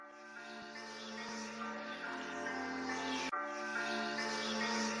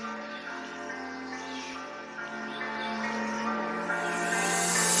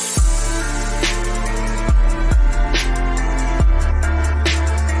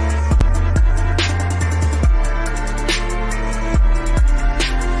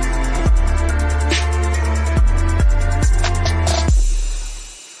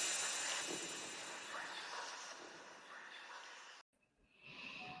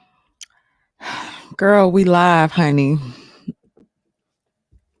Girl, we live, honey.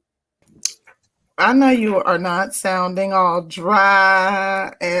 I know you are not sounding all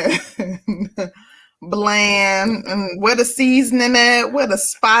dry and bland. And where the seasoning at? Where the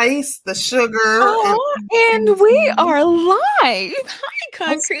spice, the sugar, and Oh, and we everything? are live. Hi, It's,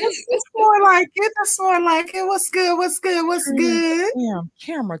 Concrete. it's, it's more like it. It's more like it. What's good? What's good? What's Girl, good? damn,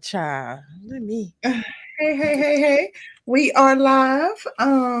 camera child. Let me. Hey, hey, hey, hey. We are live.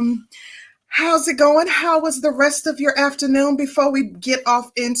 How's it going? How was the rest of your afternoon before we get off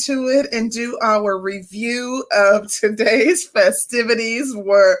into it and do our review of today's festivities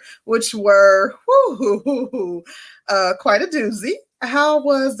which were quite a doozy. How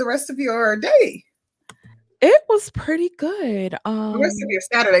was the rest of your day? It was pretty good. The rest of your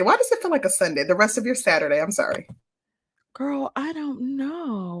Saturday. Why does it feel like a Sunday? The rest of your Saturday. I'm sorry. Girl, I don't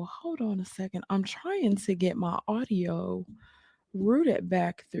know. Hold on a second. I'm trying to get my audio routed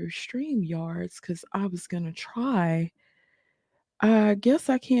back through StreamYards because I was gonna try. I guess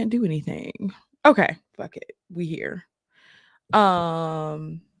I can't do anything. Okay, fuck it. We here.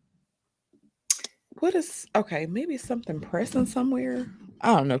 Um, what is okay? Maybe something pressing somewhere.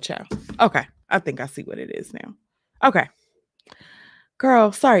 I don't know, child. Okay, I think I see what it is now. Okay,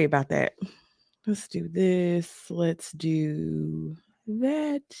 girl, sorry about that. Let's do this. Let's do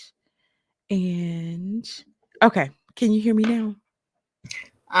that. And okay, can you hear me now?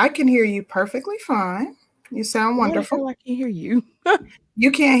 I can hear you perfectly fine. You sound Why the wonderful. hell I can't hear you?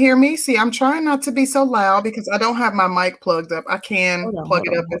 You can't hear me? See, I'm trying not to be so loud because I don't have my mic plugged up. I can Hold on, plug hold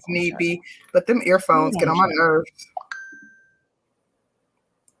it on, up hold if on, need child. be, but them earphones Hold get on, on my child. nerves.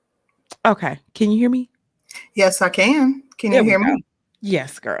 Okay, can you hear me? Yes, I can. Can There you we hear go. me?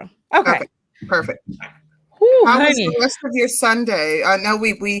 Yes, girl. Okay. Okay, perfect. Whoo, How was the honey. rest of your Sunday? I know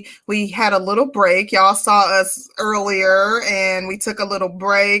we had a little break. Y'all saw us earlier, and we took a little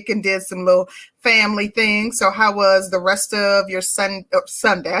break and did some little family things. So, how was the rest of your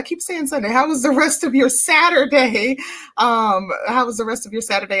Sunday? I keep saying Sunday. How was the rest of your Saturday? How was the rest of your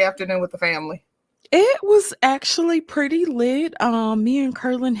Saturday afternoon with the family? It was actually pretty lit. Me and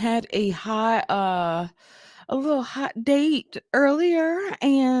Curlin had a little hot date earlier,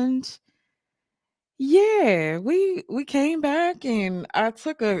 and yeah, we came back and I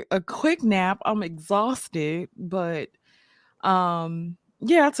took a quick nap. I'm exhausted, but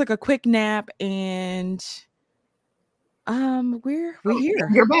yeah, I took a quick nap and we here.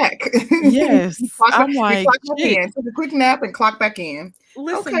 You're back. Yes. I'm You like, clock back shit. in. Took a quick nap and clock back in.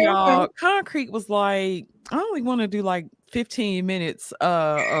 Listen, Okay, okay. y'all, Concrete was like, I only want to do like 15 minutes,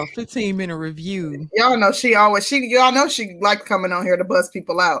 a 15-minute review. Y'all know she likes coming on here to bust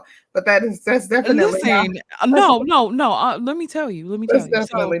people out, but that's definitely not Listen, that's, no. Let me that's tell you. So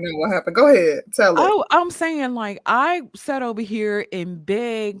definitely not what happened. Go ahead, tell it. I'm saying, like, I sat over here and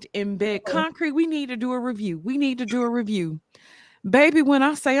begged and begged, Concrete, we need to do a review. We need to do a review. Baby, when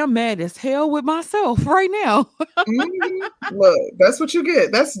I say I'm mad as hell with myself right now, Mhm. Look, that's what you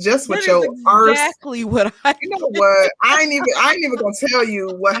get. That's just that what is your arse. exactly what I You know what? I ain't even gonna tell you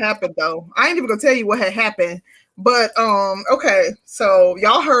what happened though. I ain't even gonna tell you what had happened. But okay, so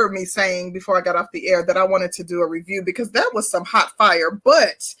y'all heard me saying before I got off the air that I wanted to do a review because that was some hot fire.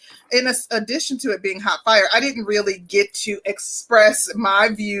 But addition to it being hot fire, I didn't really get to express my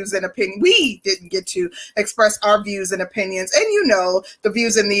views and opinion. We didn't get to express our views and opinions. And the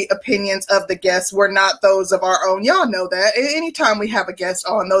views and the opinions of the guests were not those of our own. Y'all know that. Anytime we have a guest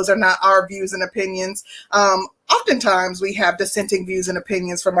on, those are not our views and opinions. Oftentimes we have dissenting views and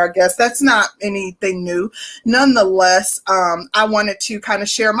opinions from our guests. That's not anything new. Nonetheless, I wanted to kind of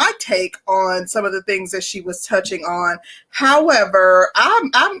share my take on some of the things that she was touching on. However,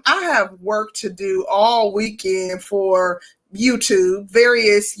 I have work to do all weekend for YouTube,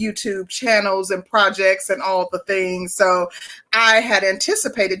 various YouTube channels and projects and all the things. So I had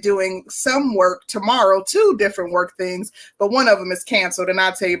anticipated doing some work tomorrow, two different work things, but one of them is canceled, and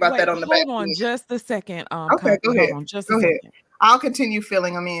I'll tell you about that wait, on the back hold on end. just a second, Okay, go Concrete. Hold ahead. on just a Go ahead. second. I'll continue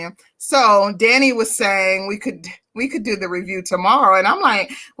filling them in. So Danny was saying we could do the review tomorrow, and I'm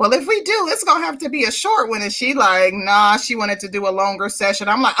like, well, if we do, it's gonna have to be a short one. And she like, nah, she wanted to do a longer session.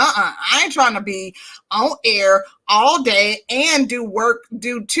 I'm like, I ain't trying to be on air all day and do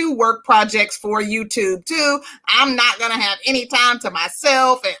two work projects for YouTube too. I'm not gonna have any time to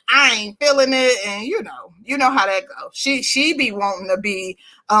myself, and I ain't feeling it. And you know how that goes. She be wanting to be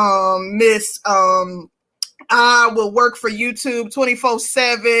Miss I will work for YouTube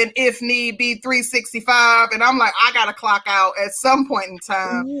 24/7 if need be 365. And I'm like, I gotta clock out at some point in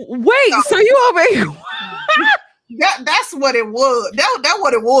time. Wait, so you over here? That's what it was. That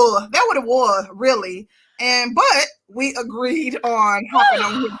what it was. That what it was, really. But we agreed on hopping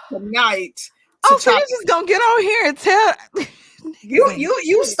on here tonight to Oh, so chop you just gonna get on here and tell niggas ain't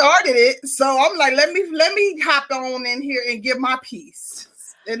you shit. started it, so I'm like, let me hop on in here and give my piece,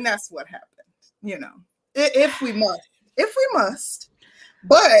 and that's what happened. You know, if we must, if we must.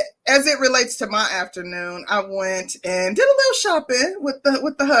 But as it relates to my afternoon, I went and did a little shopping with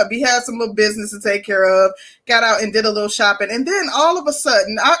the hubby. Had some little business to take care of. Got out and did a little shopping, and then all of a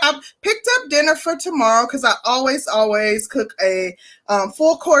sudden, I picked up dinner for tomorrow because I always cook a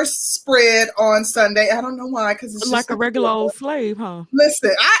full course spread on Sunday. I don't know why, because it's just Like a regular old slave, huh?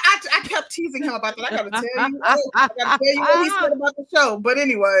 listen, I kept teasing him about that. I gotta tell you, I gotta tell you what he said about the show. But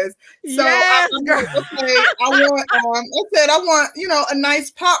anyways, so Yes, I'm girl. like, okay, I want a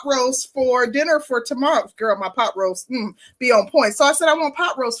nice pot roast for dinner for tomorrow. Girl, my pot roast be on point. So I said I want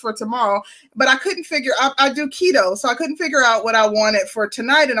pot roast for tomorrow, but I couldn't figure. I do keto, so I couldn't figure out what I wanted for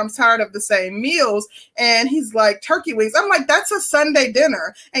tonight, and I'm tired of the same meals. And he's like, turkey wings. I'm like, that's a Sunday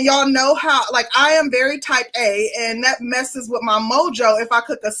dinner, and y'all know how like I am very type A, and that messes with my mojo if I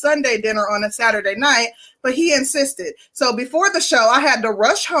cook a Sunday dinner on a Saturday night. But he insisted. So before the show, I had to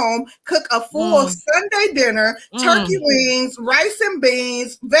rush home, cook a full Sunday dinner, turkey wings, rice and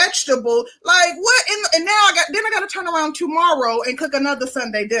beans, vegetable. Like what? And now I got to turn around tomorrow and cook another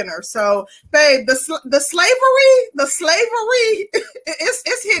Sunday dinner. So, babe, the slavery,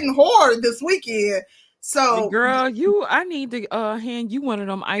 it's hitting hard this weekend. So, Girl, I need to hand you one of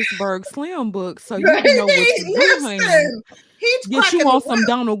them Iceberg Slim books so you know what to do, honey. listen, he's Get you cracking the on some whip.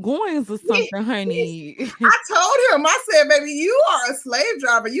 Donald Goins or something, honey. I told him, I said, baby, you are a slave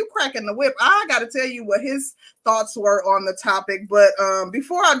driver. You cracking the whip. I got to tell you what his thoughts were on the topic. But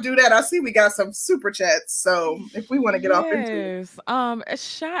before I do that, I see we got some super chats. So if we want to get off into it. A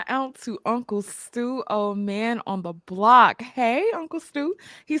shout out to Uncle Stu, old man on the block. Hey, Uncle Stu.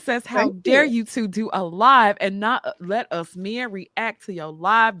 He says, how Thank dare you. you two do a live and not let us men react to your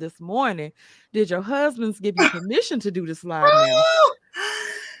live this morning? Did your husbands give you permission to do this live now?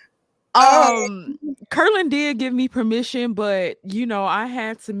 Oh, Curlin did give me permission, but I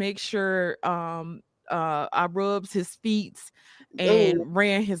had to make sure I rubbed his feet and ooh.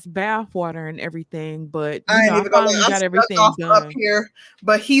 ran his bath water and everything. But I ain't I even gonna lie. finally I got stuck everything off up done. here,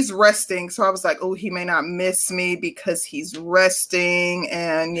 but he's resting. So I was like, oh, he may not miss me because he's resting.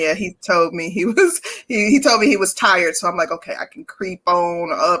 And yeah, he told me he told me he was tired. So I'm like, okay, I can creep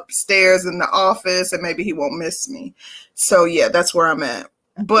on upstairs in the office and maybe he won't miss me. So yeah, that's where I'm at.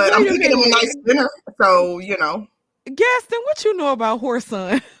 But I'm Wait a cooking him a minute. nice dinner. So, Gaston, what you know about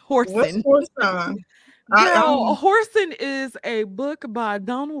Horson? what's Horson. for son? Girl, Horson is a book by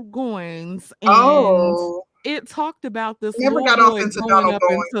Donald Goines, and Oh, it talked about this never little got off boy into growing Donald up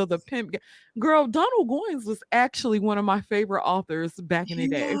going. into the pimp. Girl, Donald Goines was actually one of my favorite authors back in the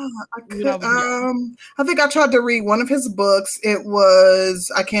day Yeah, I when I could. was young. I think I tried to read one of his books. It was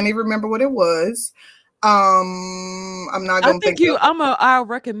I can't even remember what it was. I'm not I gonna think think of it. I'll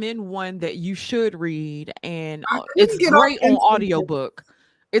recommend one that you should read, and I it's couldn't get off great on into it. audiobook.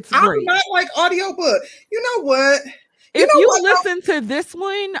 It's I do great. not like audiobook. You know what? You If know you what though? listen to this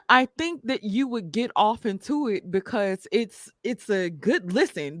one, I think that you would get off into it because it's a good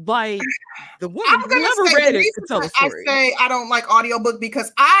listen. Like the woman, I'm gonna whoever say the read it reason could tell a I story. say I don't like audiobook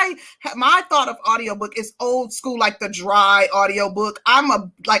because my thought of audiobook is old school, like the dry audiobook. I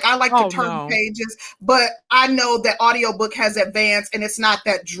like to Oh turn no. pages, but I know that audiobook has advanced and it's not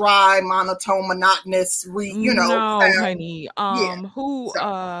that dry, monotone, monotonous No, sound. honey. Yeah. Who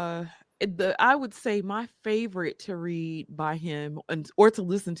So I would say my favorite to read by him or to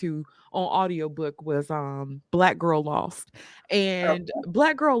listen to on audiobook was Black Girl Lost. And okay.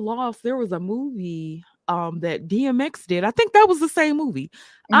 Black Girl Lost, there was a movie that DMX did. I think that was the same movie.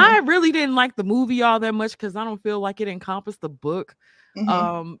 Mm-hmm. I really didn't like the movie all that much because I don't feel like it encompassed the book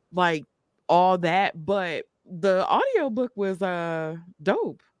Mm-hmm. like all that, but the audiobook was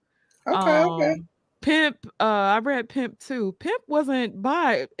dope. Okay, okay. um Pimp, I read Pimp too. Pimp was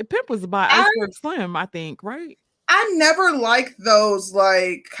by I Iceberg Slim, I think, right? I never liked those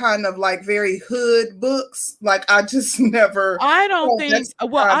like kind of like very hood books. Like I just never I don't think that's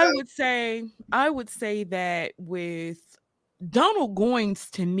well, kind of I would say that with Donald Goines,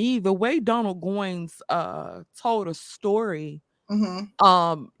 to me, the way Donald Goines told a story,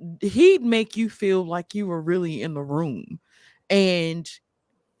 mm-hmm. he'd make you feel like you were really in the room. And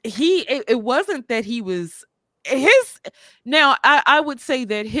it wasn't that he was his now I would say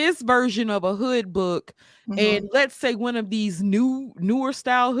that his version of a hood book Mm-hmm. and let's say one of these newer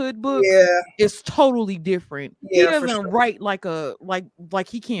style hood books Yeah, is totally different. He yeah, for doesn't sure. write like a like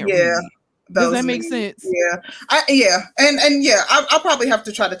he can't Yeah, read. Does those that make memes. sense? Yeah, and yeah, I'll probably have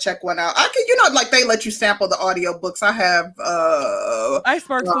to try to check one out. I can, like they let you sample the audio books. I have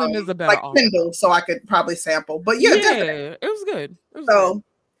Iceberg Slim is a better like audio. Kindle, so I could probably sample. But yeah, definitely. It was good. It was So good.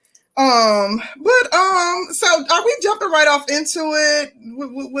 So are we jumping right off into it?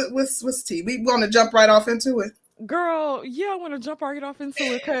 What's T? We want to jump right off into it. Girl, yeah, I want to jump right off into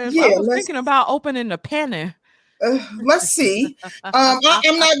it because I Yeah, was thinking about opening the penny. Let's see.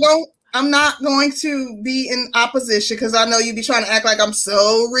 I'm not going to be in opposition because I know you be trying to act like I'm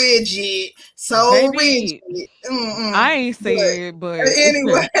so rigid, Baby, rigid. I ain't say it, but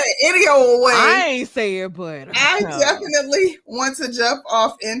anyway, any old way. I ain't say it, but I definitely want to jump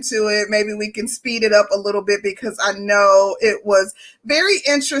off into it. Maybe we can speed it up a little bit because I know it was very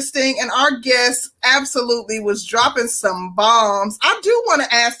interesting and our guest absolutely was dropping some bombs. I do want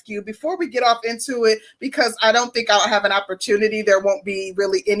to ask you before we get off into it, because I don't think I'll have an opportunity. There won't be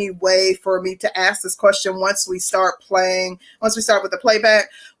really any way for me to ask this question once we start with the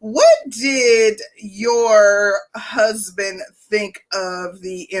playback. What did your husband think of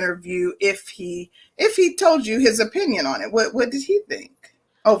the interview if he told you his opinion on it? What did he think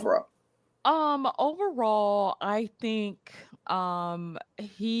overall? Overall, I think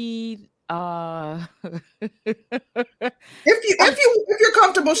he if you're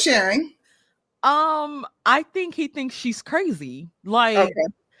comfortable sharing. I think he thinks she's crazy. Like okay.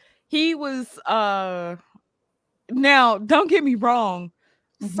 He was now don't get me wrong.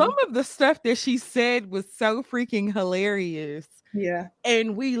 Mm-hmm. Some of the stuff that she said was so freaking hilarious. Yeah.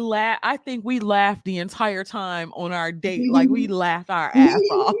 And I think we laughed the entire time on our date. Like we laughed our ass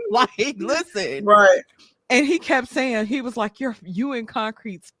off. Like, listen. Right. And he kept saying, he was like, you and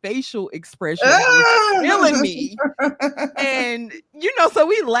Concrete's facial expression was killing me. And, so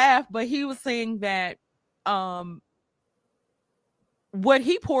we laughed, but he was saying that what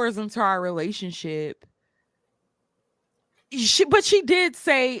he pours into our relationship, but she did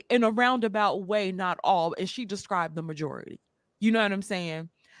say in a roundabout way, not all, and she described the majority. You know what I'm saying?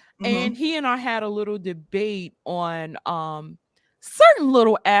 Mm-hmm. And he and I had a little debate on certain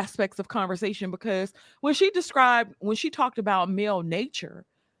little aspects of conversation, because when she talked about male nature,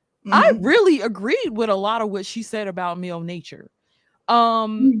 mm-hmm. I really agreed with a lot of what she said about male nature.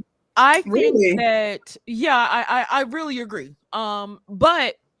 I think that, I really agree.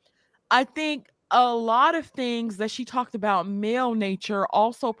 But I think a lot of things that she talked about male nature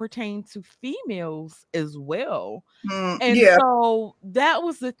also pertain to females as well. And so that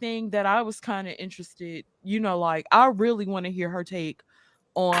was the thing that I was kind of interested, like I really want to hear her take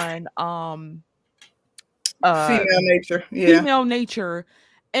on female nature. Female nature.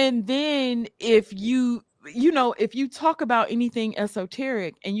 And then if you talk about anything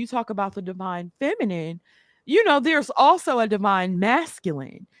esoteric and you talk about the divine feminine, there's also a divine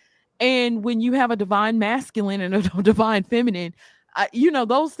masculine. And when you have a divine masculine and a divine feminine,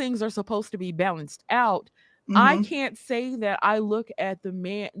 those things are supposed to be balanced out. Mm-hmm. I can't say that I look at the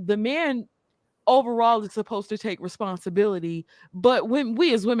man overall is supposed to take responsibility, but when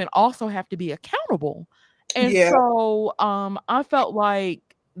we as women also have to be accountable. And so I felt like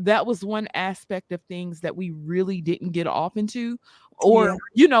that was one aspect of things that we really didn't get off into, or,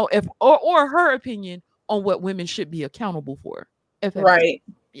 or her opinion on what women should be accountable for. Right.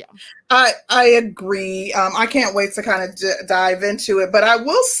 Yeah, I agree. I can't wait to kind of dive into it, but I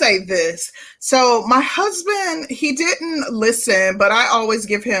will say this. So my husband, he didn't listen, but I always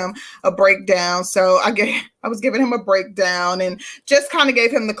give him a breakdown. So I was giving him a breakdown and just kind of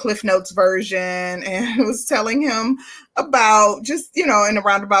gave him the Cliff Notes version and was telling him about just, in a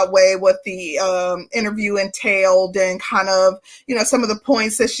roundabout way what the interview entailed and kind of, some of the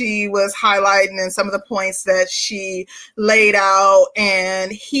points that she was highlighting and some of the points that she laid out.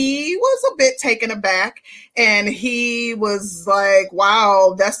 And he was a bit taken aback and he was like,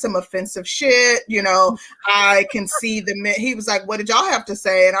 wow, that's some offensive shit. I can see he was like, what did y'all have to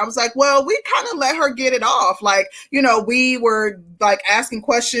say? And I was like, well, we kind of let her get it off. Like, we were like asking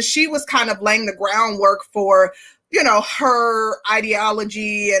questions. She was kind of laying the groundwork for, her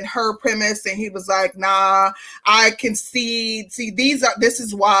ideology and her premise. And he was like, nah, I can see this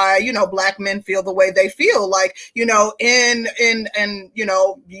is why, Black men feel the way they feel, like, in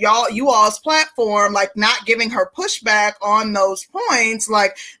y'all's platform, like not giving her pushback on those points.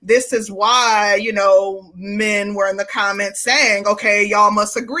 Like, this is why, men were in the comments saying, okay, y'all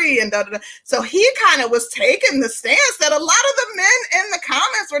must agree. And da, da, da. So he kind of was taking the stance that a lot of the men in the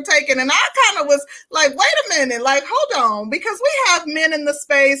comments were taking. And I kind of was like, wait a minute, like, like, hold on, because we have men in the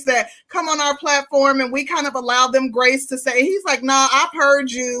space that come on our platform and we kind of allow them grace to say, he's like, nah, I've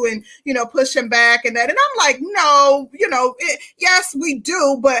heard you, and, you know, pushing back and that. And I'm like, no, you know, yes, we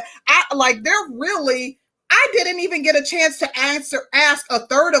do. But I didn't even get a chance to ask a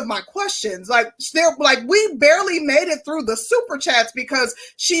third of my questions. Like, we barely made it through the super chats because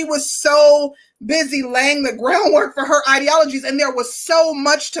she was so busy laying the groundwork for her ideologies. And there was so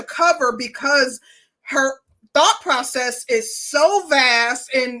much to cover because her thought process is so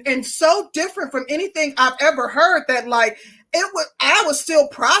vast and so different from anything I've ever heard that, like, I was still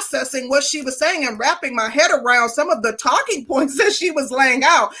processing what she was saying and wrapping my head around some of the talking points that she was laying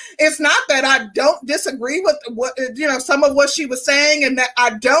out. It's not that I don't disagree with what, you know, some of what she was saying, and that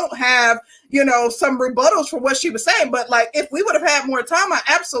I don't have, you know, some rebuttals for what she was saying. But like, if we would have had more time, I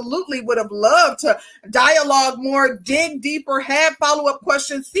absolutely would have loved to dialogue more, dig deeper, have follow-up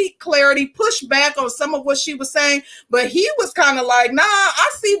questions, seek clarity, push back on some of what she was saying. But he was kind of like, nah,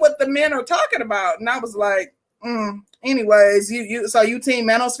 I see what the men are talking about. And I was like, anyways, so you team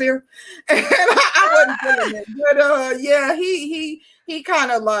Manosphere? And I wasn't feeling it. But yeah, he kind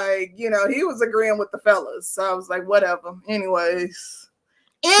of like, you know, he was agreeing with the fellas. So I was like, whatever. Anyways.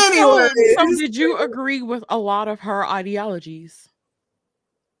 So did you agree with a lot of her ideologies?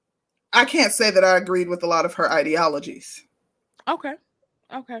 I can't say that I agreed with a lot of her ideologies. Okay.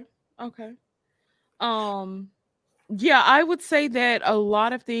 Yeah, I would say that a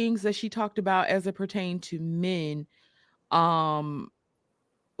lot of things that she talked about as it pertained to men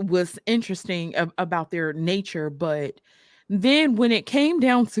was interesting about their nature, but then when it came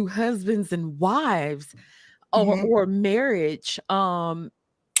down to husbands and wives or marriage,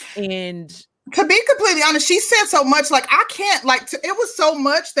 and to be completely honest, she said so much, like, I can't, like, it was so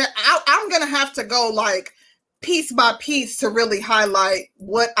much that I'm gonna have to go like piece by piece to really highlight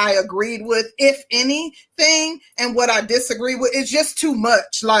what I agreed with, if anything, and what I disagree with. It's just too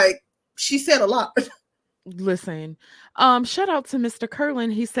much. Like, she said a lot. Listen, shout out to Mr.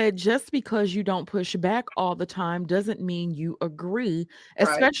 Curlin. He said, just because you don't push back all the time doesn't mean you agree,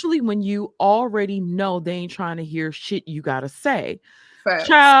 especially when you already know they ain't trying to hear shit you gotta say. Facts.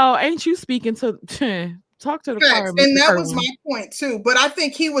 Child, ain't you speaking to talk to the choir, and that was my point too. But I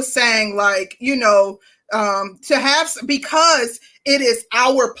think he was saying, like, you know, to have, because it is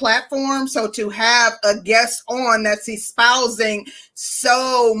our platform, so to have a guest on that's espousing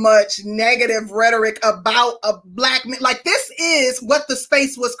so much negative rhetoric about a black man, like, this is what the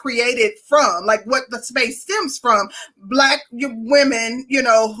space was created from, like what the space stems from. Black women, you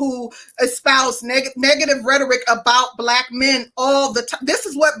know, who espouse negative rhetoric about black men all the time. This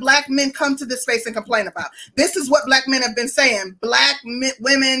is what black men come to this space and complain about. This is what black men have been saying. Black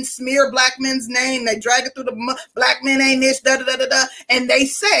women smear black men's name. They drag it through the black men ain't this, da da da da da. And they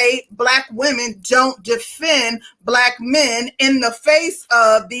say black women don't defend black men in the face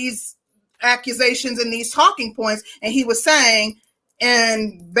of these accusations and these talking points. And he was saying,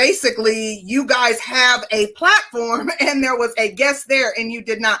 and basically, you guys have a platform, and there was a guest there, and you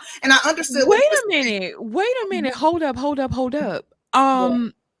did not. And I understood. Wait a minute. Hold up.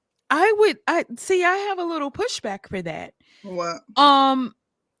 I see. I have a little pushback for that. What?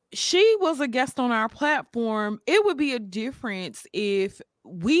 She was a guest on our platform. It would be a difference if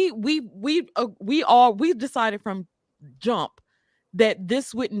we decided from jump that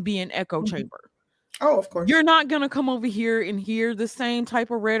this wouldn't be an echo chamber. Oh, of course. You're not going to come over here and hear the same type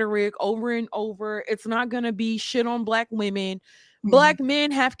of rhetoric over and over. It's not going to be shit on black women. Black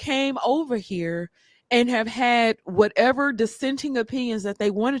men have came over here and have had whatever dissenting opinions that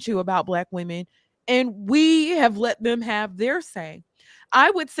they wanted to about black women, and we have let them have their say. I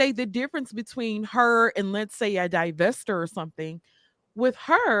would say the difference between her and, let's say, a divester or something, with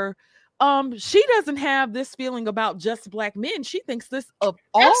her, she doesn't have this feeling about just black men. She thinks this of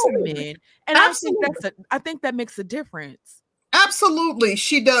all men. And I think that makes a difference. Absolutely,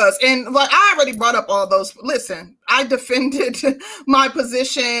 she does. And like, I already brought up all those. Listen, I defended my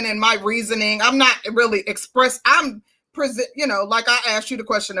position and my reasoning. I'm not really you know, like, I asked you the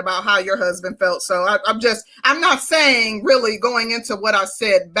question about how your husband felt. So I'm not saying really going into what I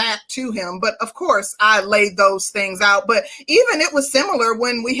said back to him, but of course I laid those things out. But even it was similar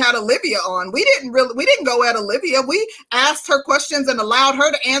when we had Olivia on. We didn't go at Olivia. We asked her questions and allowed her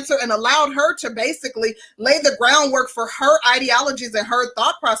to answer and allowed her to basically lay the groundwork for her ideologies and her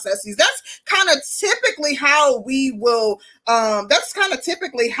thought processes. That's kind of typically how we will That's kind of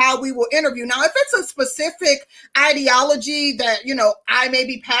typically how we will interview. Now, if it's a specific ideology that, you know, I may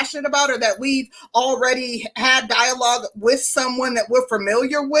be passionate about, or that we've already had dialogue with someone that we're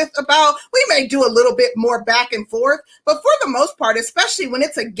familiar with about, we may do a little bit more back and forth. But for the most part, especially when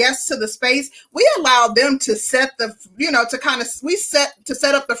it's a guest to the space, we allow them to set the, you know, to kind of,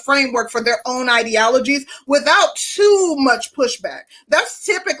 set up the framework for their own ideologies without too much pushback. That's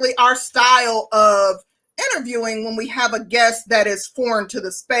typically our style of interviewing when we have a guest that is foreign to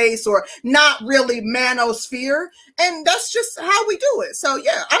the space or not really manosphere, and that's just how we do it. So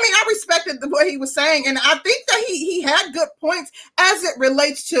yeah, I mean, I respected what he was saying, and I think that he had good points as it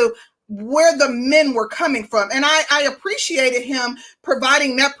relates to where the men were coming from, and I appreciated him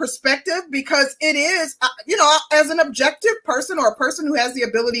providing that perspective, because it is, you know, as an objective person, or a person who has the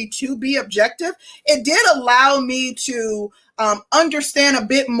ability to be objective, it did allow me to understand a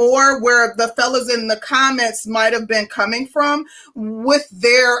bit more where the fellas in the comments might have been coming from with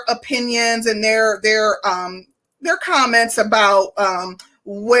their opinions and their comments about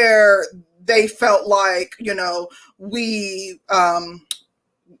where they felt like, you know, we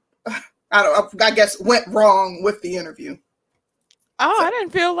I guess went wrong with the interview. Oh, I didn't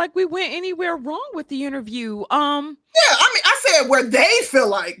feel like we went anywhere wrong with the interview. Yeah, I mean, I said where they feel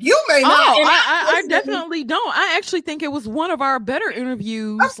like. You may not. Oh, I definitely don't. I actually think it was one of our better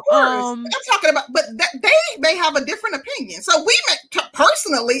interviews. Of course. I'm talking about, but they may have a different opinion. So we may,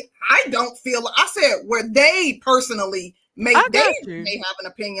 personally, I don't feel, I said where they personally may have an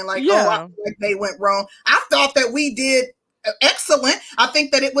opinion like, yeah. Oh, I feel like they went wrong. I thought that we did excellent. I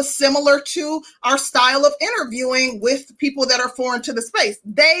think that it was similar to our style of interviewing with people that are foreign to the space.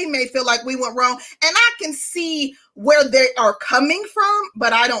 They may feel like we went wrong, and I can see where they are coming from,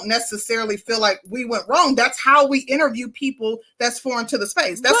 but I don't necessarily feel like we went wrong. That's how we interview people that's foreign to the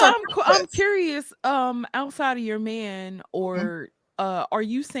space. That's I'm curious, outside of your man, or are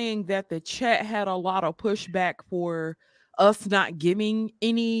you saying that the chat had a lot of pushback for us not giving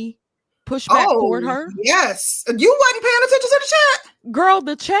any pushback toward her? Yes. You wasn't paying attention to the chat? Girl,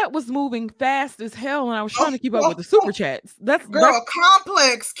 the chat was moving fast as hell, and I was trying to keep up with the super chats. That's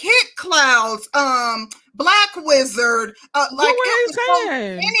Complex, Kit Clouds, Black Wizard, like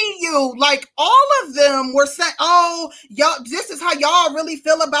you, like all of them were saying, "Oh, y'all, this is how y'all really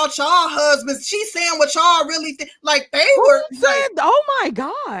feel about y'all husbands." She's saying what y'all really think. Like they were saying, "Oh my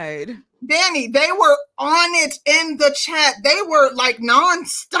God." Danny, they were on it in the chat. They were like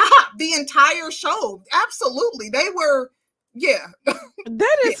nonstop the entire show. Absolutely. They were, yeah.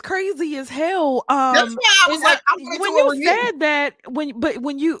 That is crazy as hell. That's why I was like, when you said that,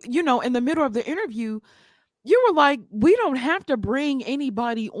 when you know, in the middle of the interview, you were like, we don't have to bring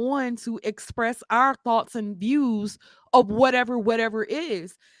anybody on to express our thoughts and views of whatever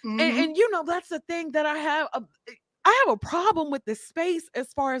is. And you know, that's the thing that I have a problem with this space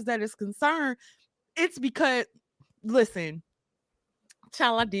as far as that is concerned. It's because, listen,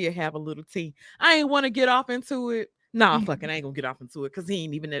 child, I did have a little tea. I ain't want to get off into it. Nah, fucking, I ain't gonna get off into it because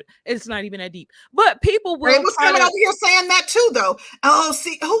it's not even that deep. But people will. Ray was coming over here saying that too, though. Oh,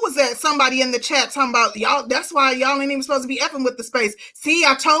 see, who was that? Somebody in the chat talking about y'all. That's why y'all ain't even supposed to be effing with the space. See,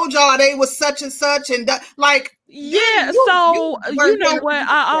 I told y'all they was such and such, and like. Yeah, so you know what?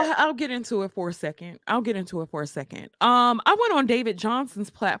 I'll get into it for a second. I went on David Johnson's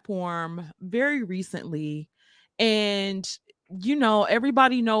platform very recently, and you know,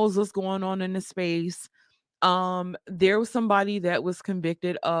 everybody knows what's going on in the space. There was somebody that was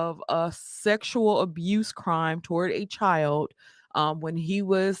convicted of a sexual abuse crime toward a child when he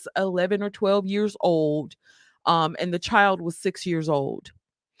was 11 or 12 years old, and the child was 6 years old.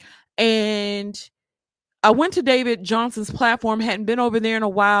 And I went to David Johnson's platform, hadn't been over there in a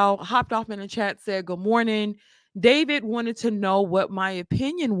while, hopped off in the chat, said good morning. David wanted to know what my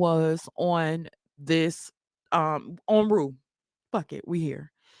opinion was on this, on Rue. Fuck it, we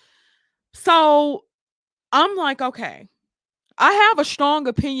here. So I'm like, okay, I have a strong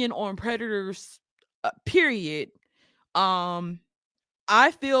opinion on predators, period.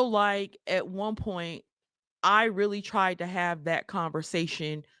 I feel like at one point I really tried to have that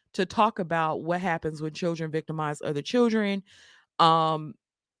conversation to talk about what happens when children victimize other children.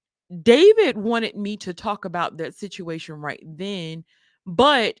 David wanted me to talk about that situation right then,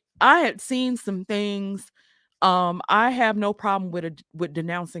 but I had seen some things. I have no problem with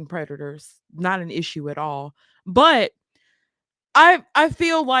denouncing predators, not an issue at all. But I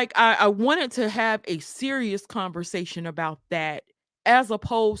feel like I wanted to have a serious conversation about that, as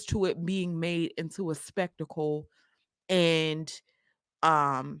opposed to it being made into a spectacle and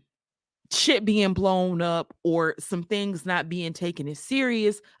shit being blown up or some things not being taken as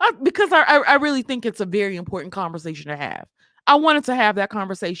serious, because I really think it's a very important conversation to have. I wanted to have that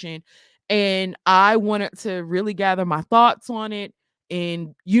conversation, and I wanted to really gather my thoughts on it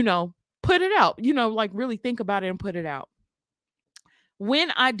and, put it out, like really think about it and put it out.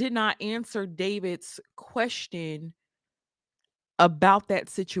 When I did not answer David's question about that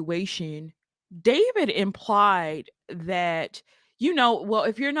situation, David implied that, well,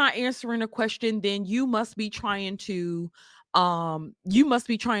 if you're not answering a question, then you must be trying to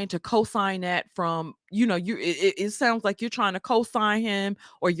co-sign that from, it sounds like you're trying to co-sign him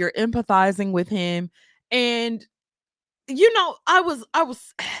or you're empathizing with him. And I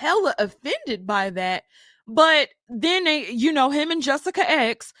was hella offended by that. But then him and Jessica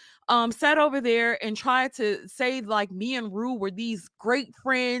X sat over there and tried to say like me and Rue were these great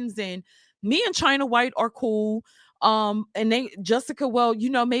friends and me and China White are cool. And Jessica, well,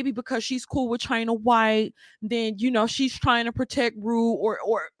 maybe because she's cool with China White, then she's trying to protect Rue or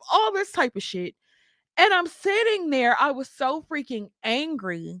all this type of shit. And I'm sitting there, I was so freaking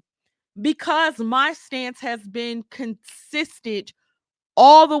angry because my stance has been consistent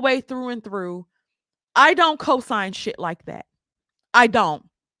all the way through and through. I don't co-sign shit like that. I don't.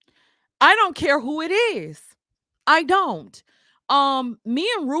 I don't care who it is. I don't.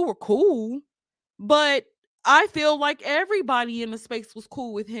 Me and Rue were cool, but I feel like everybody in the space was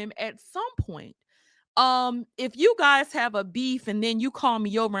cool with him at some point. If you guys have a beef and then you call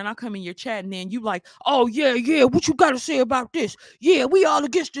me over and I come in your chat and then you like, oh yeah, what you gotta say about this? Yeah, we all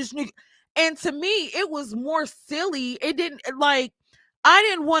against this nigga. And to me, it was more silly. It didn't like I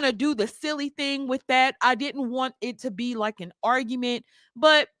didn't want to do the silly thing with that. I didn't want it to be like an argument,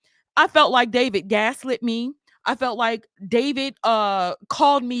 but I felt like David gaslit me. I felt like David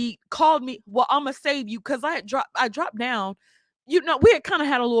called me, well, I'm gonna save you because I dropped down. We had kind of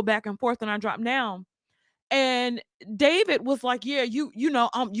had a little back and forth and I dropped down. And David was like, yeah, you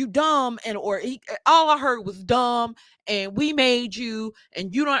dumb. And all I heard was dumb, and we made you,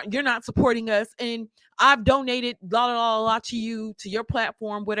 and you're not supporting us, and I've donated blah blah blah, blah to you, to your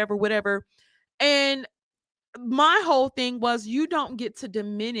platform, whatever. And my whole thing was, you don't get to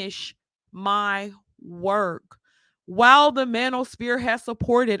diminish my work. While the manosphere has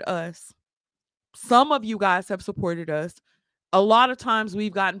supported us, some of you guys have supported us. A lot of times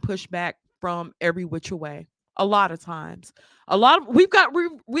we've gotten pushback from every which way. A lot of times.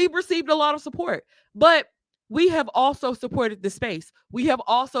 We've received a lot of support, but we have also supported the space. We have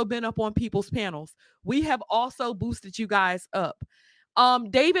also been up on people's panels. We have also boosted you guys up.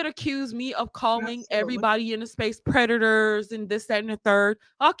 David accused me of calling Absolutely. everybody in the space predators and this, that, and the third.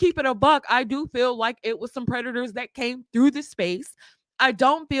 I'll keep it a buck. I do feel like it was some predators that came through the space. I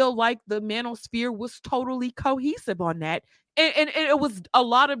don't feel like the manosphere was totally cohesive on that. And it was a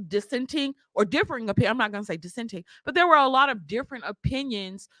lot of dissenting or differing opinion. I'm not going to say dissenting, but there were a lot of different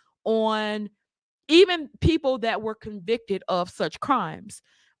opinions on even people that were convicted of such crimes.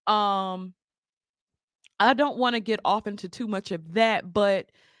 I don't want to get off into too much of that, but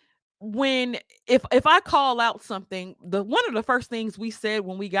if I call out something, one of the first things we said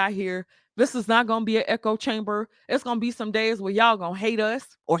when we got here, this is not going to be an echo chamber. It's going to be some days where y'all going to hate us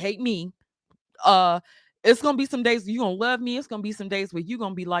or hate me. It's going to be some days where you're going to love me. It's going to be some days where you're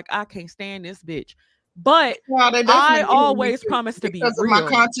going to be like, I can't stand this bitch. But I always promise to be real. Because of my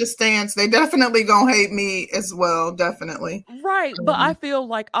conscious stance, they definitely gonna hate me as well, definitely. Right, but I feel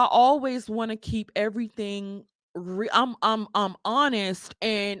like I always want to keep everything I'm honest,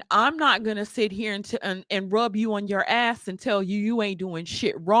 and I'm not gonna sit here and rub you on your ass and tell you ain't doing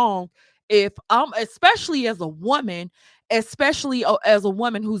shit wrong. If I'm, especially as a woman, especially as a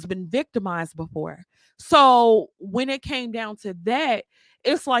woman who's been victimized before. So when it came down to that,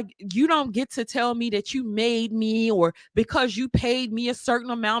 it's like you don't get to tell me that you made me, or because you paid me a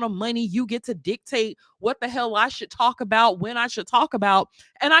certain amount of money, you get to dictate what the hell I should talk about, when I should talk about.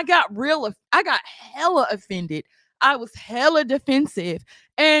 And I got hella offended. I was hella defensive,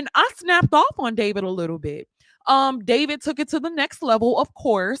 and I snapped off on David a little bit. David took it to the next level, of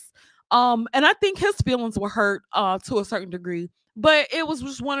course. And I think his feelings were hurt to a certain degree, but it was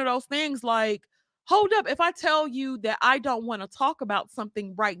just one of those things like, hold up, if I tell you that I don't want to talk about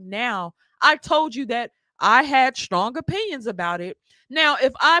something right now, I told you that I had strong opinions about it. Now,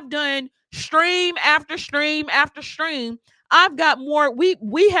 if I've done stream after stream after stream, I've got more,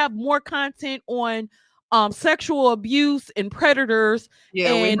 we have more content on sexual abuse and predators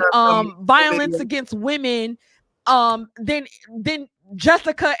and violence against women than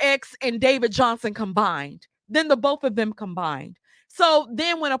Jessica X and David Johnson combined, than the both of them combined. So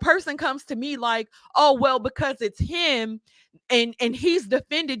then when a person comes to me like, oh, well, because it's him and he's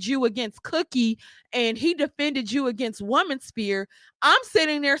defended you against Cookie and he defended you against Woman Spear, I'm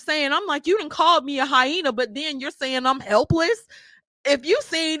sitting there saying, I'm like, you didn't call me a hyena, but then you're saying I'm helpless. If you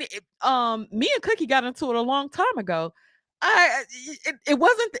seen me and Cookie got into it a long time ago. It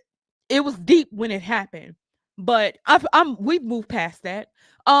wasn't, it was deep when it happened, but we've moved past that.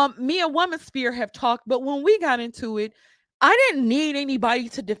 Me and Woman Spear have talked, but when we got into it, I didn't need anybody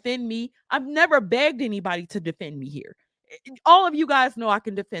to defend me. I've never begged anybody to defend me here. All of you guys know I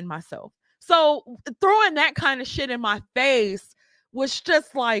can defend myself. So throwing that kind of shit in my face was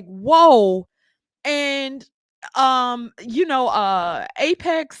just like, whoa. And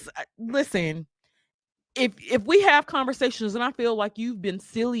Apex, listen, if we have conversations and I feel like you've been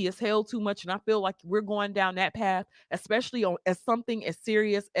silly as hell too much and I feel like we're going down that path, especially on as something as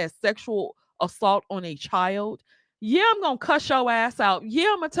serious as sexual assault on a child, yeah, I'm gonna cuss your ass out.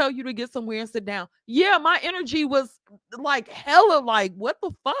 Yeah, I'm gonna tell you to get somewhere and sit down. Yeah, my energy was like hella like, what the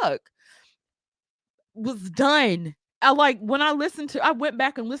fuck was done? I like when I went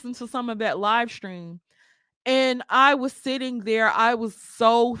back and listened to some of that live stream and I was sitting there, I was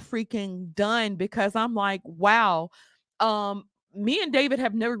so freaking done because I'm like, wow. Me and David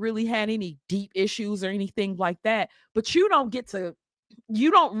have never really had any deep issues or anything like that, but you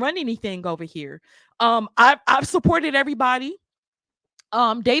don't run anything over here. I've supported everybody.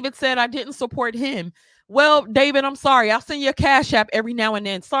 David said I didn't support him. Well, David, I'm sorry. I'll send you a cash app every now and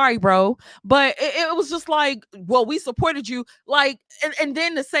then. Sorry, bro. But it was just like, well, we supported you. Like, and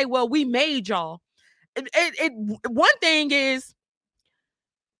then to say, well, we made y'all. One thing is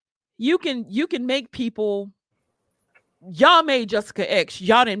you can make people. Y'all made Jessica X.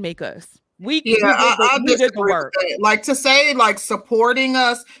 Y'all didn't make us. We Yeah, I we did the disagree with work. that. Like to say like supporting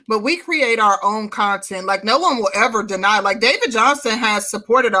us, but we create our own content. Like no one will ever deny. Like David Johnson has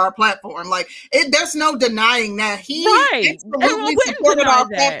supported our platform. Like there's no denying that he Right. absolutely supported our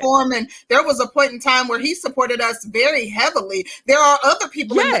platform. And there was a point in time where he supported us very heavily. There are other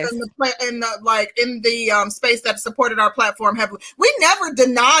people yes. in the space that supported our platform heavily. We never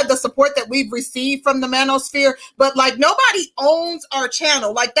denied the support that we've received from the Manosphere, but like nobody owns our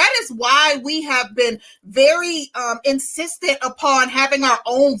channel. Like that is why we have been very insistent upon having our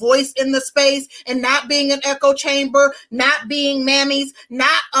own voice in the space and not being an echo chamber, not being mammies,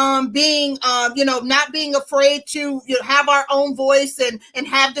 not being not being afraid to have our own voice and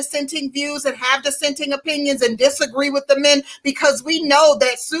have dissenting views and have dissenting opinions and disagree with the men, because we know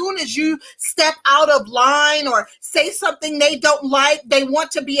that soon as you step out of line or say something they don't like, they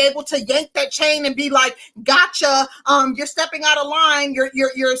want to be able to yank that chain and be like, gotcha, you're stepping out of line,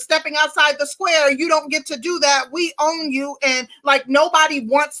 you're stepping outside the square, you don't get to do that, we own you. And like nobody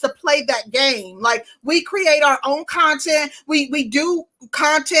wants to play that game. Like we create our own content, we do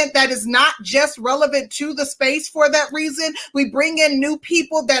content that is not just relevant to the space. For that reason, we bring in new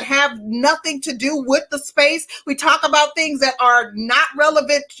people that have nothing to do with the space. We talk about things that are not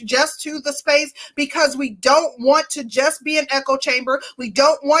relevant just to the space, because we don't want to just be an echo chamber. We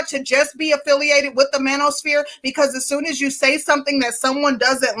don't want to just be affiliated with the Manosphere, because as soon as you say something that someone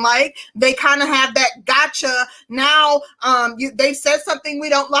doesn't like, they kind of have that gotcha. Now they said something we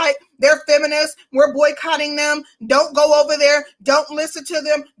don't like, they're feminists, we're boycotting them, don't go over there, don't listen to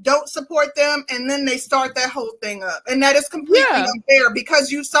them, don't support them, and then they start that whole thing up. And that is completely unfair,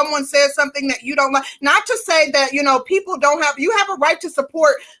 because someone says something that you don't like. Not to say that people don't have, you have a right to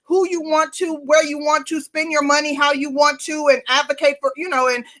support who you want to, where you want to, spend your money how you want to, and advocate for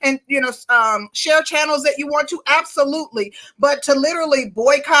share channels that you want to, absolutely. But to literally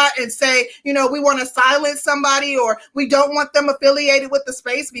boycott and say we want to silence somebody, or we don't want them affiliated with the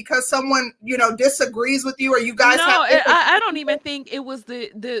space because someone disagrees with you, or you guys I don't even think it was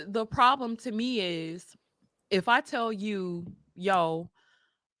the problem. To me is, if I tell you, yo,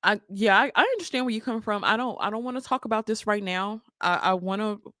 I understand where you're coming from. I don't want to talk about this right now. I want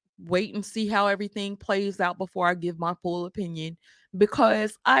to wait and see how everything plays out before I give my full opinion,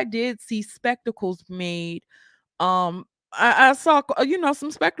 because I did see spectacles made. I saw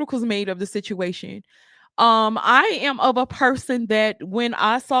some spectacles made of the situation. I am of a person that when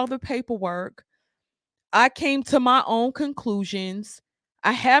I saw the paperwork, I came to my own conclusions.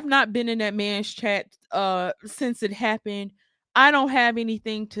 I have not been in that man's chat since it happened. I don't have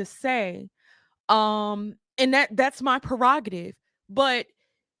anything to say. And that's my prerogative. But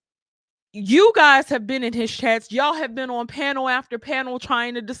you guys have been in his chats. Y'all have been on panel after panel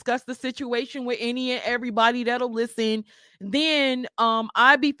trying to discuss the situation with any and everybody that'll listen. Then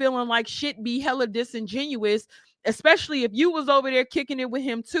I be feeling like shit be hella disingenuous especially if you was over there kicking it with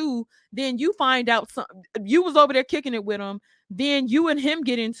him too, then you find out some you was over there kicking it with him, then you and him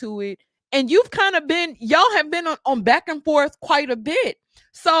get into it, and you've kind of been y'all have been on back and forth quite a bit.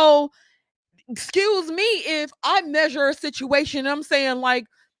 So excuse me if I measure a situation, I'm saying like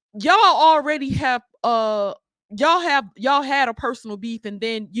y'all already have y'all had a personal beef, and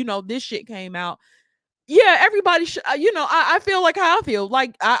then this shit came out. Yeah, everybody should. I feel like how I feel.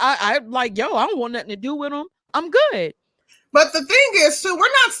 Like I like yo. I don't want nothing to do with them. I'm good. But the thing is, too,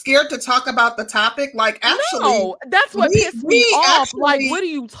 we're not scared to talk about the topic. Like, actually, No, that's what we pissed me we off. Like, actually what are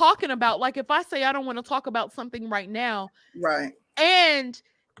you talking about? Like, if I say I don't want to talk about something right now, right. and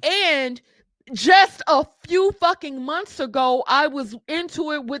and just a few fucking months ago, I was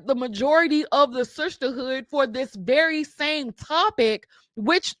into it with the majority of the sisterhood for this very same topic,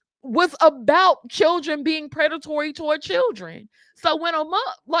 which was about children being predatory toward children. So when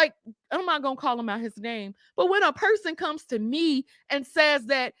like, I'm not gonna call him out his name, but when a person comes to me and says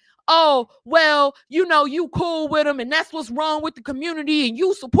that, oh, well, you cool with him and that's what's wrong with the community and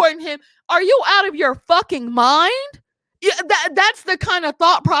you supporting him, are you out of your fucking mind? Yeah, that's the kind of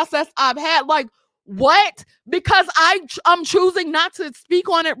thought process I've had. Like, what? Because I'm choosing not to speak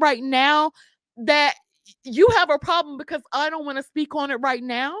on it right now. That you have a problem because I don't want to speak on it right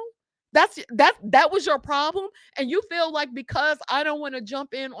now. That was your problem, and you feel like because I don't want to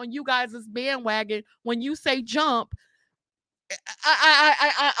jump in on you guys' bandwagon when you say jump,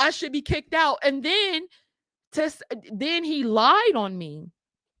 I should be kicked out. And then then he lied on me.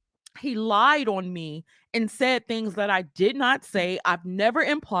 He lied on me and said things that I did not say. I've never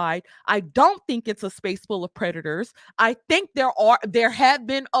implied. I don't think it's a space full of predators. I think there have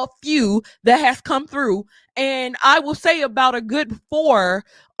been a few that has come through, and I will say about a good 4,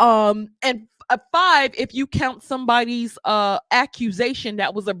 and a 5 if you count somebody's accusation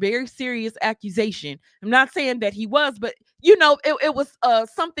that was a very serious accusation. I'm not saying that he was, but it was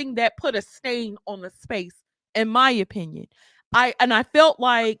something that put a stain on the space, in my opinion. I felt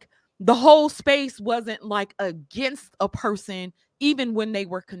like the whole space wasn't like against a person even when they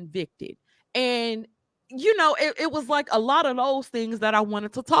were convicted. And it was like a lot of those things that I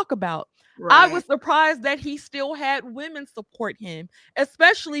wanted to talk about. I Right. was surprised that he still had women support him,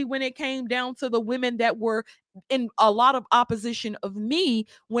 especially when it came down to the women that were in a lot of opposition of me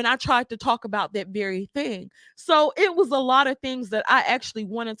when I tried to talk about that very thing. So it was a lot of things that I actually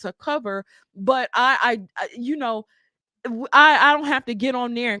wanted to cover, but I don't have to get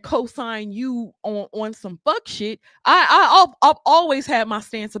on there and co-sign you on some fuck shit. I've always had my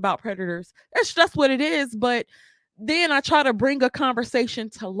stance about predators. That's just what it is. But then I try to bring a conversation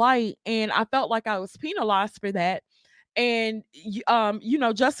to light, and I felt like I was penalized for that. And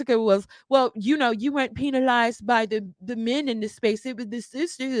Jessica was, well, you weren't penalized by the men in the space. It was the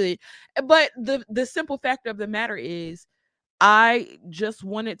sisterhood. But the simple fact of the matter is, I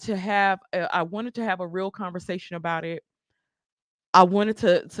wanted to have a real conversation about it. I wanted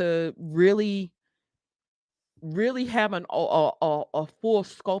to really have a full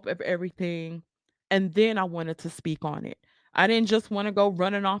scope of everything, and then I wanted to speak on it. I didn't just want to go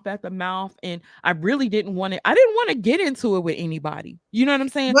running off at the mouth, and I really didn't want to. I didn't want to get into it with anybody. You know what I'm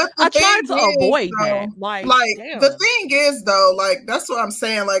saying? But the I tried thing to is, avoid that. though, Like, like the damn. thing is, though, like that's what I'm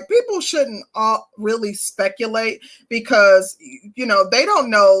saying. Like people shouldn't all really speculate because they don't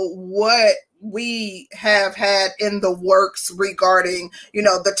know what we have had in the works regarding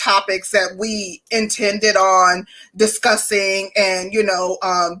the topics that we intended on discussing and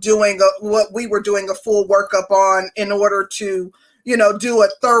doing what we were doing a full workup on in order to do a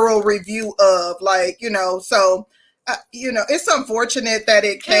thorough review of, like, so it's unfortunate that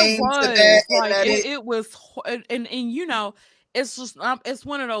it It came to that was and like that it. it was, and it's just it's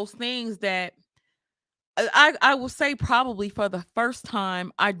one of those things that I will say probably for the first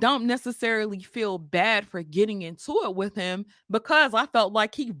time, I don't necessarily feel bad for getting into it with him because I felt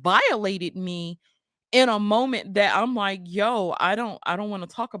like he violated me in a moment that I'm like, yo, I don't want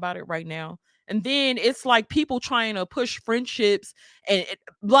to talk about it right now. And then it's like people trying to push friendships, and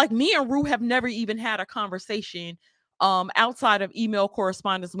like me and Rue have never even had a conversation outside of email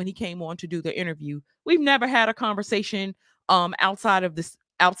correspondence when he came on to do the interview. We've never had a conversation outside of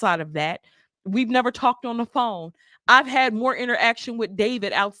that. We've never talked on the phone. I've had more interaction with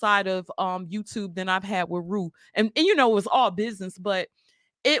David outside of YouTube than I've had with Rue. And it was all business, but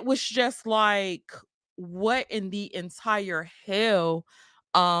it was just like, what in the entire hell?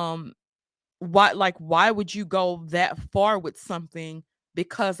 um why would you go that far with something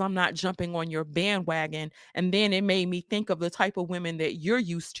because I'm not jumping on your bandwagon. And then it made me think of the type of women that you're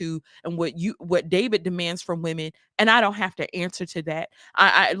used to and what David demands from women. And I don't have to answer to that.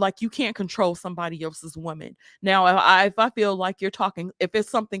 I like, you can't control somebody else's woman. Now, if I feel like you're talking, if it's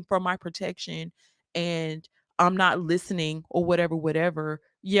something for my protection and I'm not listening or whatever, whatever,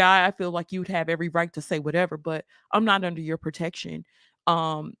 yeah, I feel like you'd have every right to say whatever, but I'm not under your protection.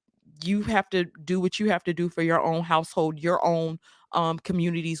 Um, you have to do what you have to do for your own household, your own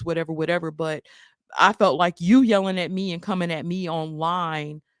communities, whatever, whatever. But I felt like you yelling at me and coming at me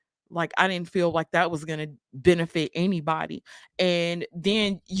online, like I didn't feel like that was gonna benefit anybody. And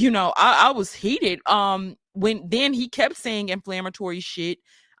then, I was heated. When then he kept saying inflammatory shit.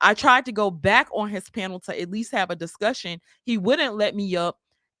 I tried to go back on his panel to at least have a discussion. He wouldn't let me up.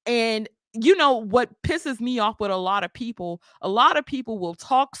 And what pisses me off with a lot of people will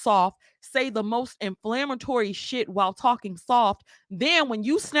talk soft, say the most inflammatory shit while talking soft. Then when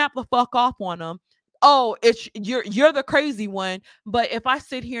you snap the fuck off on them, oh, it's you're the crazy one. But if I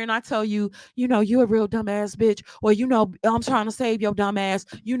sit here and I tell you, you a real dumbass bitch, or I'm trying to save your dumbass,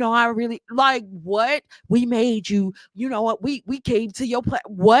 I really like what we made you. You know what we came to your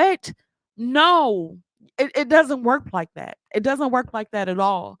what? No, it doesn't work like that. It doesn't work like that at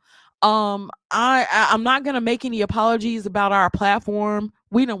all. I'm not gonna make any apologies about our platform.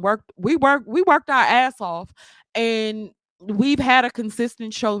 We worked our ass off, and we've had a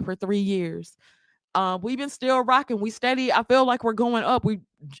consistent show for 3 years. We've been still rocking. We steady. I feel like we're going up. We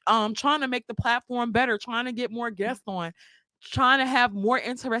trying to make the platform better, trying to get more guests on, trying to have more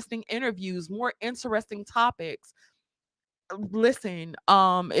interesting interviews, more interesting topics. Listen,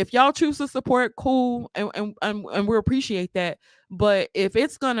 if y'all choose to support, cool, and we appreciate that. But if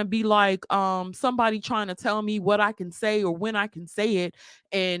it's gonna be like somebody trying to tell me what I can say or when I can say it,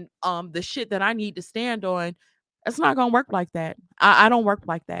 and the shit that I need to stand on, it's not gonna work like that. I don't work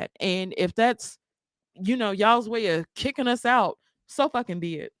like that. And if that's y'all's way of kicking us out, so fucking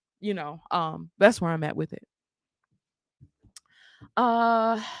be it. That's where I'm at with it.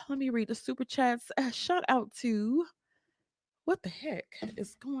 Let me read the super chats. Shout out to, what the heck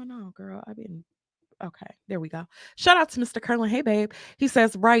is going on, girl? Okay, there we go. Shout out to Mr. Curlin. Hey, babe. He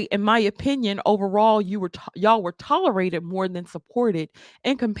says, right. In my opinion, overall, y'all were tolerated more than supported.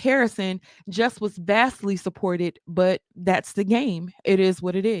 In comparison, Jess was vastly supported, but that's the game. It is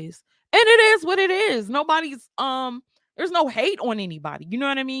what it is, and it is what it is. There's no hate on anybody. You know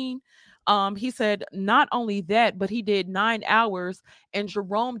what I mean? He said not only that, but he did 9 hours, and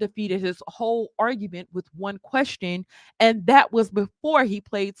Jerome defeated his whole argument with one question, and that was before he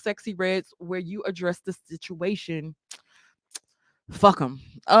played Sexy Reds, where you addressed the situation. Fuck him.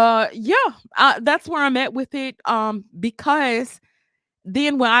 Yeah, that's where I'm at with it. Because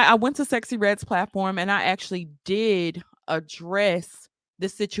then when I went to Sexy Red's platform and I actually did address the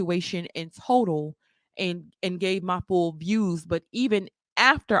situation in total and gave my full views. But even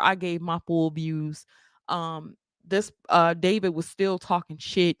after I gave my full views, this David was still talking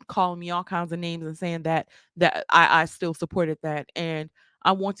shit, calling me all kinds of names and saying that I still supported that. And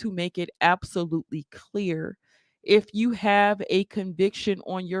I want to make it absolutely clear, if you have a conviction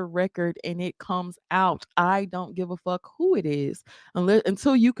on your record and it comes out, I don't give a fuck who it is.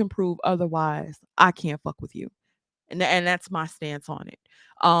 Until you can prove otherwise, I can't fuck with you. And that's my stance on it.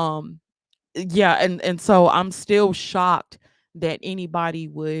 Yeah, and so I'm still shocked that anybody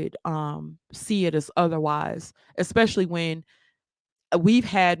would see it as otherwise, especially when we've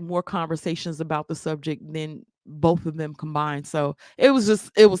had more conversations about the subject than both of them combined. So it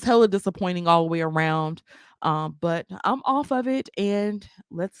was hella disappointing all the way around. But I'm off of it, and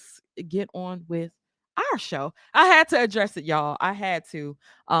let's get on with our show. I had to address it, y'all. I had to.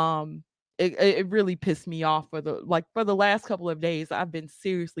 It really pissed me off for the last couple of days. I've been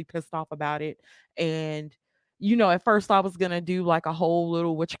seriously pissed off about it. And at first I was gonna do like a whole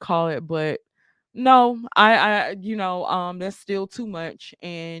little what you call it, but no, that's still too much.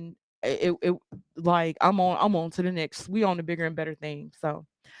 And it like I'm on to the next. We on the bigger and better thing. So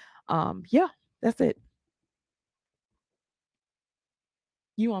yeah, that's it.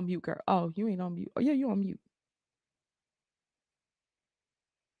 You on mute, girl. Oh, you ain't on mute. Oh yeah, you on mute.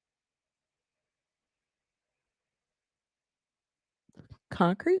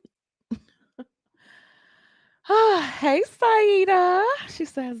 Concrete. Hey, Saida. She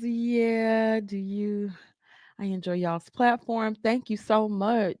says, yeah, do you? I enjoy y'all's platform. Thank you so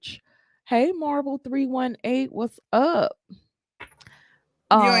much. Hey, Marble 318, what's up? You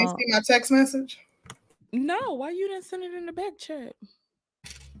ain't Uh, see my text message? no, why you didn't send it in the back chat?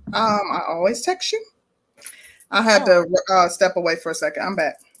 I always text you. I had Oh, to step away for a second. I'm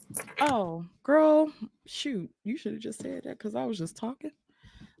back. oh, girl, shoot, you should have just said that because I was just talking.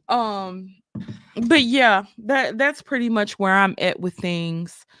 Um, but yeah, that's pretty much where I'm at with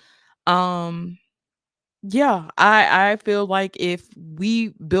things. Um, yeah, I feel like if we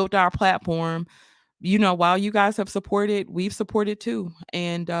built our platform, while you guys have supported, we've supported too.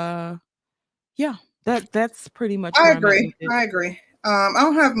 And yeah, that's pretty much I where I'm at agree. with it. I agree. I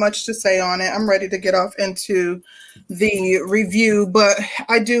don't have much to say on it. I'm ready to get off into the review, but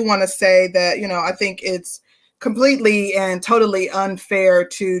I do want to say that, I think it's completely and totally unfair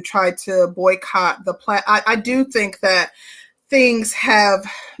to try to boycott the I do think that things have,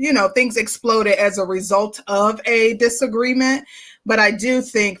 things exploded as a result of a disagreement. But I do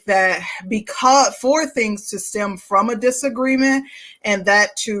think that because for things to stem from a disagreement and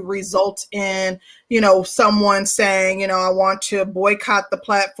that to result in, someone saying, I want to boycott the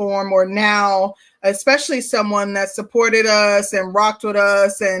platform, or now, especially someone that supported us and rocked with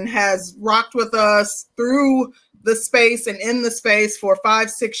us and has rocked with us through the space and in the space for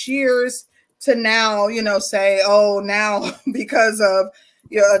 5-6 years, to now, say, oh, now because of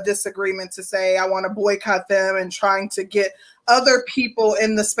a disagreement, to say I want to boycott them, and trying to get other people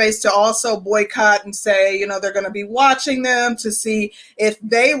in the space to also boycott and say, they're going to be watching them to see if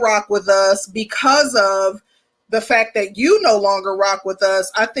they rock with us because of the fact that you no longer rock with us.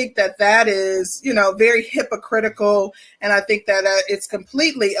 I think that that is, very hypocritical. And I think that it's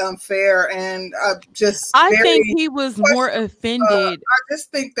completely unfair and just I think very he was more questionable. offended. I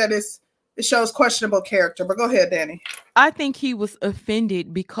just think that it shows questionable character. But go ahead, Danny. I think he was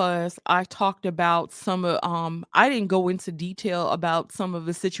offended because I talked about some of I didn't go into detail about some of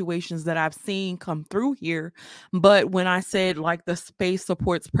the situations that I've seen come through here, but when I said like the space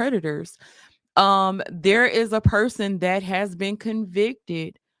supports predators, there is a person that has been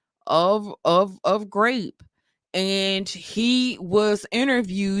convicted of grape, and he was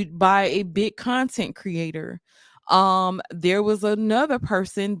interviewed by a big content creator. There was another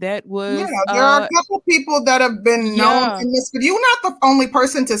person that Yeah, was there are a couple people that have been known yeah. in this, but you're not the only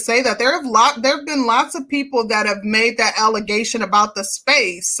person to say that. There have been lots of people that have made that allegation about the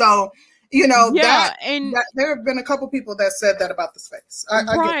space. So, Yeah, and that there have been a couple people that said that about the space. I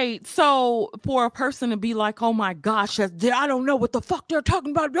get. right. So for a person to be like, "Oh my gosh, I don't know what the fuck they're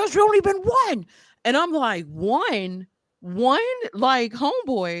talking about. There's only been one," and I'm like, one, like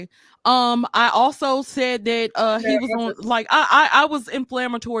homeboy. I also said that Yeah, he was on like I was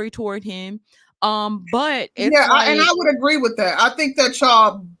inflammatory toward him. But it's yeah, and I like would agree with that. I think that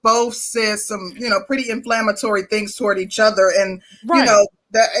y'all both said some, pretty inflammatory things toward each other, and right.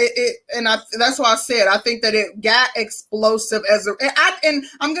 that and that's why I said I think that it got explosive and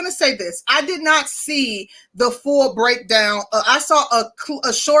I'm gonna say this: I did not see the full breakdown. I saw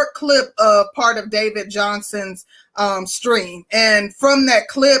a short clip of part of David Johnson's stream, and from that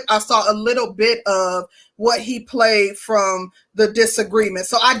clip, I saw a little bit of what he played from the disagreement.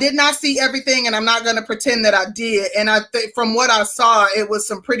 So I did not see everything, and I'm not going to pretend that I did. And I think from what I saw, it was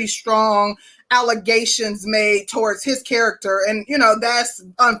some pretty strong allegations made towards his character, and that's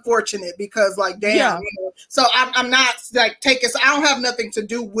unfortunate because, like, damn, Yeah. so I'm not like taking. I don't have nothing to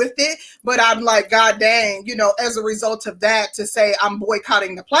do with it, but I'm like, god dang, as a result of that, to say I'm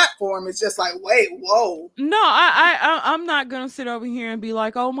boycotting the platform is just like, wait, whoa. No, I'm not gonna sit over here and be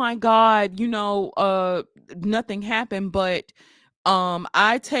like, oh my god, nothing happened. But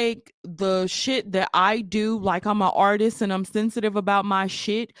I take the shit that I do, like I'm an artist and I'm sensitive about my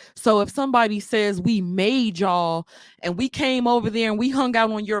shit. So if somebody says we made y'all and we came over there and we hung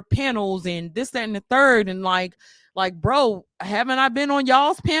out on your panels and this, that, and the third, and like bro, haven't I been on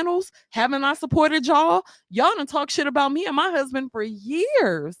y'all's panels? Haven't I supported y'all? Y'all done talk shit about me and my husband for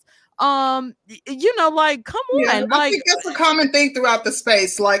years. Like, come Yeah, on, I like, think that's a common thing throughout the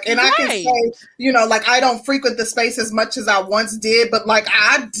space. Like, and I can right. say, like I don't frequent the space as much as I once did, but like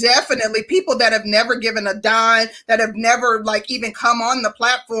I definitely, people that have never given a dime, that have never like even come on the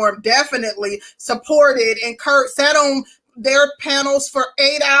platform, definitely supported and sat on their panels for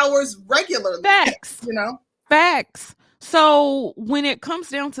 8 hours regularly. Facts. You know? Facts. So when it comes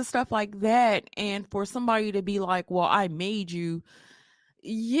down to stuff like that, and for somebody to be like, well, I made you,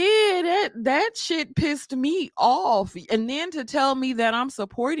 yeah, that shit pissed me off. And then to tell me that I'm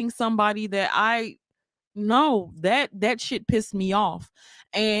supporting somebody that I no, that shit pissed me off.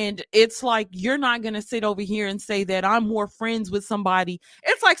 And it's like you're not going to sit over here and say that I'm more friends with somebody.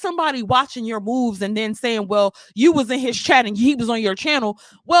 It's like somebody watching your moves and then saying, "Well, you was in his chat and he was on your channel."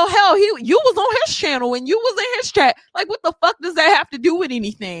 Well, hell, you was on his channel and you was in his chat. Like, what the fuck does that have to do with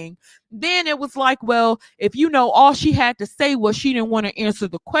anything? Then it was like, well, if all she had to say was she didn't want to answer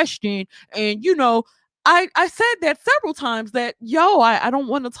the question, and I said that several times that I don't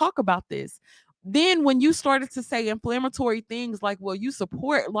want to talk about this. then when you started to say inflammatory things like, well, you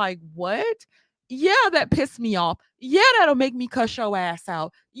support, like, what? Yeah, that pissed me off. Yeah, that'll make me cuss your ass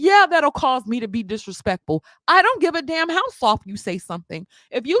out. Yeah, that'll cause me to be disrespectful. I don't give a damn how soft you say something.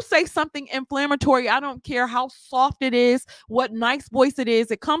 If you say something inflammatory, I don't care how soft it is, what nice voice it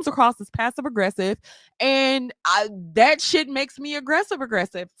is, it comes across as passive aggressive. And that shit makes me aggressive.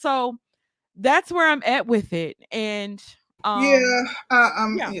 So that's where I'm at with it. And Yeah.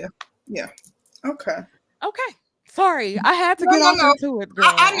 yeah. Yeah. Okay. Okay. Sorry, I had to No, get no, off no. into it, girl.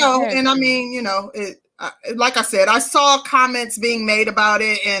 I know, I had and I to. mean, like I said, I saw comments being made about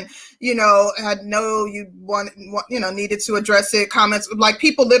it, and I know you needed to address it. Comments like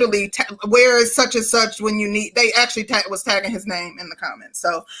people literally, where is such and such when you need? They actually was tagging his name in the comments.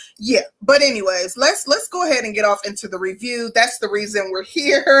 So yeah, but anyways, let's go ahead and get off into the review. That's the reason we're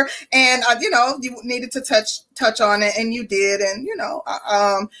here, and you needed to touch on it, and you did, and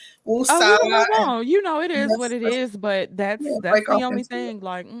we'll Oh, we stop. can move on. You know, it is what it Let's is, but that's break the off only into it. thing.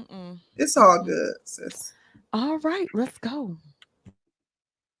 Like, It's all good, sis. All right, let's go.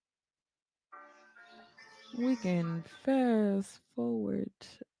 We can fast forward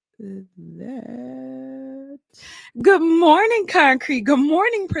to that. Good morning, Concrete. Good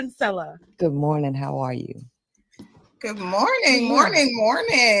morning, Princella. Good morning. How are you? Good morning,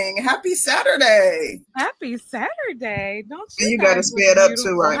 morning. Happy Saturday. Happy Saturday. Don't you You guys gotta sped up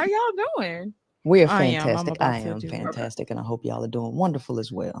too, right? How y'all doing? We're I am. fantastic. I'm I about to am do it. fantastic, and I hope y'all are doing wonderful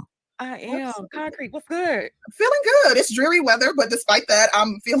as well. I am. Absolutely. Concrete, what's good? Feeling good. It's dreary weather, but despite that,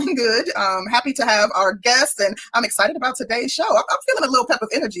 I'm feeling good. Happy to have our guest, and I'm excited about today's show. I'm feeling a little pep of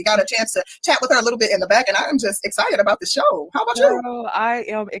energy. Got a chance to chat with her a little bit in the back, and I'm just excited about the show. How about you? I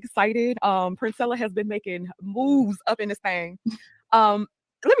am excited. Princella has been making moves up in this thing. Let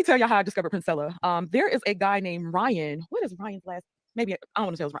me tell you how I discovered Princella. There is a guy named Ryan. What is Ryan's last? Maybe I don't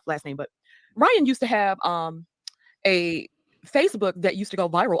want to say his last name, but Ryan used to have a Facebook that used to go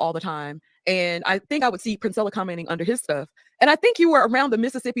viral all the time. And I think I would see Princella commenting under his stuff. And I think you were around the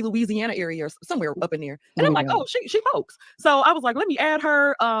Mississippi, Louisiana area or somewhere up in there. And I'm like, oh, she pokes. So I was like, let me add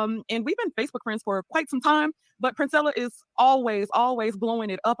her. And we've been Facebook friends for quite some time. But Princella is always blowing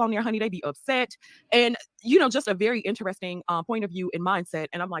it up on there, honey. They be upset. And, just a very interesting point of view and mindset.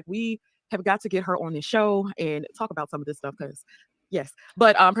 And I'm like, we have got to get her on this show and talk about some of this stuff because yes.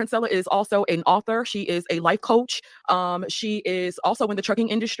 But Princella is also an author. She is a life coach. She is also in the trucking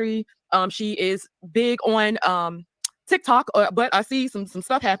industry. She is big on TikTok, but I see some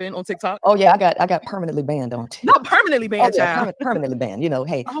stuff happen on TikTok. Oh yeah, I got permanently banned on TikTok. Not permanently banned, child. Permanently banned.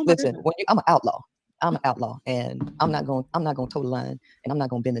 Hey, listen, I'm an outlaw. I'm an outlaw, and I'm not going to toe the line, and I'm not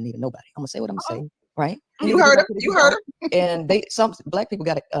going to bend the knee to nobody. I'm gonna say what I'm gonna say, right? You heard her. You heard her. And some black people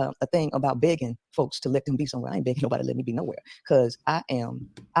got a thing about begging folks to let them be somewhere. I ain't begging nobody to let me be nowhere, because I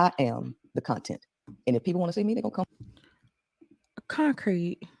am the content, and if people want to see me, they're gonna come.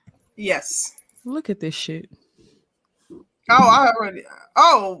 Concrete. Yes. Look at this shit.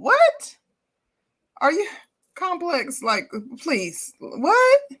 Oh, what? Are you complex? Like, please,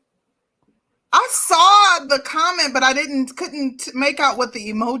 what? I saw the comment, but I couldn't make out what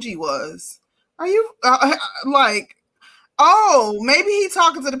the emoji was. Are you like, oh, maybe he's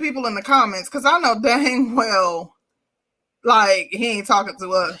talking to the people in the comments, because I know dang well, like, he ain't talking to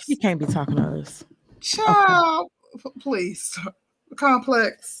us. He can't be talking to us. Child, please,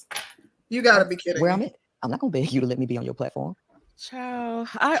 complex. You gotta be kidding. Where I'm at, I'm not gonna beg you to let me be on your platform. Child,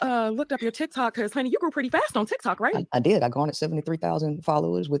 I looked up your TikTok because, honey, you grew pretty fast on TikTok, right? I did. I garnered 73,000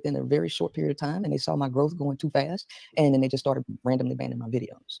 followers within a very short period of time, and they saw my growth going too fast, and then they just started randomly banning my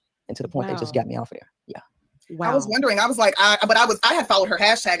videos, and to the point they just got me off of there. Yeah. Wow. I was wondering. I was like, I had followed her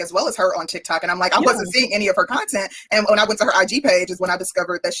hashtag as well as her on TikTok, and I'm like, I wasn't seeing any of her content. And when I went to her IG page, is when I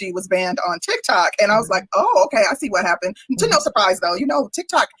discovered that she was banned on TikTok, and I was like, oh, okay, I see what happened. To no surprise, though,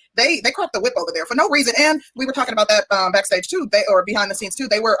 TikTok, they cracked the whip over there for no reason. And we were talking about that backstage too, or behind the scenes too.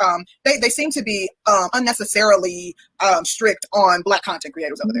 They were they seem to be unnecessarily strict on Black content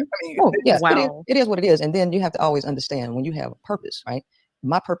creators over there. I mean, yes, wow. It is what it is. And then you have to always understand, when you have a purpose, right?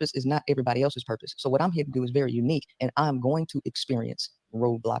 My purpose is not everybody else's purpose. So what I'm here to do is very unique, and I'm going to experience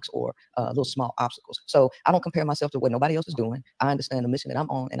roadblocks or little small obstacles. So I don't compare myself to what nobody else is doing. I understand the mission that I'm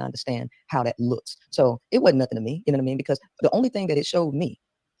on, and I understand how that looks. So it wasn't nothing to me, you know what I mean? Because the only thing that it showed me,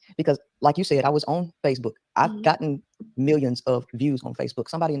 because like you said, I was on Facebook. I've gotten millions of views on Facebook.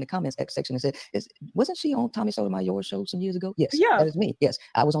 Somebody in the comments section said, wasn't she on Tommy Sotomayor's show some years ago? Yes, that is me. Yes,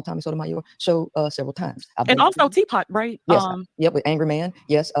 I was on Tommy Sotomayor's show several times. And also Teapot, right? Yes, with Angry Man.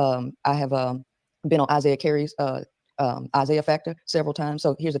 Yes, I have been on Isaiah Carey's Isaiah Factor several times.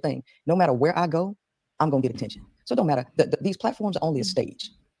 So here's the thing. No matter where I go, I'm going to get attention. So it don't matter. These platforms are only a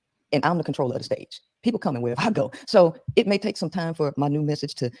stage. and I'm the controller of the stage. People coming wherever I go. So it may take some time for my new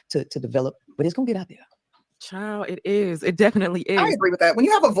message to develop, but it's gonna get out there. Child, it is. It definitely I is. agree with that. When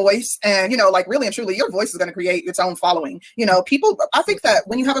you have a voice and, like really and truly, your voice is going to create its own following. People, I think that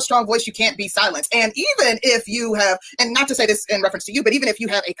when you have a strong voice, you can't be silenced. And even if you have, and not to say this in reference to you, but even if you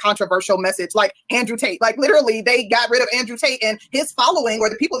have a controversial message like Andrew Tate, like literally they got rid of Andrew Tate and his following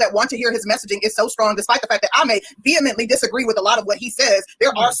or the people that want to hear his messaging is so strong, despite the fact that I may vehemently disagree with a lot of what he says,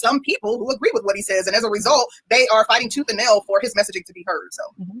 there are some people who agree with what he says. And as a result, they are fighting tooth and nail for his messaging to be heard. So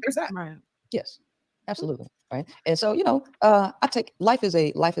there's that. Right. Yes. Absolutely. Right. And so, I take life is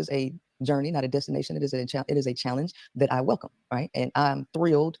a journey, not a destination. It is a challenge that I welcome. Right. And I'm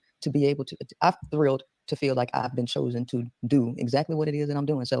thrilled to feel like I've been chosen to do exactly what it is that I'm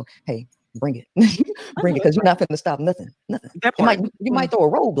doing. So, hey, bring it, bring it, because you're not going to stop nothing. You might throw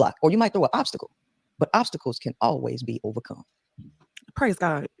a roadblock or you might throw an obstacle, but obstacles can always be overcome. Praise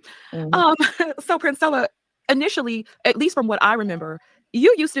God. So Princella, initially, at least from what I remember,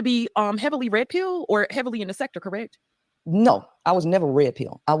 you used to be heavily red pill or heavily in the sector, correct? No, I was never red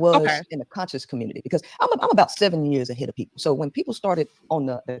pill. I was Okay. in the conscious community because I'm about 7 years ahead of people. So when people started on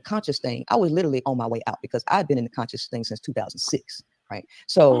the conscious thing, I was literally on my way out because I've been in the conscious thing since 2006, right?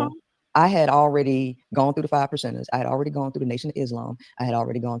 So I had already gone through the 5%ers. I had already gone through the Nation of Islam. I had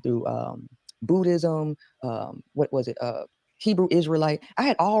already gone through Buddhism. What was it? Hebrew Israelite. I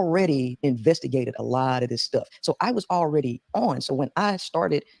had already investigated a lot of this stuff. So I was already on. So when I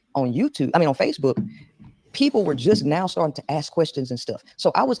started on Facebook, people were just now starting to ask questions and stuff.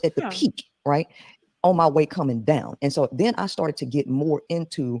 So I was at the peak, right? On my way coming down. And so then I started to get more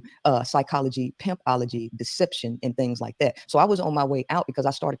into psychology, pimpology, deception, and things like that. So I was on my way out because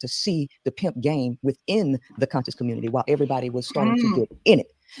I started to see the pimp game within the conscious community while everybody was starting to get in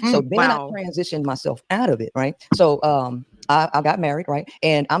it. So then I transitioned myself out of it, right? So I got married, right?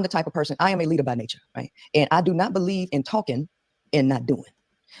 And I'm the type of person, I am a leader by nature, right? And I do not believe in talking and not doing.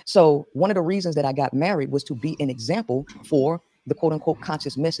 So one of the reasons that I got married was to be an example for the quote unquote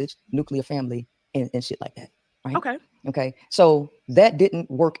conscious message, nuclear family, and shit like that, right? Okay. So that didn't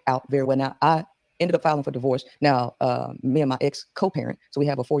work out very well. Now I ended up filing for divorce. Now, me and my ex co-parent, so we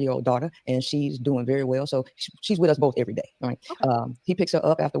have a 4-year-old daughter, and she's doing very well. So she's with us both every day. Right? He picks her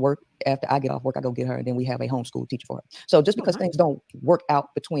up after work. After I get off work, I go get her, and then we have a homeschool teacher for her. So just because things don't work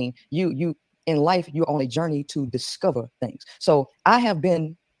out between you in life, you're on a journey to discover things. So I have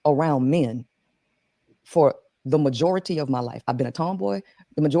been around men for the majority of my life. I've been a tomboy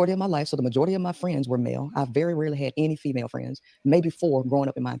the majority of my life. So the majority of my friends were male. I very rarely had any female friends, maybe 4 growing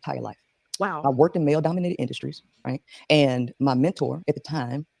up in my entire life. Wow. I worked in male-dominated industries, right? And my mentor at the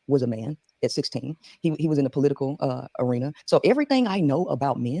time was a man at 16. He was in the political arena. So everything I know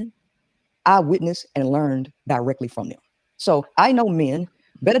about men, I witnessed and learned directly from them. So I know men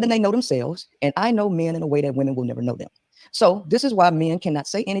better than they know themselves, and I know men in a way that women will never know them. So this is why men cannot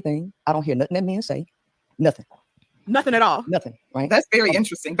say anything. I don't hear nothing that men say. Nothing. Nothing at all. Nothing, right? That's very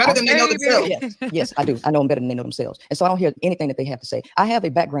interesting. Better than they know themselves. Yes, I do. I know them better than they know themselves. And so I don't hear anything that they have to say. I have a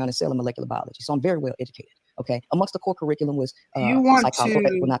background in cell and molecular biology, so I'm very well educated. Okay. Amongst the core curriculum was you want to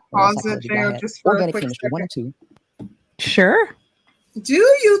pause it there just for organic a quick chemistry, second. 1 and 2. Sure. Do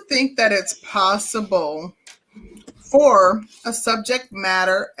you think that it's possible for a subject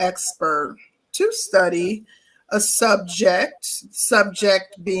matter expert to study a subject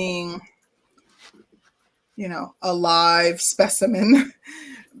being, a live specimen,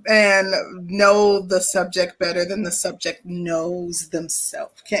 and know the subject better than the subject knows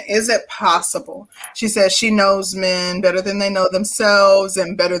themselves? Is it possible? She says she knows men better than they know themselves,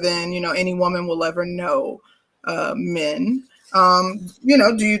 and better than any woman will ever know men.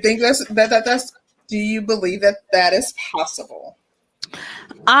 Do you think that's do you believe that is possible?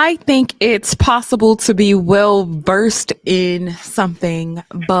 I think it's possible to be well versed in something,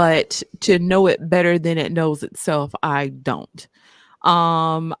 but to know it better than it knows itself, I don't.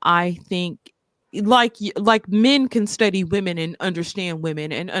 I think like men can study women and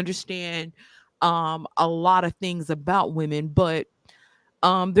understand a lot of things about women, but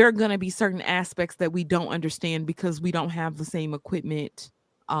there are going to be certain aspects that we don't understand because we don't have the same equipment.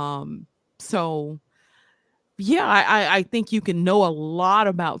 So yeah, I think you can know a lot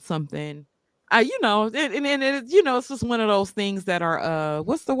about something. It's just one of those things that are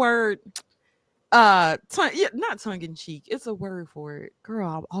what's the word? Not tongue in cheek. It's a word for it. Girl,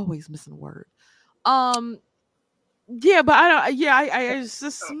 I'm always missing a word. Yeah, but I don't. Yeah, I it's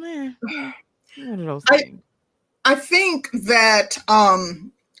just one of those things. I think that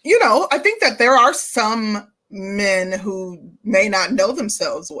I think that there are some men who may not know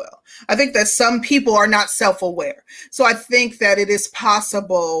themselves well. I think that some people are not self-aware. So I think that it is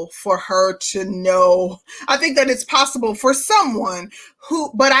possible for her to know. I think that it's possible for someone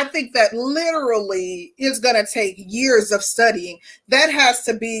who, but I think that literally is going to take years of studying. That has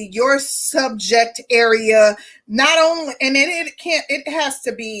to be your subject area, not only, and it has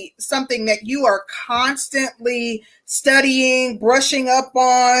to be something that you are constantly studying, brushing up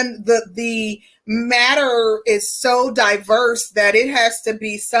on. The matter is so diverse that it has to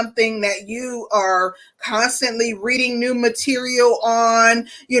be something that you are constantly reading new material on.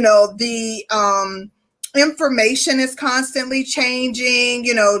 The information is constantly changing.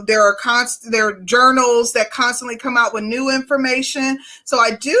 There are journals that constantly come out with new information. So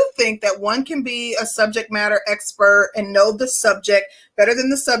I do think that one can be a subject matter expert and know the subject better than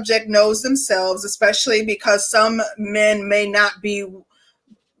the subject knows themselves, especially because some men may not be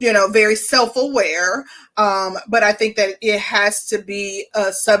very self-aware. But I think that it has to be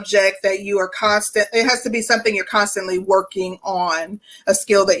a subject that it has to be something you're constantly working on, a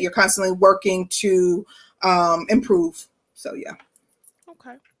skill that you're constantly working to improve. So, yeah.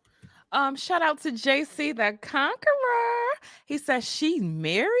 Okay. Shout out to JC the Conqueror. He says she's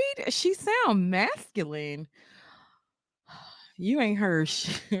married. She sound masculine. You ain't heard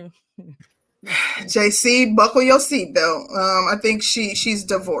shit. JC, buckle your seatbelt. I think she's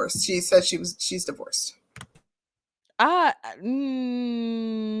divorced. She said she's divorced.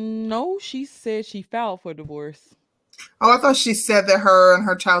 No, she said she filed for divorce. Oh, I thought she said that her and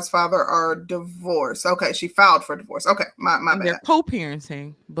her child's father are divorced. Okay, she filed for divorce. Okay, my bad. They're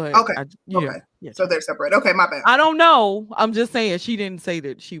co-parenting, but okay, okay, yeah. So they're separate. Okay, my bad. I don't know. I'm just saying she didn't say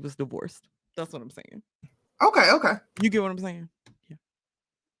that she was divorced. That's what I'm saying. Okay. You get what I'm saying? Yeah.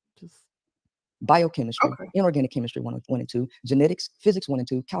 Just biochemistry, inorganic chemistry 1 and 2, genetics, physics 1 and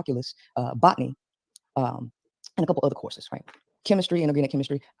 2, calculus, botany, and a couple other courses, right? Chemistry, inorganic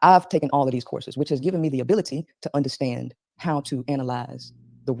chemistry. I've taken all of these courses, which has given me the ability to understand how to analyze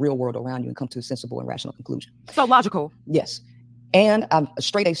the real world around you and come to a sensible and rational conclusion. So logical. Yes. And I'm a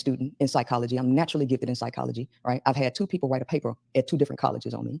straight A student in psychology. I'm naturally gifted in psychology, right? I've had 2 people write a paper at 2 different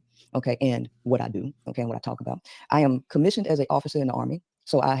colleges on me, okay, and what I do, okay, and what I talk about. I am commissioned as an officer in the Army.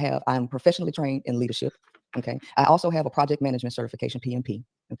 So I'm professionally trained in leadership. Okay. I also have a project management certification, PMP.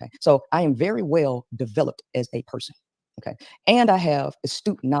 Okay. So I am very well developed as a person. Okay. And I have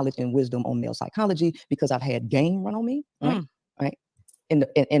astute knowledge and wisdom on male psychology because I've had game run on me. Right. Right. And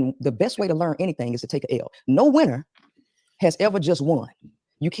the best way to learn anything is to take an L. No winner has ever just won.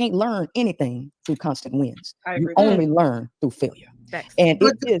 You can't learn anything through constant wins. You only learn through failure. And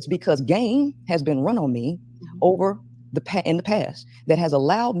it is because game has been run on me in the past that has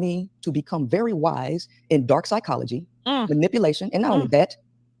allowed me to become very wise in dark psychology, manipulation. And not only that,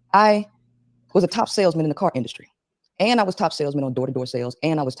 I was a top salesman in the car industry. And I was top salesman on door-to-door sales.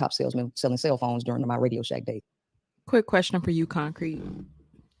 And I was top salesman selling cell phones during my Radio Shack days. Quick question for you, Concrete.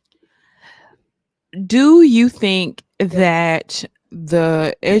 Do you think that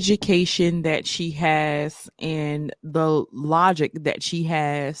the education that she has and the logic that she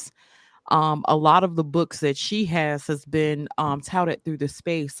has, a lot of the books that she has been touted through the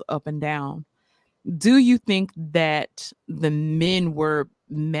space up and down. Do you think that the men were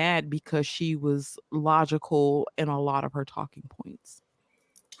mad because she was logical in a lot of her talking points,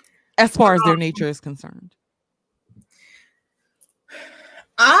 as far as their nature is concerned?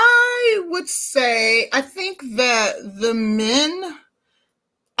 I would say, I think that the men,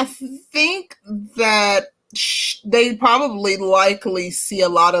 they probably likely see a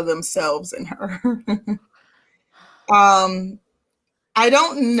lot of themselves in her. I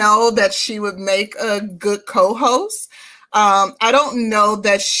don't know that she would make a good co-host. I don't know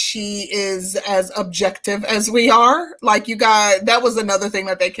that she is as objective as we are. Like, you guys, that was another thing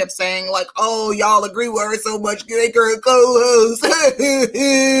that they kept saying, like, oh, y'all agree with her so much, make her a co-host.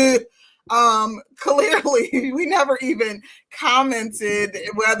 Clearly, we never even commented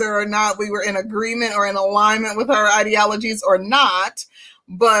whether or not we were in agreement or in alignment with her ideologies or not.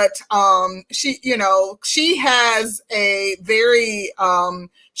 But she has a very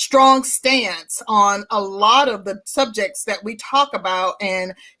strong stance on a lot of the subjects that we talk about,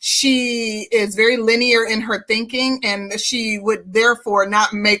 and she is very linear in her thinking, and she would therefore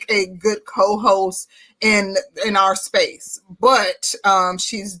not make a good co-host in our space. But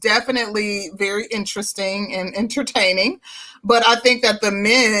she's definitely very interesting and entertaining. But I think that the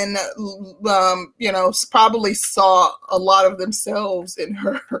men, probably saw a lot of themselves in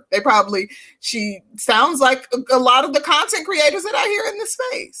her. She sounds like a lot of the content creators that I hear in this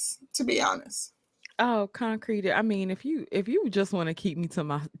space, to be honest. Oh, concrete. I mean, if you just want to keep me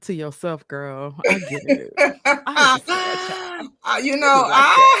to yourself, girl, I get it. I understand, child. You You know, be like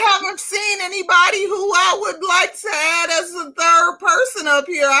I that. haven't seen anybody who I would like to add as a third person up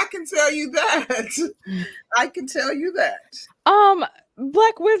here. I can tell you that. I can tell you that.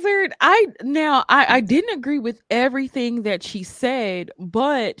 Black Wizard, I didn't agree with everything that she said,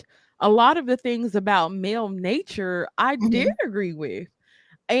 but a lot of the things about male nature I did Mhm. agree with.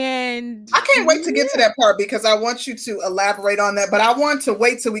 And I can't wait to get to yeah, that part because I want you to elaborate on that. But I want to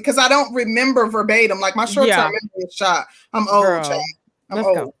wait till because I don't remember verbatim. Like my short term yeah, memory is shot. I'm old, child. girl. I'm Let's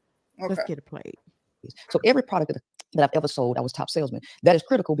go. old. Let's Okay. get a plate. So every product that I've ever sold, I was top salesman. That is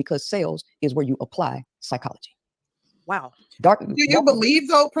critical because sales is where you apply psychology. Wow. Dark. Do you believe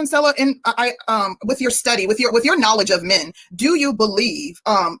though, Princella, in with your study, with your knowledge of men, do you believe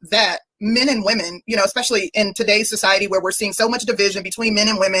that men and women, you know, especially in today's society where we're seeing so much division between men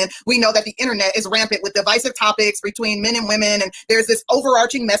and women, we know that the internet is rampant with divisive topics between men and women, and there's this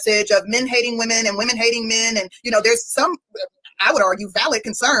overarching message of men hating women and women hating men, and you know, there's some, I would argue, valid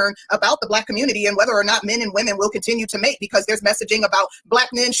concern about the Black community and whether or not men and women will continue to mate because there's messaging about Black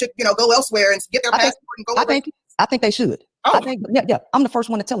men should, you know, go elsewhere and get their passport and go I over. think they should. Oh. I think, yeah, I'm the first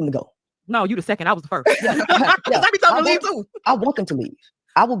one to tell them to go. No, you the second. I was the first. Yeah. I be telling them to leave too. I want them to leave.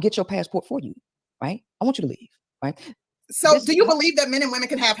 I will get your passport for you, right? I want you to leave, right? So do you believe that men and women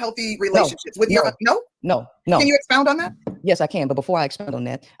can have healthy relationships with your no? No. Can you expound on that? Yes, I can. But before I expound on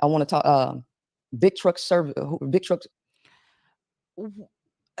that, I want to talk big trucks.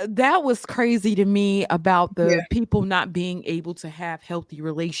 That was crazy to me about the Yeah. people not being able to have healthy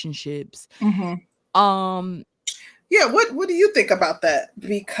relationships. Mm-hmm. Yeah, what do you think about that?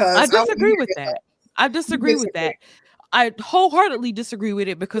 Because I disagree with that. I disagree with that. I wholeheartedly disagree with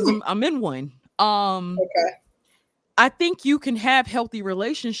it because I'm in one. Okay. I think you can have healthy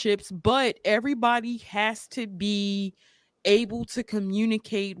relationships, but everybody has to be able to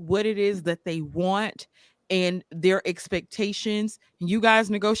communicate what it is that they want and their expectations. You guys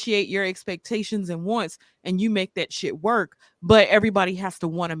negotiate your expectations and wants and you make that shit work, but everybody has to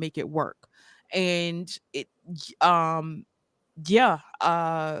want to make it work. And it I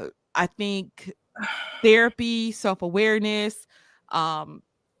think therapy, self-awareness,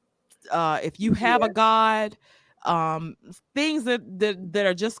 if you have a God, things that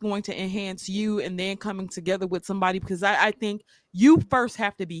are just going to enhance you and then coming together with somebody, because I think you first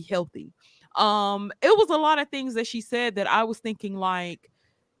have to be healthy. It was a lot of things that she said that I was thinking, like,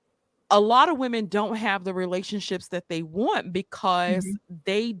 a lot of women don't have the relationships that they want because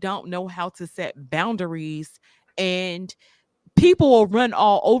they don't know how to set boundaries, and people will run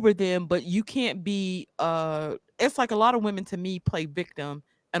all over them, but you can't be it's like a lot of women to me play victim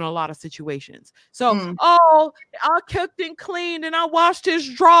in a lot of situations. So, oh, I cooked and cleaned and I washed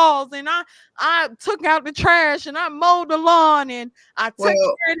his drawers and I took out the trash and I mowed the lawn and I took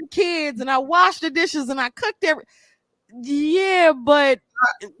care of the kids and I washed the dishes and I cooked yeah, but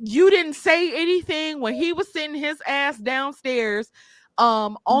you didn't say anything when he was sitting his ass downstairs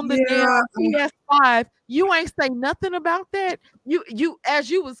on the damn PS5. You ain't say nothing about that. You as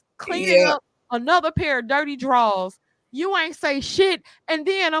you was cleaning up another pair of dirty drawers, you ain't say shit. And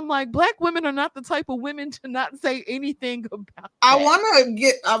then I'm like, Black women are not the type of women to not say anything about that. I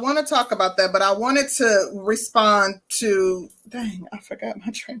want to talk about that, but I wanted to respond to, dang, I forgot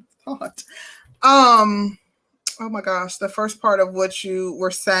my train of thought. Oh my gosh, the first part of what you were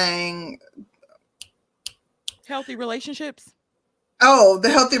saying. Healthy relationships. Oh, the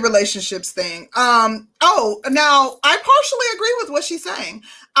healthy relationships thing. Now I partially agree with what she's saying.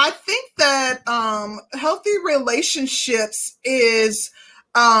 I think that healthy relationships is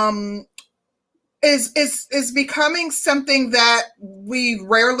becoming something that we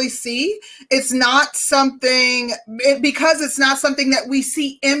rarely see. It's not something because it's not something that we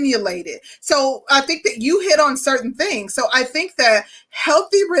see emulated. So I think that you hit on certain things. So I think that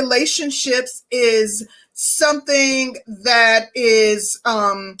healthy relationships is something that is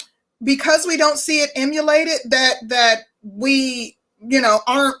because we don't see it emulated, that we, you know,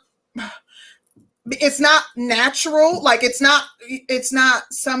 aren't, it's not natural. Like it's not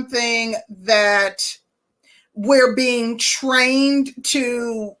something that we're being trained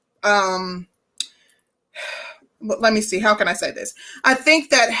to, let me see, how can I say this? I think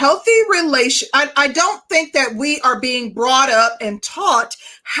that healthy I don't think that we are being brought up and taught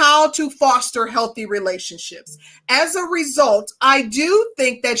how to foster healthy relationships. As a result, I do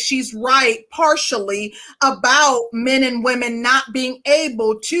think that she's right partially about men and women not being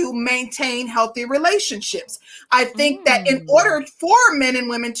able to maintain healthy relationships. I think that in order for men and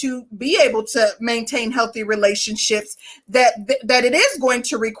women to be able to maintain healthy relationships, that it is going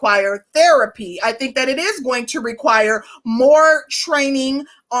to require therapy. I think that it is going to require more training,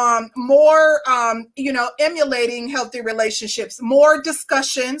 more, emulating healthy relationships, more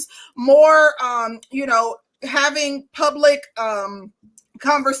discussions, more, having public,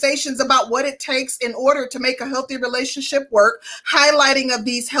 conversations about what it takes in order to make a healthy relationship work, highlighting of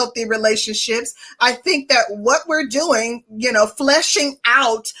these healthy relationships. I think that what we're doing, fleshing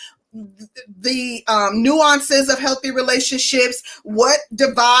out the nuances of healthy relationships, what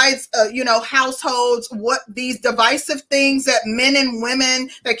divides, households, what these divisive things that men and women,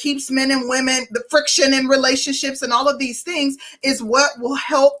 that keeps men and women, the friction in relationships and all of these things is what will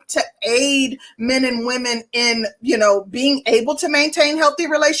help to aid men and women in, being able to maintain healthy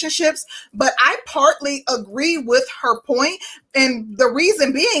relationships. But I partly agree with her point. And the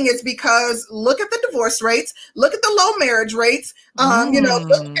reason being is because look at the divorce rates, look at the low marriage rates,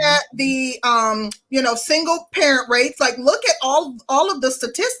 look at the, single parent rates, like look at all of the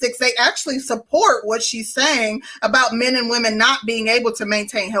statistics. They actually support what she's saying about men and women not being able to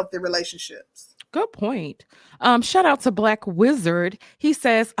maintain healthy relationships. Good point. Shout out to Black Wizard. He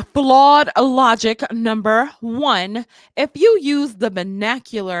says, flawed logic number one. If you use the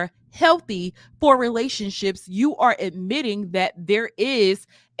vernacular healthy for relationships, you are admitting that there is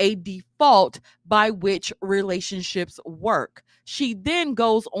a default by which relationships work. She then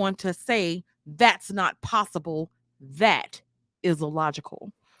goes on to say, that's not possible. That is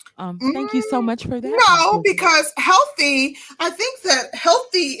illogical. Thank you so much for that. No, because healthy, I think that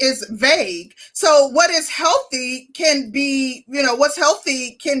healthy is vague. So what is healthy can be, what's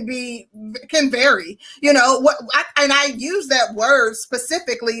healthy can vary, and I use that word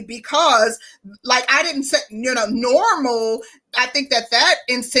specifically because like I didn't say, normal. I think that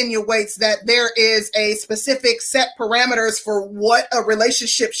insinuates that there is a specific set parameters for what a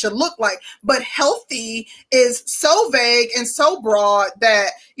relationship should look like. But healthy is so vague and so broad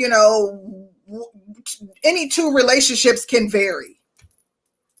that, any two relationships can vary.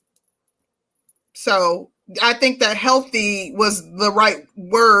 So I think that healthy was the right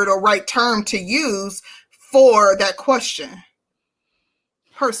word or right term to use for that question.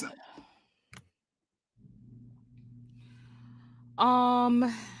 Personally.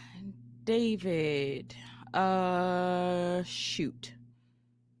 David, shoot.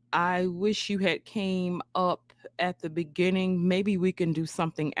 I wish you had came up at the beginning. Maybe we can do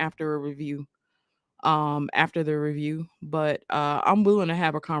something after a review. After the review, but I'm willing to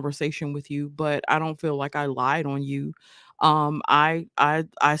have a conversation with you, but I don't feel like I lied on you. I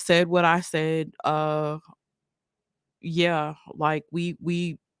said what I said. Yeah, like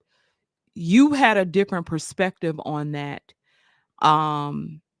you had a different perspective on that.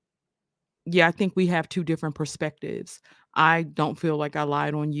 Yeah, I think we have two different perspectives. I don't feel like I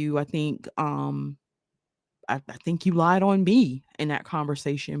lied on you. I think I think you lied on me in that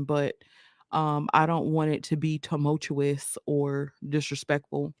conversation, but I don't want it to be tumultuous or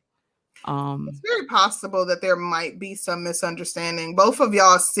disrespectful. It's very possible that there might be some misunderstanding. Both of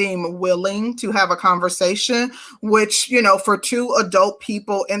y'all seem willing to have a conversation, which, for two adult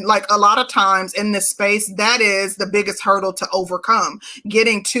people, and like a lot of times in this space, that is the biggest hurdle to overcome.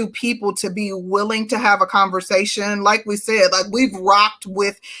 Getting two people to be willing to have a conversation. Like we said, like we've rocked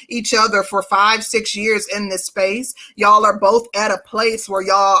with each other for 5-6 years in this space. Y'all are both at a place where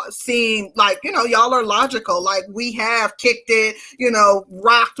y'all seem like, y'all are logical. Like we have kicked it,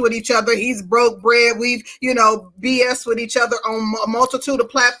 rocked with each other. He's broke bread. We've, BS with each other on a multitude of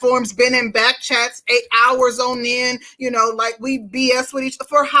platforms, been in back chats 8 hours on end, like we BS with each other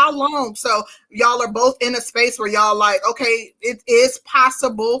for how long? So y'all are both in a space where y'all like, okay, it is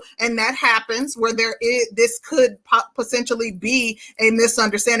possible. And that happens where this could potentially be a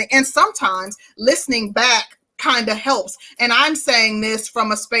misunderstanding. And sometimes listening back kind of helps. And I'm saying this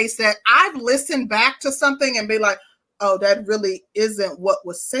from a space that I've listened back to something and be like, oh, that really isn't what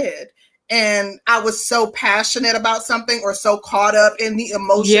was said. And I was so passionate about something or so caught up in the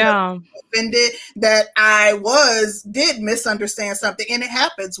emotion of offended that I did misunderstand something. And it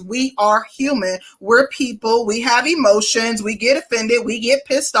happens. We are human. We're people. We have emotions. We get offended. We get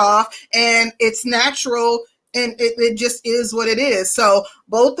pissed off. And it's natural. And it just is what it is. So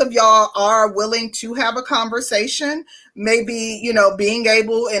both of y'all are willing to have a conversation, maybe, being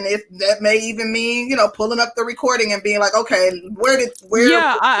able, and if that may even mean, pulling up the recording and being like, okay, where?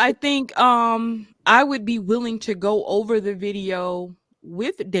 Yeah, I think I would be willing to go over the video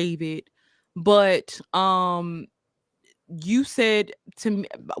with David, but you said to me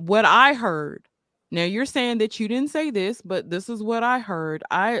what I heard. Now you're saying that you didn't say this, but this is what I heard.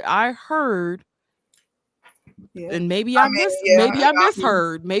 I heard, Yeah. and maybe I I mean, maybe yeah. I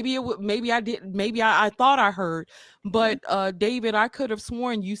misheard. Maybe maybe I did. Maybe I thought I heard. But David, I could have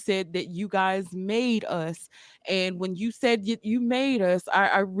sworn you said that you guys made us, and when you said you made us,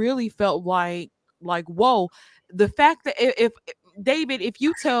 I really felt like whoa. The fact that if David,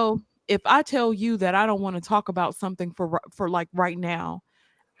 if I tell you that I don't want to talk about something for like right now,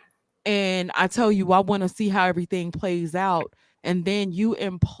 and I tell you I want to see how everything plays out, and then you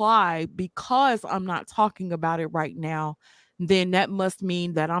imply because I'm not talking about it right now, then that must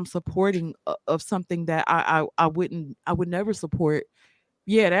mean that I'm supporting of something that I would never support.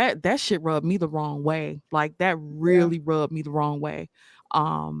 Yeah, that shit rubbed me the wrong way. Like that Yeah. really rubbed me the wrong way.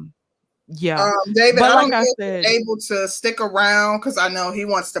 Um yeah. David, But I don't like know I if said, you're able to stick around because I know he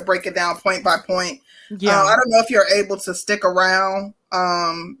wants to break it down point by point. I yeah. don't know if you're able to stick around,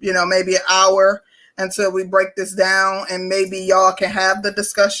 maybe an hour until we break this down, and maybe y'all can have the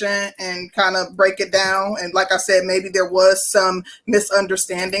discussion and kind of break it down. And like I said, maybe there was some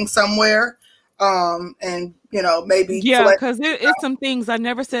misunderstanding somewhere, and maybe Yeah, flesh. because it's some things. I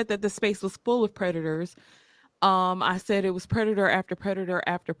never said that the space was full of predators. I said it was predator after predator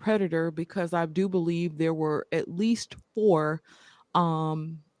after predator because I do believe there were at least four.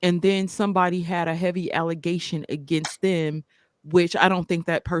 And then somebody had a heavy allegation against them, which I don't think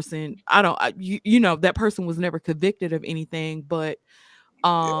that person. I don't. That person was never convicted of anything. But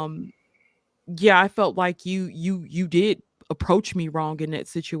um, yeah, I felt like you did approach me wrong in that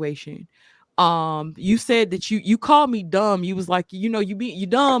situation. You said that you called me dumb. You was like, you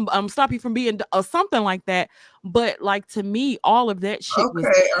dumb. Stop you from being or something like that. But like to me, all of that shit was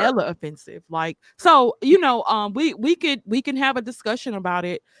Okay, hella offensive. Like, so we can have a discussion about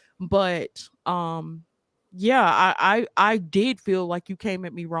it, but yeah, I did feel like you came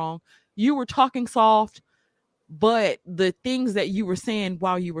at me wrong. You were talking soft, but the things that you were saying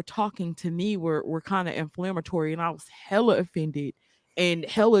while you were talking to me were kind of inflammatory, and I was hella offended and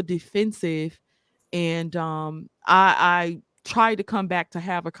hella defensive. And I tried to come back to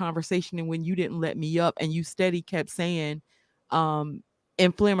have a conversation, and when you didn't let me up and you steady kept saying um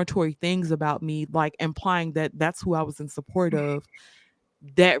inflammatory things about me, like implying that that's who I was in support of,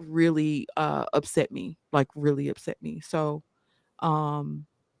 that really upset me, like really upset me. So um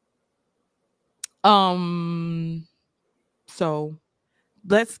um so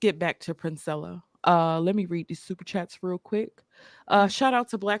let's get back to Princella. Let me read these super chats real quick. Shout out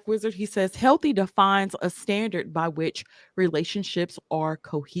to Black Wizard. He says, healthy defines a standard by which relationships are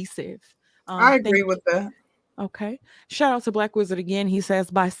cohesive. I Thank agree with that. Okay. Shout out to Black Wizard again. He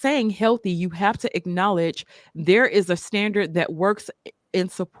says, by saying healthy, you have to acknowledge there is a standard that works in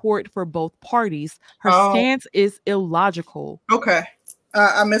support for both parties. Her Oh, stance is illogical. okay.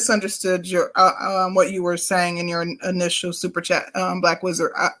 I misunderstood your what you were saying in your initial super chat, Black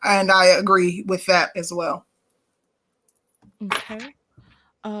Wizard, and I agree with that as well. Okay.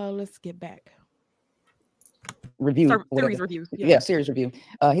 Let's get back. Review, Series whatever. review. Yeah, series review.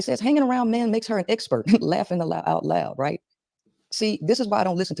 He says, hanging around men makes her an expert, laughing out loud, right? See, this is why I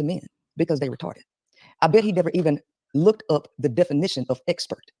don't listen to men, because they retarded. I bet he never even looked up the definition of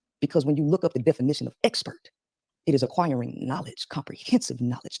expert, because when you look up the definition of expert, it is acquiring knowledge, comprehensive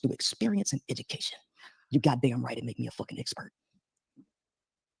knowledge through experience and education. You goddamn right, it make me a fucking expert.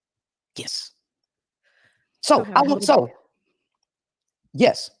 Yes. So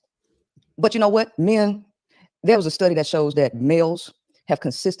yes. But you know what? Men, there was a study that shows that males have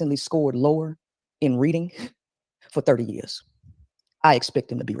consistently scored lower in reading for 30 years. I expect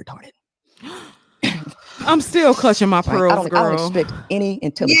them to be retarded. I'm still clutching my pearls, I don't expect any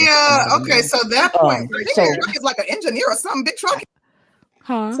intelligence. Yeah, okay, so that point, Big Truck is like an engineer or something, Big Truck.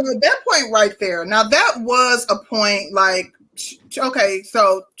 Huh? So that point right there, now that was a point like, okay,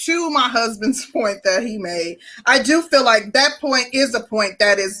 so to my husband's point that he made, I do feel like that point is a point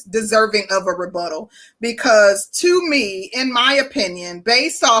that is deserving of a rebuttal, because to me, in my opinion,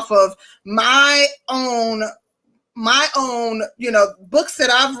 based off of my own books that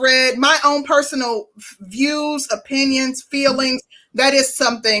I've read, my own personal views, opinions, feelings, that is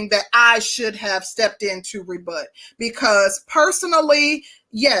something that I should have stepped in to rebut. Because personally,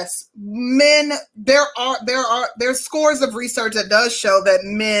 yes, men, there's scores of research that does show that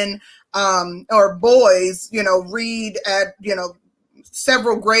men or boys, read at,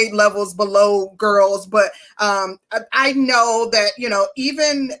 several grade levels below girls. But I know that,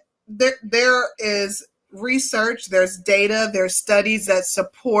 even there is research, there's data, there's studies that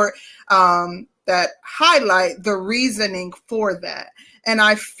support, that highlight the reasoning for that. And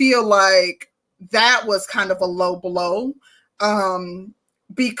I feel like that was kind of a low blow,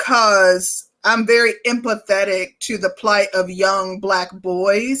 because I'm very empathetic to the plight of young Black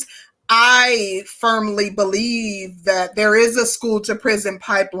boys. I firmly believe that there is a school to prison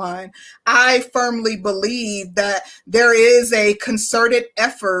pipeline. I firmly believe that there is a concerted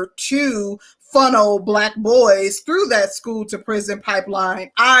effort to funnel Black boys through that school to prison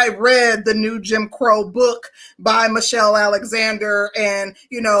pipeline. I read the new Jim Crow book by Michelle Alexander, and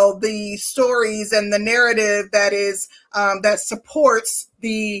the stories and the narrative that is that supports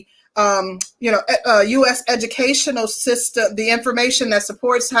the U.S. educational system, the information that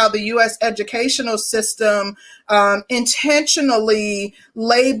supports how the U.S. educational system intentionally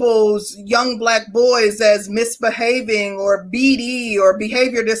labels young Black boys as misbehaving, or BD, or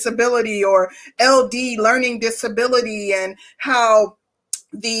behavior disability, or LD, learning disability, and how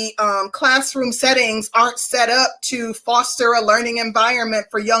the classroom settings aren't set up to foster a learning environment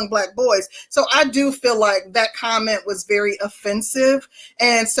for young Black boys. So I do feel like that comment was very offensive.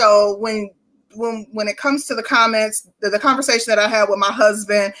 And so when it comes to the comments, the conversation that I had with my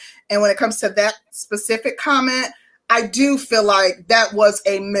husband, and when it comes to that specific comment, I do feel like that was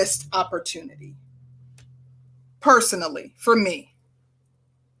a missed opportunity, personally, for me.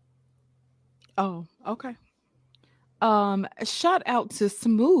 Oh, okay. Shout out to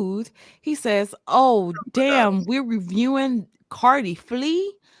Smooth. He says, "Oh, damn, we're reviewing Cardi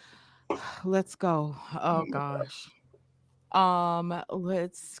Flea. Let's go. Oh gosh.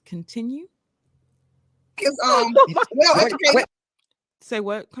 Let's continue. Okay. Say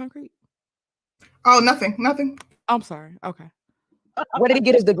what, Concrete? Oh, nothing. I'm sorry. Okay. Where did he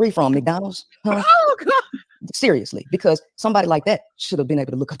get his degree from? McDonald's? Huh? Oh god. Seriously, because somebody like that should have been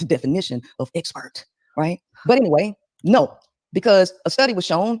able to look up the definition of expert, right? But anyway, no, because a study was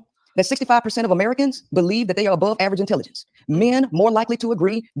shown that 65% of Americans believe that they are above average intelligence. Men more likely to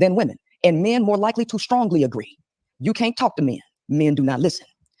agree than women, and men more likely to strongly agree. You can't talk to men. Men do not listen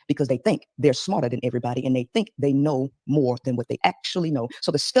because they think they're smarter than everybody, and they think they know more than what they actually know.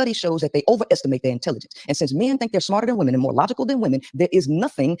 So the study shows that they overestimate their intelligence. And since men think they're smarter than women and more logical than women, there is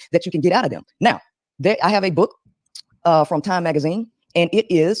nothing that you can get out of them. Now, I have a book from Time Magazine, and it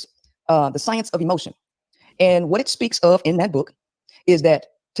is The Science of Emotion. And what it speaks of in that book is that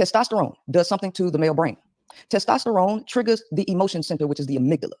testosterone does something to the male brain. Testosterone triggers the emotion center, which is the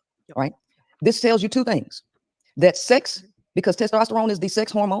amygdala, right? This tells you two things: that sex, because testosterone is the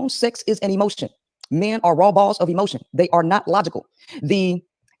sex hormone, sex is an emotion. Men are raw balls of emotion. They are not logical. The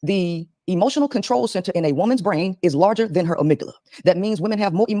emotional control center in a woman's brain is larger than her amygdala. That means women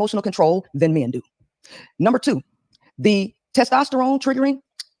have more emotional control than men do. Number two, the testosterone triggering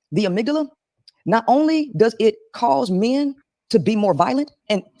the amygdala, not only does it cause men to be more violent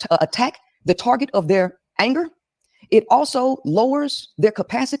and to attack the target of their anger, it also lowers their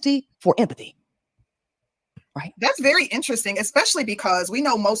capacity for empathy. Right. That's very interesting, especially because we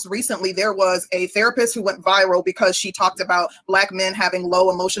know most recently there was a therapist who went viral because she talked about Black men having low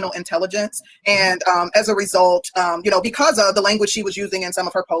emotional intelligence. And as a result, because of the language she was using in some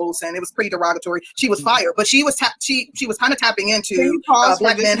of her posts, and it was pretty derogatory, she was fired. But she was she was kind of tapping into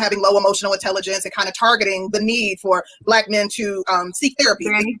Black men having low emotional intelligence and kind of targeting the need for Black men to seek therapy.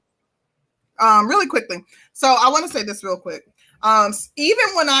 Really quickly. So I want to say this real quick. Even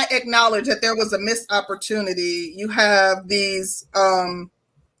when I acknowledge that there was a missed opportunity, you have these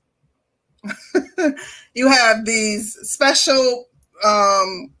special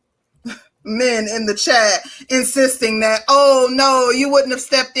men in the chat insisting that, oh no, you wouldn't have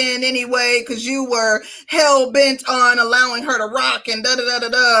stepped in anyway because you were hell bent on allowing her to rock and da da da da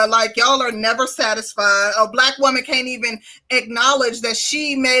da. Like, y'all are never satisfied. A Black woman can't even acknowledge that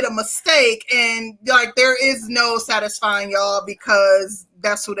she made a mistake, and like there is no satisfying y'all because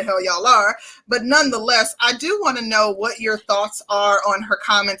that's who the hell y'all are. But nonetheless, I do want to know what your thoughts are on her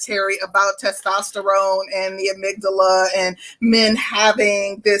commentary about testosterone and the amygdala and men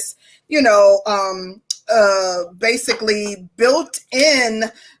having this, basically built-in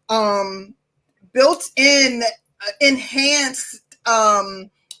enhanced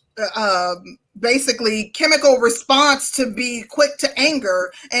basically chemical response to be quick to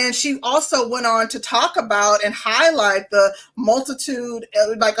anger. And she also went on to talk about and highlight the multitude,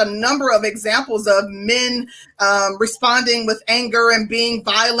 like a number of examples of men responding with anger and being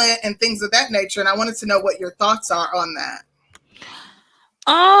violent and things of that nature. And I wanted to know what your thoughts are on that.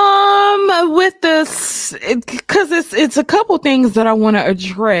 With this, because it's a couple things that I want to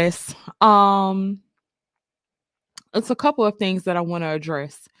address. It's a couple of things that I want to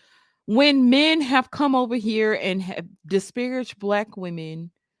address. When men have come over here and have disparaged Black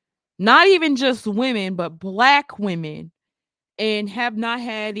women, not even just women, but Black women, and have not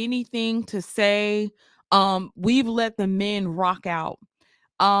had anything to say. We've let the men rock out.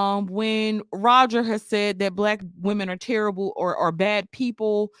 When Roger has said that black women are terrible or bad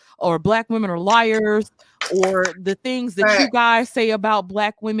people, or black women are liars, or the things that you Fact. guys say about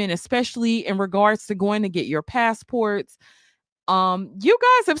black women, especially in regards to going to get your passports, you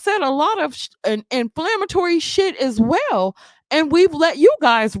guys have said a lot of inflammatory shit as well, and we've let you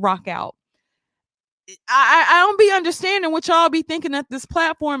guys rock out. I don't be understanding what y'all be thinking that this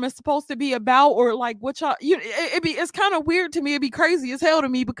platform is supposed to be about, or like what y'all, it's kind of weird to me. It'd be crazy as hell to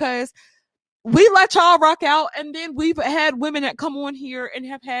me, because we let y'all rock out, and then we've had women that come on here and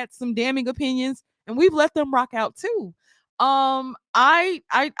have had some damning opinions, and we've let them rock out too. I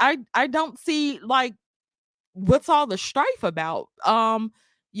don't see like what's all the strife about.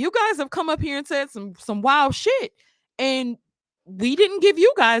 You guys have come up here and said some wild shit, and we didn't give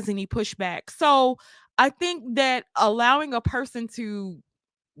you guys any pushback. So I think that allowing a person to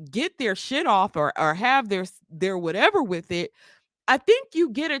get their shit off, or have their whatever with it, I think you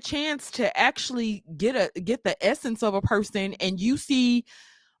get a chance to actually get the essence of a person, and you see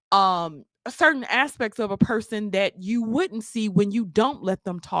certain aspects of a person that you wouldn't see when you don't let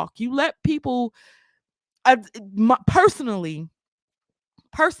them talk. You let people, personally,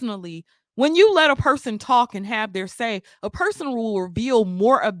 when you let a person talk and have their say, a person will reveal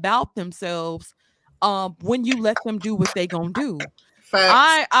more about themselves when you let them do what they gonna do.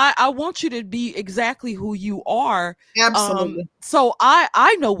 Facts. I want you to be exactly who you are. Absolutely. So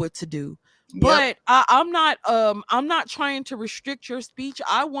I know what to do. Yep. But I'm not trying to restrict your speech.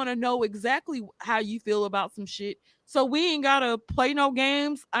 I want to know exactly how you feel about some shit. So we ain't gotta play no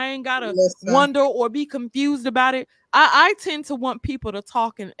games. I ain't gotta Listen. wonder or be confused about it. I tend to want people to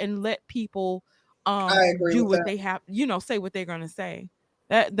talk and let people I agree do with what that. they have, say what they're gonna say.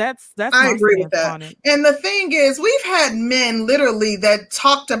 That's I my agree with stance that. on it. And the thing is, we've had men literally that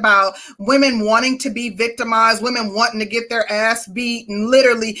talked about women wanting to be victimized, women wanting to get their ass beat, and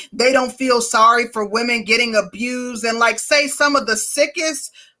literally they don't feel sorry for women getting abused, and like say some of the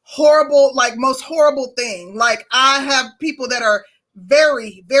sickest, horrible, like most horrible thing. Like I have people that are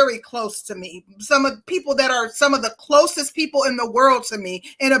very, very close to me. Some of people that are some of the closest people in the world to me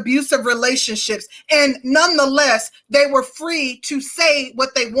in abusive relationships. And nonetheless, they were free to say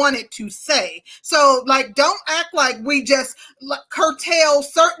what they wanted to say. So like, don't act like we just curtail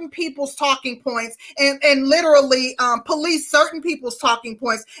certain people's talking points and literally police certain people's talking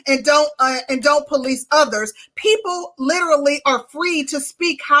points and don't police others. People literally are free to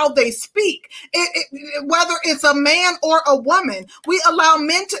speak how they speak, whether it's a man or a woman. We allow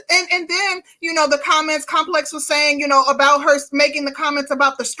men to, and then, the comments Complex was saying, about her making the comments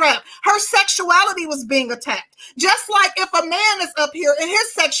about the strap. Her sexuality was being attacked. Just like if a man is up here and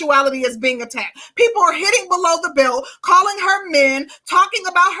his sexuality is being attacked, people are hitting below the belt, calling her men, talking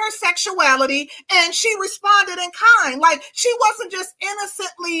about her sexuality, and she responded in kind. Like she wasn't just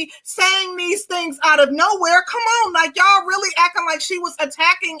innocently saying these things out of nowhere. Come on, like y'all really acting like she was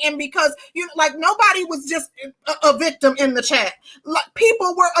attacking, and because like nobody was just a victim in the chat. Like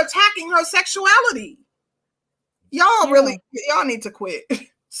people were attacking her sexuality. Y'all y'all need to quit.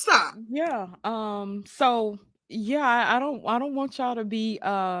 Stop. Yeah. So yeah, I don't want y'all to be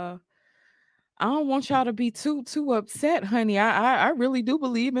I don't want y'all to be too upset, honey. I really do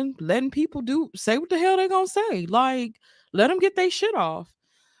believe in letting people say what the hell they're gonna say. Like, let them get their shit off.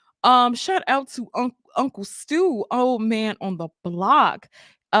 Shout out to Uncle Stu, old man on the block.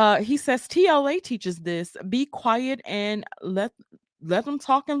 He says TLA teaches this: be quiet and let them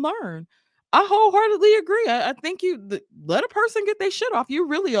talk and learn. I wholeheartedly agree. I think let a person get their shit off. You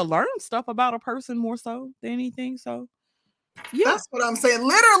really learn stuff about a person more so than anything. So yeah, that's what I'm saying.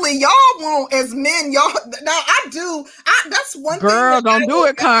 Literally, y'all want as men, y'all. Now that's one thing. Girl, don't do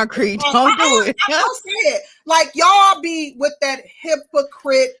it, Concrete. Don't do it. I'll say it. Like y'all be with that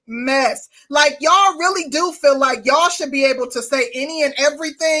hypocrite mess. Like y'all really do feel like y'all should be able to say any and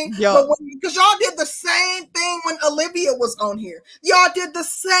everything. But because y'all did the same thing when Olivia was on here. Y'all did the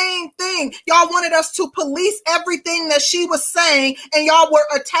same thing. Y'all wanted us to police everything that she was saying, and y'all were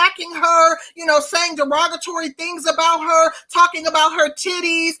attacking her, saying derogatory things about her, talking about her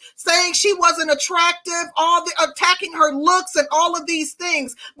titties, saying she wasn't attractive, attacking her looks and all of these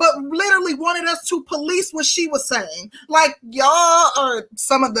things, but literally wanted us to police what she was saying. Like y'all are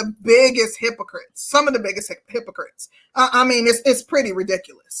some of the biggest hypocrites. I mean, it's pretty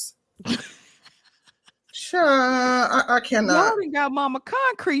ridiculous. Sure, I cannot. Y'all done got Mama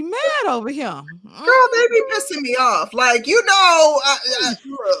Concrete mad over here. Girl, they be pissing me off. Like,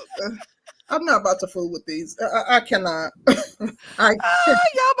 I'm not about to fool with these. I cannot. I Y'all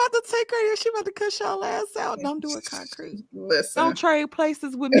about to take her here. She about to cuss y'all ass out. Don't do it concrete. listen. Don't trade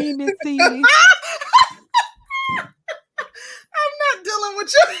places with me, Miss Seeley. I'm not dealing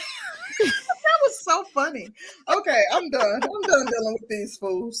with you. That was so funny. Okay, I'm done. I'm done dealing with these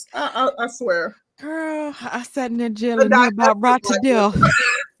fools. I swear. Girl, I sat in that jail The and knew about digestive rot to death.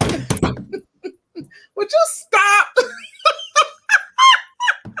 Would you stop?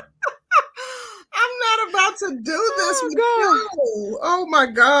 I'm not about to do this with you. Oh my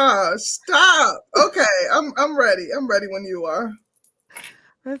gosh. Stop. Okay, I'm ready. I'm ready when you are.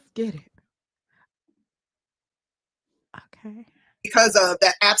 Let's get it. Okay. Because of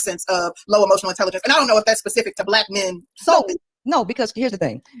that absence of low emotional intelligence. And I don't know if that's specific to Black men. So No, because here's the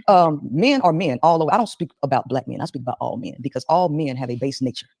thing. Men are men all over. I don't speak about Black men. I speak about all men because all men have a base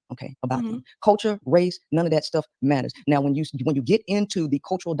nature, okay, about them. Culture, race, none of that stuff matters. Now, when you get into the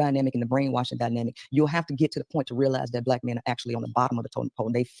cultural dynamic and the brainwashing dynamic, you'll have to get to the point to realize that Black men are actually on the bottom of the totem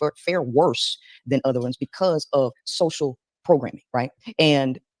pole. They fare worse than other ones because of social programming, right?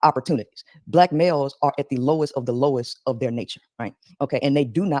 And opportunities. Black males are at the lowest of their nature, right? Okay, and they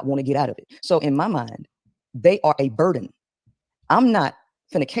do not want to get out of it. So in my mind, they are a burden. I'm not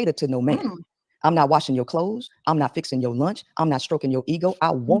finna cater to no man. I'm not washing your clothes. I'm not fixing your lunch. I'm not stroking your ego.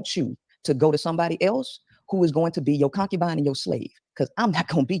 I want you to go to somebody else who is going to be your concubine and your slave, because I'm not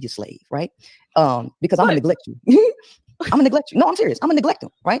going to be your slave, right? Because I'm going to neglect you. I'm going to neglect you. No, I'm serious. I'm going to neglect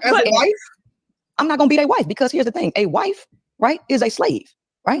them, right? As a wife? I'm not going to be their wife, because here's the thing. A wife, right, is a slave,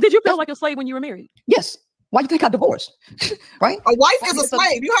 right? Did you feel like a slave when you were married? Yes. Why do you think I divorced? Right? A wife is a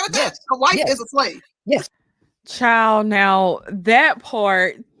slave. You heard that? Yes. A wife Yes. is a slave. Yes. Child, now that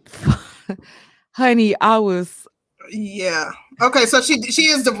part, honey, I was Yeah. Okay, so she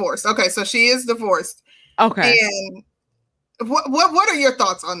is divorced. Okay, so she is divorced. okay. And what are your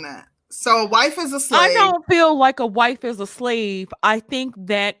thoughts on that? So a wife is a slave. I don't feel like a wife is a slave. I think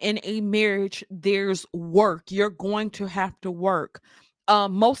that in a marriage, there's work. You're going to have to work.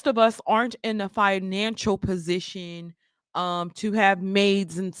 Most of us aren't in a financial position to have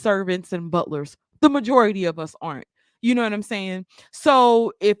maids and servants and butlers. The majority of us aren't. You know what I'm saying?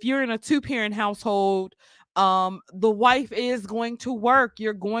 So if you're in a two-parent household, the wife is going to work.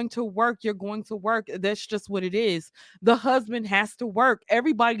 You're going to work. That's just what it is. The husband has to work.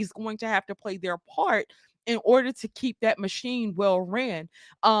 Everybody's going to have to play their part in order to keep that machine well ran.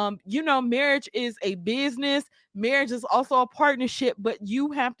 Marriage is a business. Marriage is also a partnership, but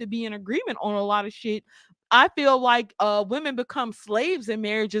you have to be in agreement on a lot of shit. I feel like women become slaves in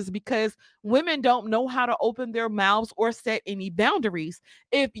marriages because women don't know how to open their mouths or set any boundaries.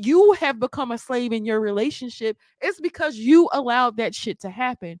 If you have become a slave in your relationship, it's because you allowed that shit to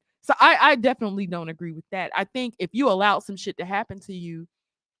happen. So I definitely don't agree with that. I think if you allowed some shit to happen to you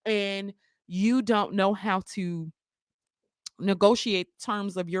and you don't know how to negotiate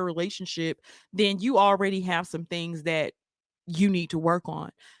terms of your relationship, then you already have some things that you need to work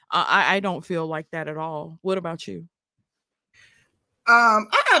on. I don't feel like that at all. What about you? I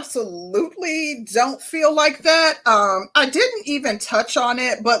absolutely don't feel like that. I didn't even touch on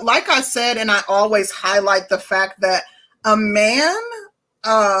it, but like I said, and I always highlight the fact that a man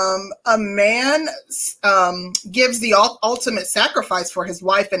gives the ultimate sacrifice for his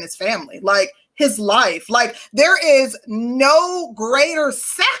wife and his family, like his life. Like there is no greater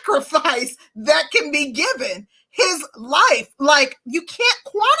sacrifice that can be given. His life, like you can't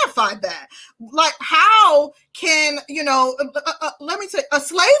quantify that. Like how can let me say, a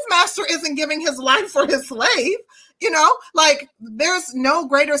slave master isn't giving his life for his slave. Like there's no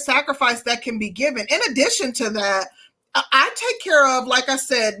greater sacrifice that can be given. In addition to that, I take care of, like I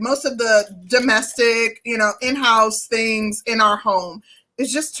said, most of the domestic, in-house things in our home.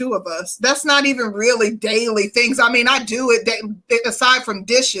 It's just two of us. That's not even really daily things. I mean, I do it aside from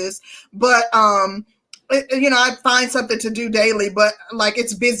dishes, but I find something to do daily, but like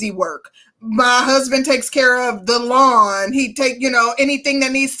it's busy work. My husband takes care of the lawn. He anything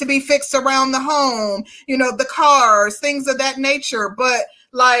that needs to be fixed around the home, the cars, things of that nature. But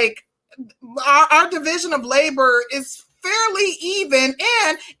like our division of labor is fairly even.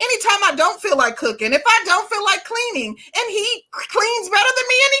 And anytime I don't feel like cooking, if I don't feel like cleaning, and he cleans better than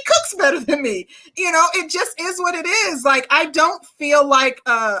me and he cooks better than me, it just is what it is. Like, I don't feel like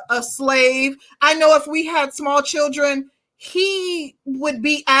a slave. I know if we had small children, he would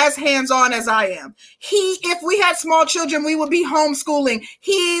be as hands-on as I am. If we had small children, we would be homeschooling.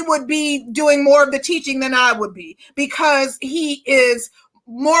 He would be doing more of the teaching than I would be, because he is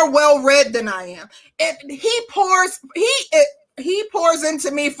more well-read than I am. And he he pours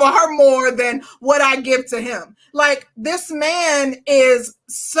into me far more than what I give to him. Like, this man is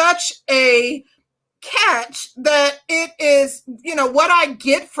such a catch that it is, you know, what I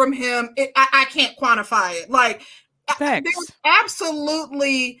get from him, I can't quantify it. Like, there's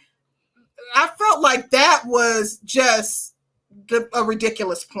absolutely, I felt like that was just a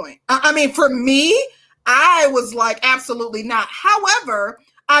ridiculous point. I mean, for me, I was like, absolutely not. However,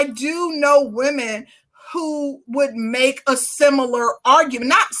 I do know women who would make a similar argument,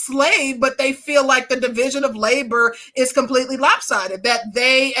 not slave, but they feel like the division of labor is completely lopsided, that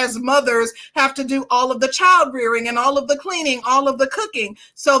they as mothers have to do all of the child rearing and all of the cleaning, all of the cooking.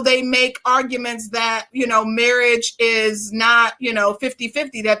 So they make arguments that, you know, marriage is not, you know,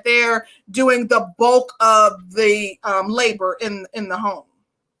 50-50, that they're doing the bulk of the labor in the home.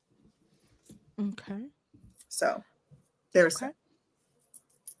 Okay. So there's okay.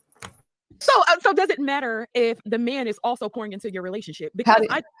 So does it matter if the man is also pouring into your relationship? Because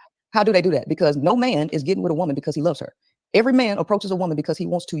how do they do that? Because no man is getting with a woman because he loves her. Every man approaches a woman because he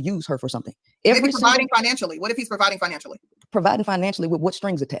wants to use her for something. Maybe providing financially. What if he's providing financially? Providing financially with what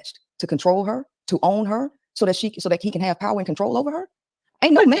strings attached? To control her, to own her, so that he can have power and control over her?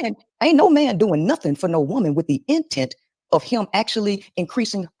 Ain't no man doing nothing for no woman with the intent of him actually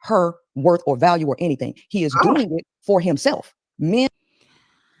increasing her worth or value or anything. He is doing it for himself. Men.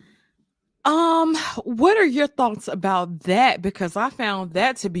 What are your thoughts about that? Because I found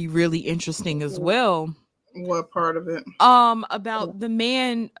that to be really interesting as well. What part of it? About the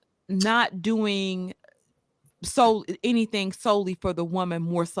man not doing anything solely for the woman,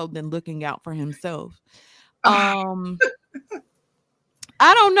 more so than looking out for himself. I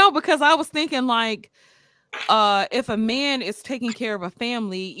don't know, because I was thinking, like, if a man is taking care of a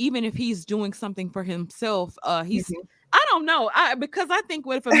family, even if he's doing something for himself, he's I don't know. Because I think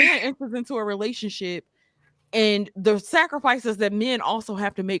if a man enters into a relationship, and the sacrifices that men also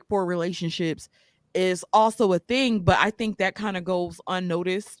have to make for relationships is also a thing, but I think that kind of goes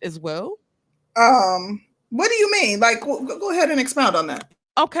unnoticed as well. What do you mean? Like, go ahead and expound on that.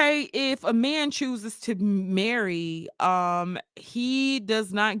 Okay, if a man chooses to marry, he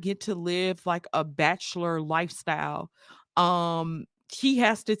does not get to live like a bachelor lifestyle. He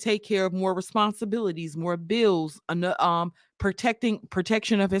has to take care of more responsibilities, more bills,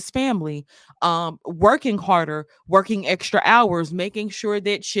 protection of his family, working harder, working extra hours, making sure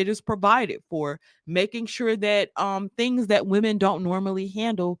that shit is provided for, making sure that things that women don't normally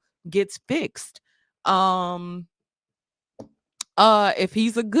handle gets fixed. If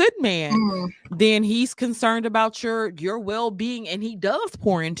he's a good man, then he's concerned about your well-being, and he does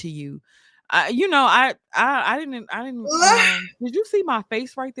pour into you. I didn't. Did you see my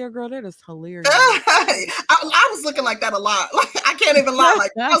face right there, girl? That is hilarious. I was looking like that a lot. Like, I can't even lie.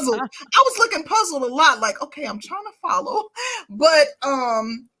 Like, puzzled. I was looking puzzled a lot. Like, okay, I'm trying to follow, but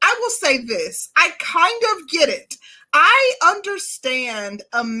I will say this. I kind of get it. I understand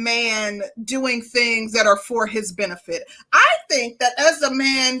a man doing things that are for his benefit. I think that as a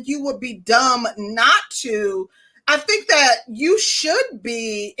man, you would be dumb not to. I think that you should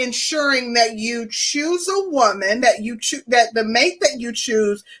be ensuring that you choose a woman, that the mate that you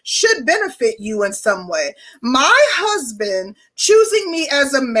choose should benefit you in some way. My husband choosing me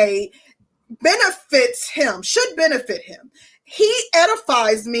as a mate benefits him, should benefit him. He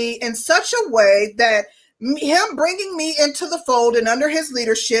edifies me in such a way that him bringing me into the fold and under his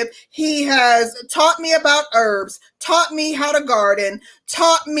leadership, he has taught me about herbs, taught me how to garden,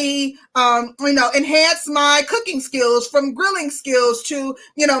 taught me, enhance my cooking skills, from grilling skills to,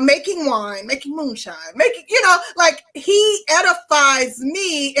 making wine, making moonshine, like, he edifies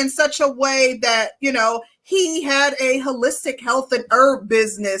me in such a way that, he had a holistic health and herb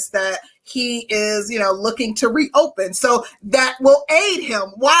business that he is, looking to reopen. So that will aid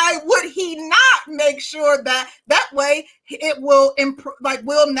him. Why would he not make sure that way it will improve? Like,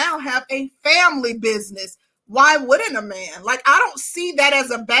 we'll now have a family business. Why wouldn't a man? Like, I don't see that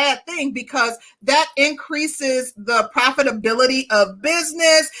as a bad thing, because that increases the profitability of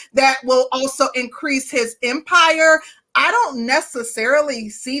business. That will also increase his empire. I don't necessarily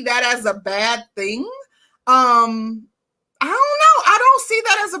see that as a bad thing. I don't know. I don't see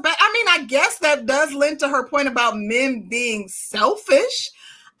that as a bad. I mean, I guess that does lend to her point about men being selfish.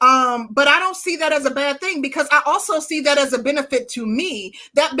 But I don't see that as a bad thing, because I also see that as a benefit to me.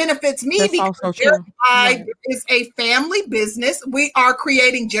 That benefits me. That's because Verified is a family business. We are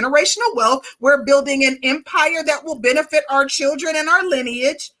creating generational wealth. We're building an empire that will benefit our children and our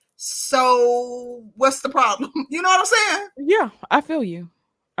lineage. So what's the problem? You know what I'm saying? Yeah, I feel you.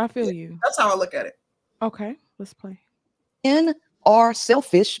 That's how I look at it. Okay, let's play. Men are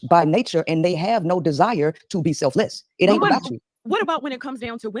selfish by nature, and they have no desire to be selfless. It ain't about you. what about when it comes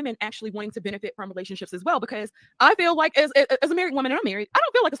down to women actually wanting to benefit from relationships as well? Because I feel like as a married woman, and I'm married, I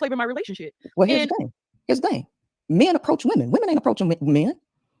don't feel like a slave in my relationship. Well, here's the thing. Here's the thing. Men approach women. Women ain't approaching men.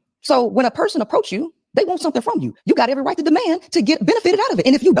 So when a person approach you, they want something from you. You got every right to demand to get benefited out of it.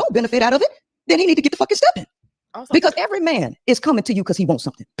 And if you don't benefit out of it, then he need to get the fucking step in. Also, because every man is coming to you because he wants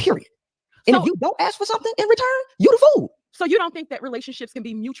something, period. And if you don't ask for something in return, you the fool. So you don't think that relationships can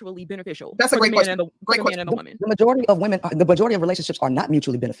be mutually beneficial? That's a great question. Great question. The majority of women, the majority of relationships are not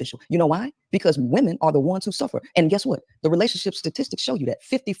mutually beneficial. You know why? Because women are the ones who suffer. And guess what? The relationship statistics show you that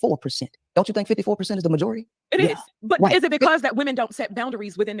 54%. Don't you think 54% is the majority? It is. But is it because that women don't set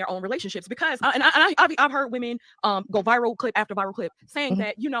boundaries within their own relationships? Because I've heard women go viral clip after viral clip saying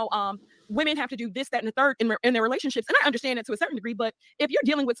that, women have to do this, that, and the third in their relationships. And I understand it to a certain degree, but if you're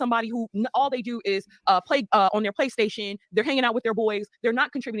dealing with somebody who all they do is play on their PlayStation, they're hanging out with their boys, they're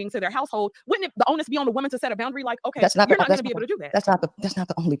not contributing to their household, wouldn't the onus be on the woman to set a boundary like, okay, you're not going to be able to do that? That's not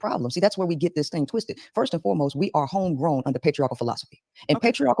the only problem. See, that's where we get this thing twisted. First and foremost, we are homegrown under patriarchal philosophy. And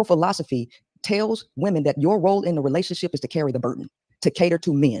patriarchal philosophy tells women that your role in the relationship is to carry the burden, to cater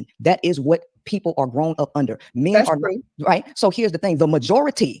to men. That is what people are grown up under. Men are right. So here's the thing. The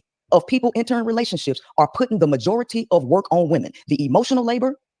majority of people entering relationships are putting the majority of work on women, the emotional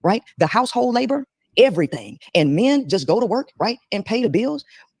labor, right? The household labor, everything. And men just go to work, right? And pay the bills.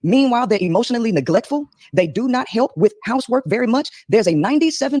 Meanwhile, they're emotionally neglectful. They do not help with housework very much. There's a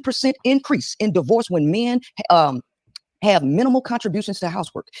 97% increase in divorce when men have minimal contributions to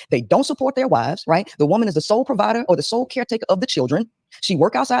housework. They don't support their wives, right? The woman is the sole provider or the sole caretaker of the children. She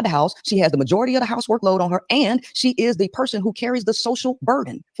works outside the house. She has the majority of the housework load on her, and she is the person who carries the social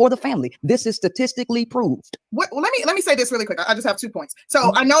burden for the family. This is statistically proved. Well, let me say this really quick. I just have 2 points.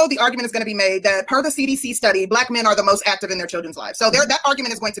 So I know the argument is going to be made that per the CDC study, Black men are the most active in their children's lives. So that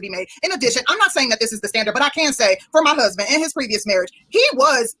argument is going to be made. In addition, I'm not saying that this is the standard, but I can say for my husband in his previous marriage, he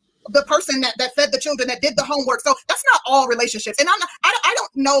was the person that fed the children, that did the homework. So that's not all relationships. And I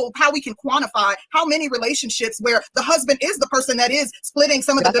don't know how we can quantify how many relationships where the husband is the person that is splitting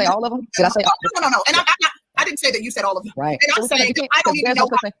some of the. Did I say all of them? Did I say no. And I didn't say that you said all of them. Right. And I'm saying I don't even know.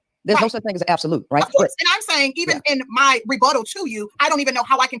 There's no such thing as absolute, right? Of course. And I'm saying, even in my rebuttal to you, I don't even know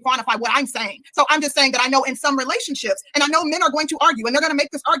how I can quantify what I'm saying. So I'm just saying that I know in some relationships, and I know men are going to argue, and they're going to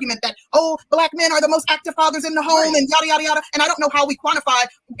make this argument that, oh, Black men are the most active fathers in the home, and yada, yada, yada. And I don't know how we quantify,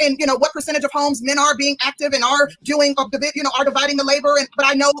 and, what percentage of homes men are being active and are doing, are dividing the labor. But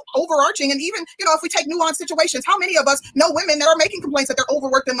I know overarching, and even, if we take nuanced situations, how many of us know women that are making complaints that they're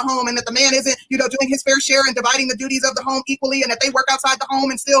overworked in the home and that the man isn't, doing his fair share and dividing the duties of the home equally, and that they work outside the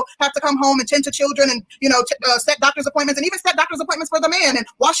home and still have to come home and tend to children and, set doctor's appointments, and even set doctor's appointments for the man and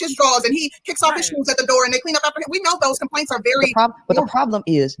wash his drawers, and he kicks off his shoes at the door and they clean up after him. We know those complaints are very. But the problem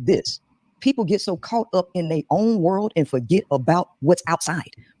is this. People get so caught up in their own world and forget about what's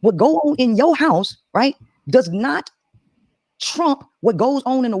outside. What goes on in your house, right, does not trump what goes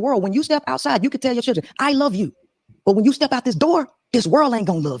on in the world. When you step outside, you can tell your children, I love you. But when you step out this door, this world ain't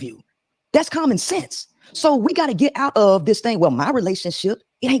gonna love you. That's common sense. So we got to get out of this thing. Well, my relationship,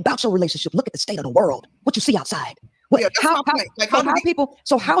 it ain't about your relationship. Look at the state of the world. What you see outside.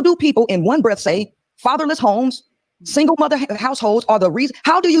 How do people in one breath say fatherless homes, single mother households are the reason?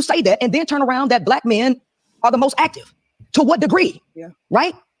 How do you say that and then turn around that Black men are the most active? To what degree? Yeah.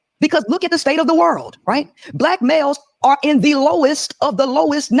 Right? Because look at the state of the world, right? Black males are in the lowest of the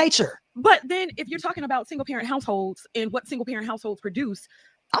lowest nature. But then if you're talking about single parent households and what single parent households produce.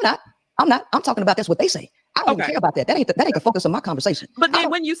 I'm not. I'm talking about that's what they say. I don't even care about that. That ain't the focus of my conversation. But then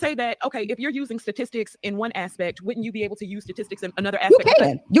when you say that, okay, if you're using statistics in one aspect, wouldn't you be able to use statistics in another aspect?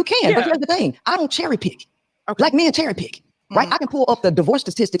 You can. Yeah. But here's the thing. I don't cherry pick. Okay. Black men cherry pick, right? I can pull up the divorce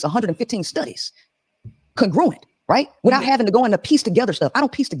statistics, 115 studies, congruent, right? Without having to go in to piece together stuff. I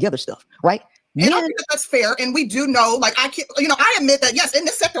don't piece together stuff, right? And I think that's fair. And we do know, I admit that, yes, in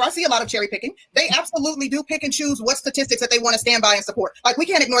this sector, I see a lot of cherry picking. They absolutely do pick and choose what statistics that they want to stand by and support. Like, we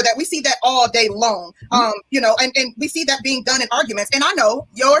can't ignore that. We see that all day long, and we see that being done in arguments. And I know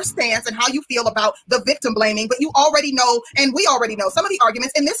your stance and how you feel about the victim blaming, but you already know, and we already know some of the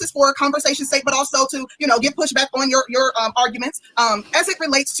arguments. And this is for conversation's sake, but also to, get pushback on your arguments as it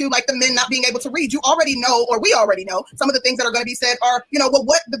relates to like the men not being able to read. You already know, or we already know, some of the things that are going to be said are,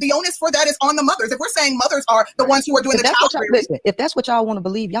 what the onus for that is on the mothers. If we're saying mothers are the ones who are doing the child rearing. Listen, if that's what y'all want to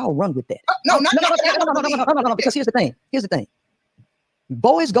believe, y'all run with that. No. Because here's the thing.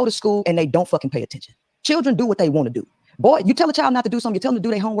 Boys go to school and they don't fucking pay attention. Children do what they want to do. Boy, you tell a child not to do something, you tell them to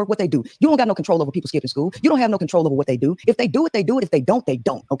do their homework, what they do. You don't got no control over people skipping school. You don't have no control over what they do. If they do it, they do it. If they don't, they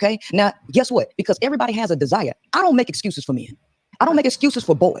don't. Okay. Now, guess what? Because everybody has a desire. I don't make excuses for men. I don't make excuses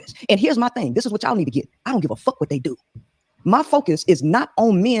for boys. And here's my thing. This is what y'all need to get. I don't give a fuck what they do. My focus is not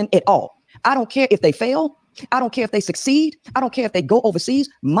on men at all. I don't care if they fail. I don't care if they succeed. I don't care if they go overseas.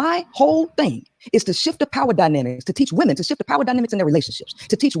 My whole thing is to shift the power dynamics, to teach women to shift the power dynamics in their relationships,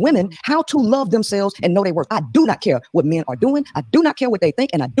 to teach women how to love themselves and know their worth. I do not care what men are doing. I do not care what they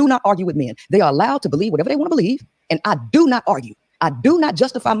think, and I do not argue with men. They are allowed to believe whatever they want to believe, and I do not argue. I do not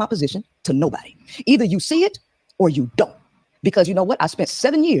justify my position to nobody. Either you see it or you don't. Because you know what? I spent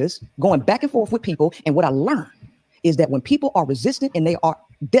 7 years going back and forth with people, and what I learned is that when people are resistant and they are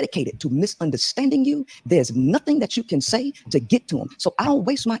dedicated to misunderstanding you, there's nothing that you can say to get to them. So I don't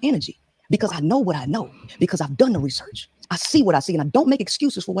waste my energy because I know what I know, because I've done the research. I see what I see, and I don't make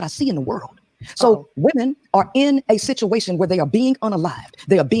excuses for what I see in the world. So women are in a situation where they are being unalived.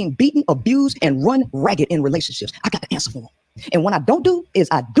 They are being beaten, abused, and run ragged in relationships. I got to answer for them. And what I don't do is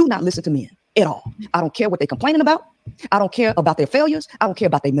I do not listen to men at all. I don't care what they're complaining about. I don't care about their failures. I don't care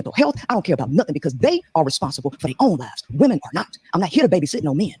about their mental health. I don't care about nothing because they are responsible for their own lives. Women are not. I'm not here to babysit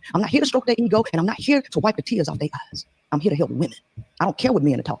no men. I'm not here to stroke their ego, and I'm not here to wipe the tears off their eyes. I'm here to help women. I don't care what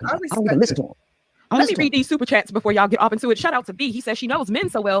men are talking about. I don't even listen to them. Let me read these super chats before y'all get off into it. Shout out to B. He says she knows men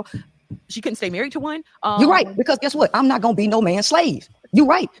so well, she couldn't stay married to one. You're right, because guess what? I'm not going to be no man's slave. You're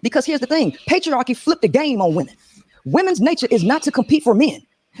right, because here's the thing. Patriarchy flipped the game on women. Women's nature is not to compete for men.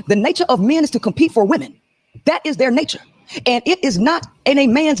 The nature of men is to compete for women. That is their nature. And it is not in a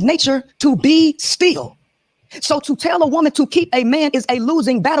man's nature to be still. So to tell a woman to keep a man is a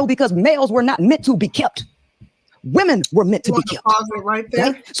losing battle because males were not meant to be kept. Women were meant to be kept. Pause it right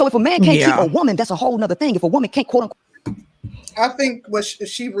there. Right? So if a man can't keep a woman, that's a whole nother thing. If a woman can't, quote unquote. I think what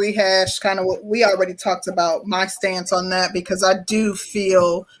she rehashed kind of what we already talked about, my stance on that, because I do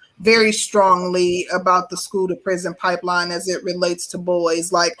feel very strongly about the school to prison pipeline as it relates to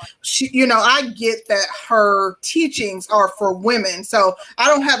boys. Like, she, you know, I get that her teachings are for women. So I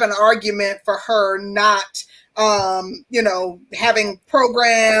don't have an argument for her not, you know, having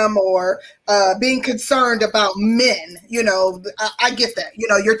program or being concerned about men. You know, I get that. You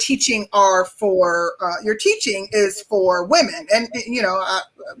know, your teaching are for your teaching is for women, and you know,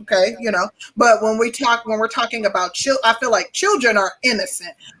 okay, you know. But when we're talking about I feel like children are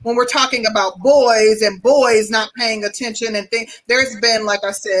innocent. When we're talking about boys and boys not paying attention and things, there's been, like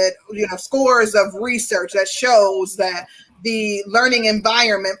I said, you know, scores of research that shows that the learning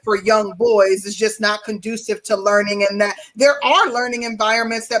environment for young boys is just not conducive to learning, and that there are learning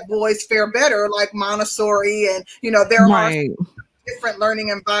environments that boys fare better, like Montessori, and you know, there are different learning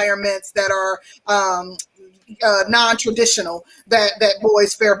environments that are non-traditional that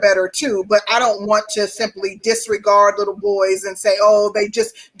boys fare better too. But I don't want to simply disregard little boys and say, oh, they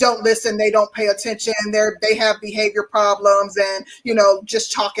just don't listen, they don't pay attention, they have behavior problems, and you know,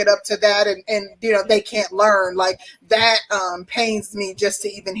 just chalk it up to that, and you know, they can't learn. Like that pains me just to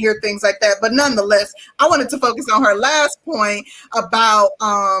even hear things like that. But nonetheless, I wanted to focus on her last point about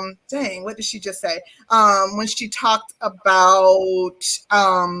dang, what did she just say? When she talked about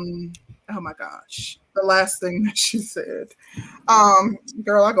oh my gosh, the last thing that she said.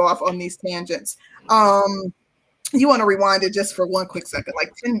 Girl, I go off on these tangents. You want to rewind it just for one quick second,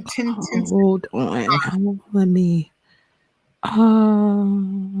 like 10 hold on. Let me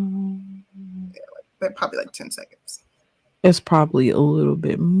probably like 10 seconds. It's probably a little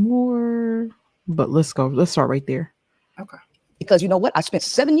bit more, but let's go. Let's start right there. Okay. Because you know what? I spent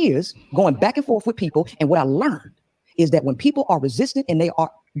 7 years going back and forth with people, and what I learned is that when people are resistant and they are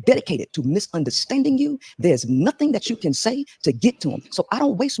dedicated to misunderstanding you, there's nothing that you can say to get to them. So I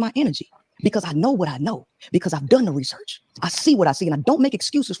don't waste my energy because I know what I know, because I've done the research. I see what I see, and I don't make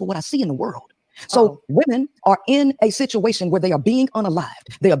excuses for what I see in the world. So women are in a situation where they are being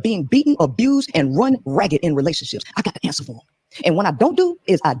unalived. They are being beaten, abused, and run ragged in relationships. I got to answer for them. And what I don't do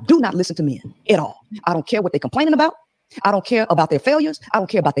is I do not listen to men at all. I don't care what they're complaining about. I don't care about their failures. I don't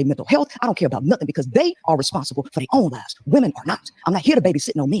care about their mental health. I don't care about nothing because they are responsible for their own lives. Women are not. I'm not here to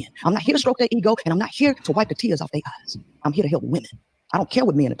babysit no men. I'm not here to stroke their ego, and I'm not here to wipe the tears off their eyes. I'm here to help women. I don't care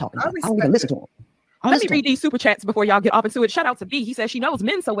what men are talking about. I don't even listen to them. Let me read these super chats before y'all get off into it. Shout out to B. He says she knows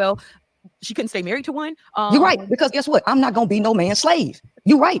men so well, she couldn't stay married to one. You're right, because guess what? I'm not going to be no man's slave.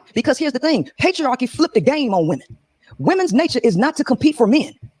 You're right, because here's the thing. Patriarchy flipped the game on women. Women's nature is not to compete for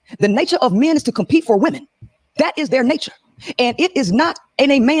men. The nature of men is to compete for women. That is their nature. And it is not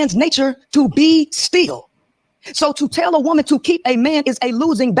in a man's nature to be still. So to tell a woman to keep a man is a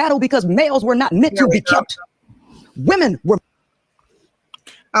losing battle because males were not meant to be kept. Women were.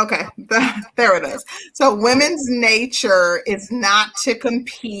 Okay, there it is. So women's nature is not to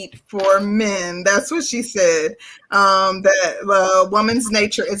compete for men. That's what she said. That woman's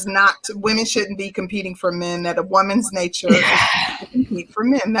nature is not, women shouldn't be competing for men, that a woman's nature is to compete for for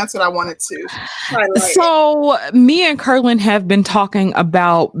men. That's what I wanted to highlight. So me and Curlin have been talking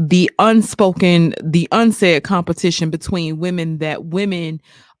about the unsaid competition between women, that women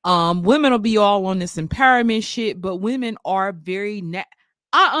will be all on this empowerment shit, but women are very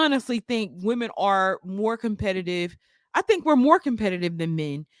I honestly think women are more competitive. I think we're more competitive than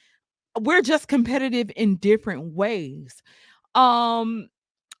men. We're just competitive in different ways. Um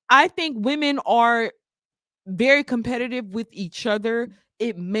I think women are very competitive with each other.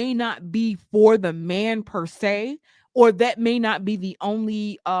 It may not be for the man per se, or that may not be the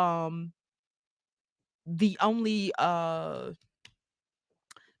only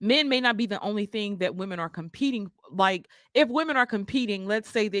men may not be the only thing that women are competing. Like, if women are competing, let's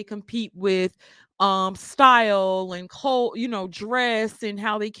say they compete with style and dress and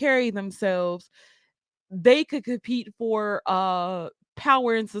how they carry themselves, they could compete for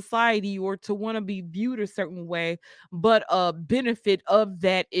power in society or to want to be viewed a certain way, but a benefit of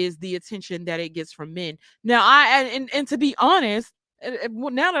that is the attention that it gets from men. Now, and to be honest,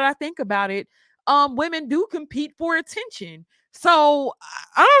 well, now that I think about it, women do compete for attention. So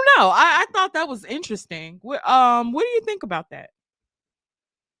I don't know. I thought that was interesting. What do you think about that?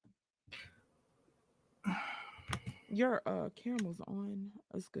 Your camera's on.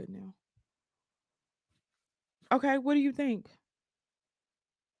 It's good now. Okay, what do you think?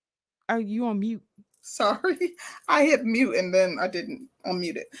 Are you on mute? Sorry, I hit mute and then I didn't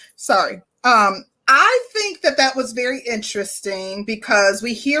unmute it. Sorry. I think that was very interesting because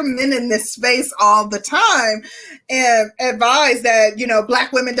we hear men in this space all the time and advise that,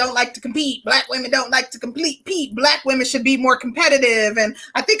 Black women don't like to compete. Black women don't like to compete. Black women should be more competitive. And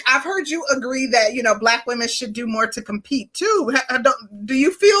I think I've heard you agree that, Black women should do more to compete too. Do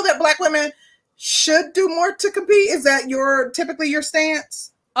you feel that Black women should do more to compete? Is that typically your stance?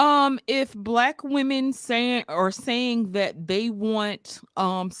 If Black women saying that they want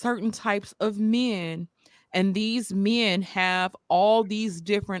certain types of men, and these men have all these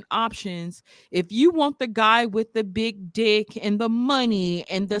different options, if you want the guy with the big dick and the money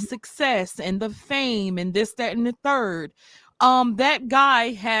and the success and the fame and this, that, and the third, that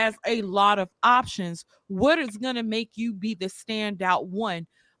guy has a lot of options. What is gonna make you be the standout one?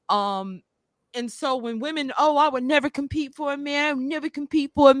 And so when women, I would never compete for a man, I would never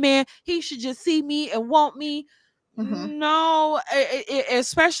compete for a man, he should just see me and want me. Mm-hmm. No,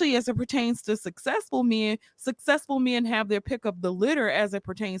 especially as it pertains to successful men. Successful men have their pick of the litter as it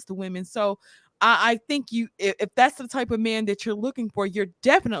pertains to women. So I think if that's the type of man that you're looking for, you're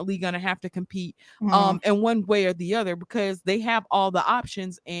definitely going to have to compete in one way or the other, because they have all the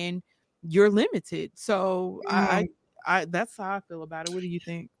options and you're limited. So I that's how I feel about it. What do you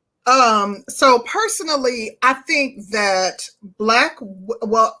think? So personally, I think that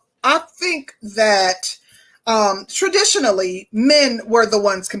traditionally men were the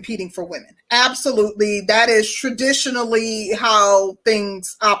ones competing for women. Absolutely. That is traditionally how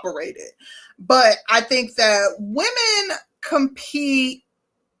things operated. But I think that women compete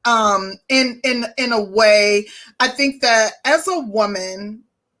in a way. I think that as a woman,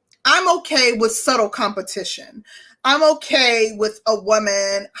 I'm okay with subtle competition. I'm okay with a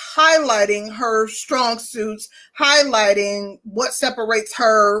woman highlighting her strong suits, highlighting what separates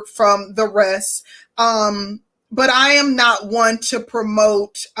her from the rest. But I am not one to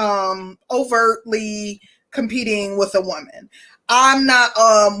promote overtly competing with a woman. I'm not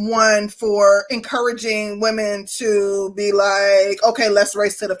one for encouraging women to be like, okay, let's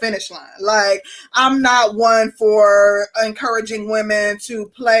race to the finish line. Like, I'm not one for encouraging women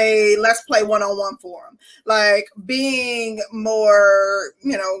to let's play one-on-one for them. Like, being more,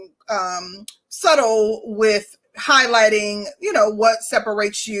 subtle with highlighting, what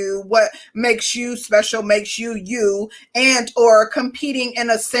separates you, what makes you special, makes you you, and or competing in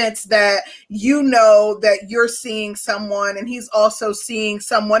a sense that that you're seeing someone and he's also seeing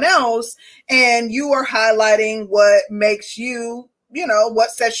someone else, and you are highlighting what makes you,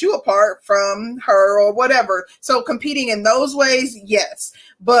 what sets you apart from her or whatever. So competing in those ways, yes.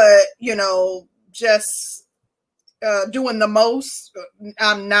 But, just doing the most,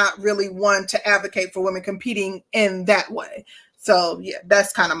 I'm not really one to advocate for women competing in that way. So yeah,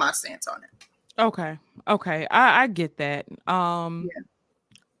 that's kind of my stance on it. Okay, I get that. What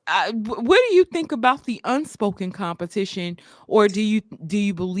do you think about the unspoken competition, or do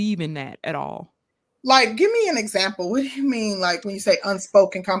you believe in that at all? Like, give me an example. What do you mean, like, when you say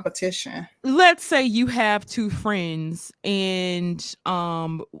unspoken competition? Let's say you have two friends, and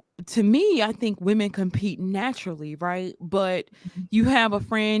to me, I think women compete naturally, right? But you have a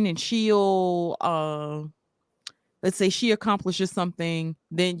friend and she'll let's say she accomplishes something,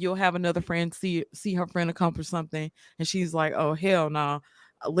 then you'll have another friend see her friend accomplish something, and she's like, "Oh hell no,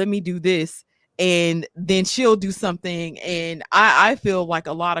 let me do this." And then she'll do something, and I feel like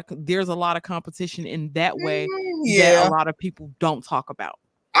there's a lot of competition in that way that a Yeah, lot of people don't talk about.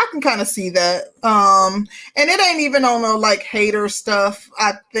 I can kind of see that. And it ain't even on no like hater stuff.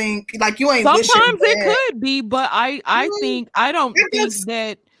 I think like you ain't wishing Sometimes it bad. could be, but I think I don't It think just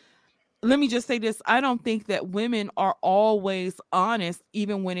that. Let me just say this. I don't think that women are always honest,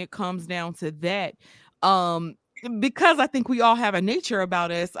 even when it comes down to that. Um, because I think we all have a nature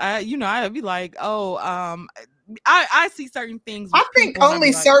about us. I'd be like, oh, I see certain things I with think people and I'd be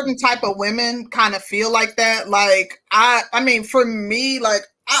only like, certain type of women kind of feel like that. Like I mean, for me, like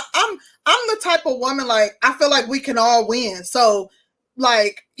I'm the type of woman like I feel like we can all win. So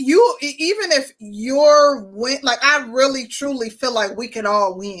like even if you're win, like I really truly feel like we can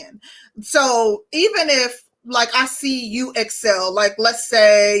all win. So even if like I see you excel, like let's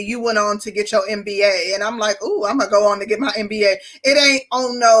say you went on to get your MBA, and I'm like, ooh, I'm gonna go on to get my MBA. It ain't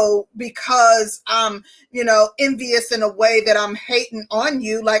oh no because I'm envious in a way that I'm hating on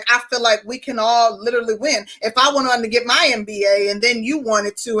you. Like, I feel like we can all literally win. If I went on to get my MBA and then you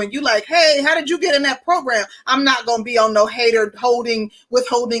wanted to, and you like, hey, how did you get in that program? I'm not going to be on no hater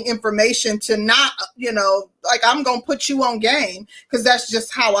withholding information to not, like I'm going to put you on game because that's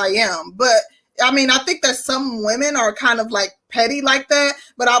just how I am. But I mean, I think that some women are kind of like petty like that,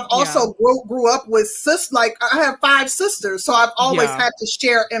 but I've yeah, also grew up with like I have 5 sisters, so I've always yeah, had to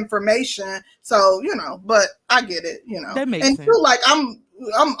share information. So, but I get it, that makes and sense. feel like I'm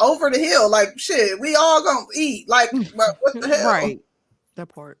over the hill. Like shit, we all gonna eat. Like, what the hell? Right. That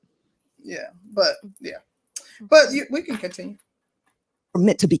part. Yeah, but yeah, but we can continue.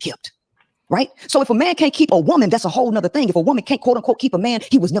 Meant to be kept. Right? So if a man can't keep a woman, that's a whole nother thing. If a woman can't quote unquote keep a man,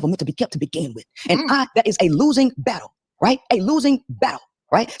 he was never meant to be kept to begin with. And that is a losing battle, right? A losing battle,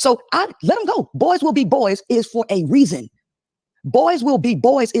 right? So I let them go. Boys will be boys is for a reason. Boys will be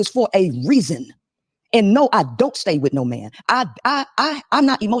boys is for a reason. And no, I don't stay with no man. I'm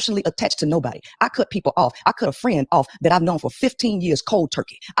not emotionally attached to nobody. I cut people off. I cut a friend off that I've known for 15 years cold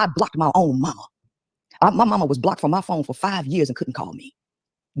turkey. I blocked my own mama. My mama was blocked from my phone for 5 years and couldn't call me.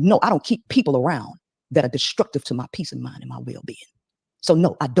 No, I don't keep people around that are destructive to my peace of mind and my well-being. So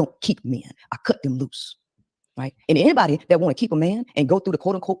no, I don't keep men. I cut them loose, right? And anybody that want to keep a man and go through the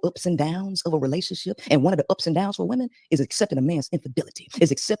quote unquote ups and downs of a relationship, and one of the ups and downs for women is accepting a man's infidelity,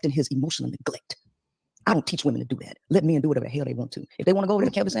 is accepting his emotional neglect. I don't teach women to do that. Let men do whatever the hell they want to. If they want to go over to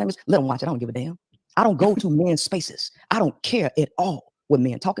the Kevin Sanders, let them watch it. I don't give a damn. I don't go to men's spaces. I don't care at all what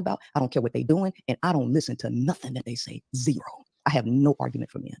men talk about. I don't care what they're doing. And I don't listen to nothing that they say. Zero. I have no argument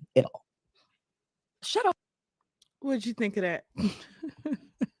for men at all. Shut up. What'd you think of that?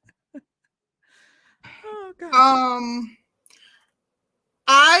 Oh God.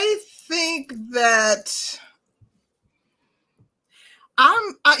 I think that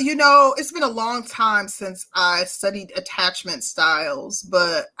it's been a long time since I studied attachment styles,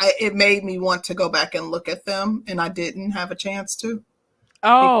 but it made me want to go back and look at them, and I didn't have a chance to.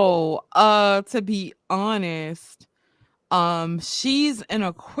 Oh, to be honest, she's an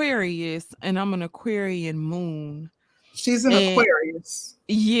Aquarius and I'm an Aquarian moon. She's an And Aquarius.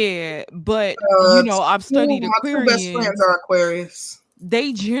 yeah, but I've studied My 2 best Aquarians. friends are Aquarius.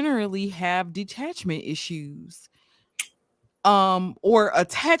 They generally have detachment issues. Or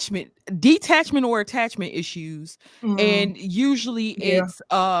detachment or attachment issues. And usually it's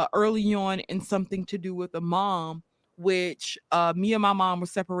early on in something to do with a mom, which me and my mom were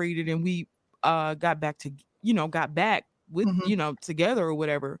separated and we got back with together or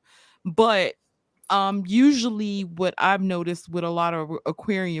whatever. But usually what I've noticed with a lot of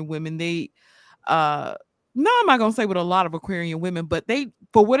Aquarian women, they no, I'm not gonna say with a lot of Aquarian women, but they,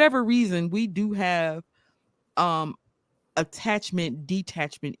 for whatever reason, we do have attachment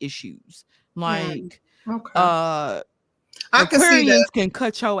detachment issues. Like okay. I can see that. Aquarians can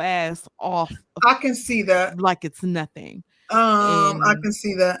cut your ass off. I can see that. Like it's nothing. I can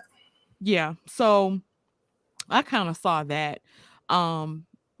see that. Yeah. So I kind of saw that.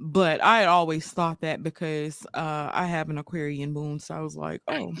 But I had always thought that because I have an Aquarian moon. So I was like,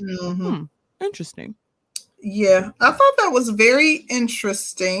 oh, interesting. Yeah, I thought that was very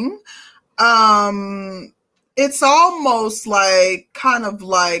interesting. It's almost like kind of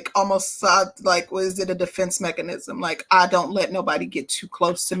like almost like, was it a defense mechanism? Like, I don't let nobody get too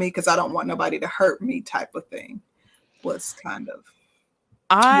close to me because I don't want nobody to hurt me type of thing. Was kind of.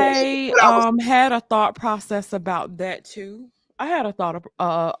 I had a thought process about that too. I had a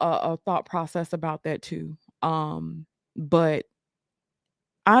thought process about that too. But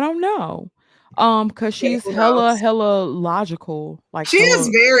I don't know. Because Yeah, she's who hella, knows? hella logical. Like She is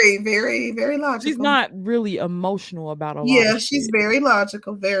hella, very, very, very she's logical. not really emotional about a lot of Yeah, she's shit. very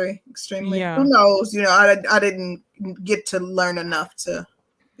logical, very extremely. Who Yeah. knows? I didn't get to learn enough to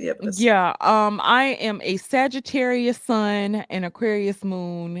be able to. Yeah. I am a Sagittarius sun, an Aquarius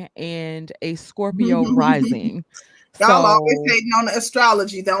moon, and a Scorpio rising. Y'all always So hating on the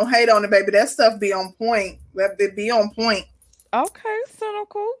astrology. Don't hate on it, baby. That stuff be on point. That it be on point. okay,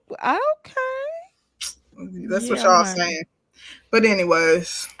 cynical. Okay. That's what Yeah, y'all honey. saying. But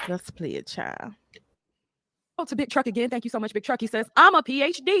anyways, Let's play it, child. Oh, to Big Truck again. Thank you so much, Big Truck. He says, I'm a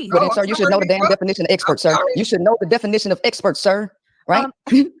PhD. Well, oh, then, I'm sir, you should sorry, know the Big damn Truck. definition of I'm expert, sir. sorry. You should know the definition of expert, sir. Right?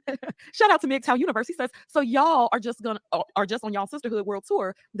 Shout out to MGTOW Universe. He says, so y'all are just on y'all sisterhood world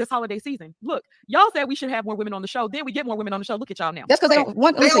tour this holiday season. Look, y'all said we should have more women on the show. Then we get more women on the show. Look at y'all now. That's because they don't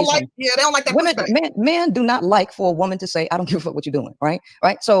want. Let They me tell don't you like. something. Yeah, they don't like that Women, pushback. men do not like for a woman to say, "I don't give a fuck what you're doing." Right?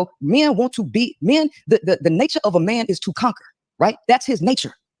 So men want to be men. The nature of a man is to conquer. Right? That's his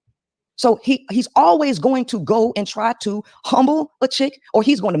nature. So he's always going to go and try to humble a chick, or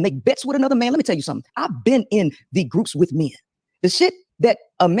he's going to make bets with another man. Let me tell you something. I've been in the groups with men. The shit that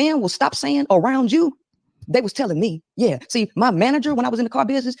a man will stop saying around you, they was telling me, yeah. See, my manager, when I was in the car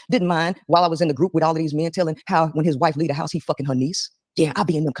business, didn't mind while I was in the group with all of these men telling how when his wife leave the house, he fucking her niece. Yeah, I'll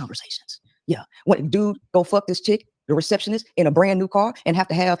be in them conversations. Yeah. When dude go fuck this chick, the receptionist, in a brand new car and have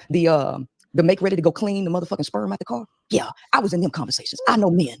to have the make ready to go clean the motherfucking sperm out the car. Yeah, I was in them conversations. I know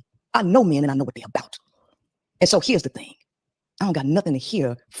men and I know what they're about. And so here's the thing. I don't got nothing to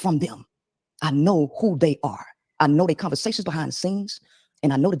hear from them. I know who they are. I know their conversations behind the scenes,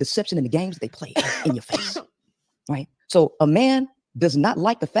 and I know the deception and the games they play in your face, right? So a man does not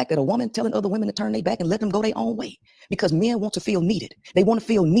like the fact that a woman telling other women to turn their back and let them go their own way, because men want to feel needed. They want to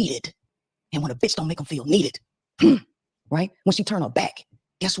feel needed. And when a bitch don't make them feel needed, right? When she turn her back,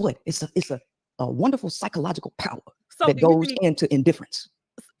 guess what? It's a wonderful psychological power that goes into indifference.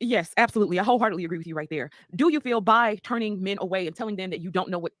 Yes, absolutely. I wholeheartedly agree with you right there. Do you feel by turning men away and telling them that you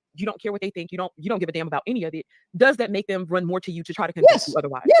don't care what they think, you don't give a damn about any of it, does that make them run more to you to try to convince you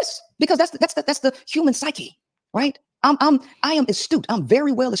otherwise? Yes, because that's the human psyche, right? I am astute. I'm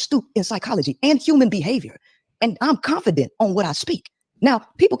very well astute in psychology and human behavior, and I'm confident on what I speak. Now,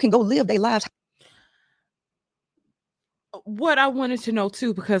 people can go live their lives. What I wanted to know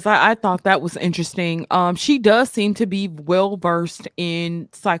too, because I thought that was interesting. She does seem to be well versed in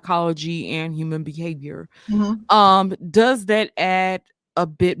psychology and human behavior. Does that add a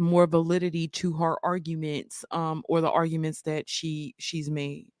bit more validity to her arguments, or the arguments that she's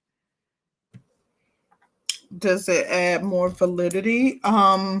made? Does it add more validity?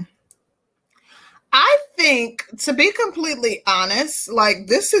 I think, to be completely honest, like,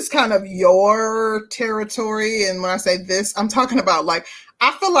 this is kind of your territory. And when I say this, I'm talking about, like,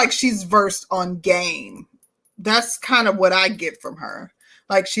 I feel like she's versed on game. That's kind of what I get from her.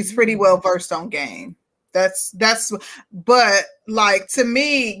 Like, she's pretty well versed on game. But like, to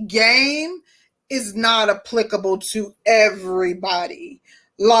me, game is not applicable to everybody.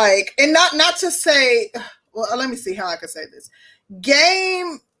 Like, and not to say, well, let me see how I can say this.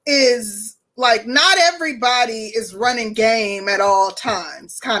 Game is like, not everybody is running game at all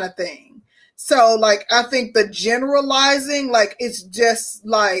times, kind of thing. So like, I think the generalizing, like, it's just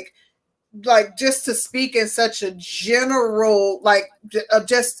like just to speak in such a general, like,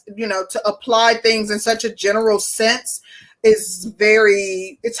 just, to apply things in such a general sense is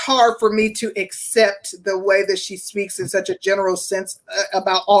it's hard for me to accept the way that she speaks in such a general sense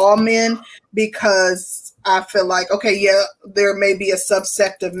about all men, because I feel like, okay, yeah, there may be a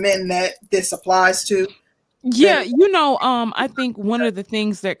subsect of men that this applies to. Yeah, I think one of the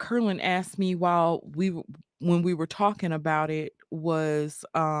things that Curlin asked me when we were talking about it was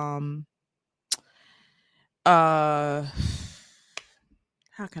how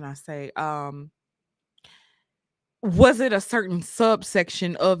can I say, was it a certain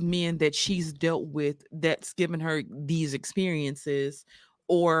subsection of men that she's dealt with that's given her these experiences,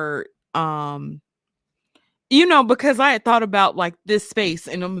 or because I had thought about, like, this space,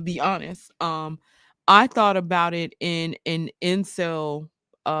 and I'm gonna be honest, I thought about it in an incel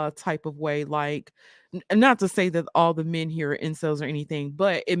type of way, like, not to say that all the men here are incels or anything,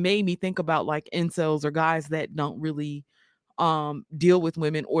 but it made me think about, like, incels or guys that don't really deal with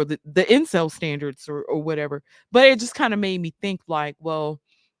women, or the incel standards, or whatever. But it just kind of made me think, like, well,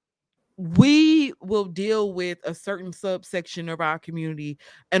 we will deal with a certain subsection of our community,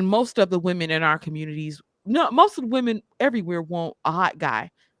 and most of the women in our communities, no, most of the women everywhere want a hot guy.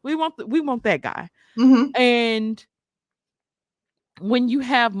 We want that guy. And when you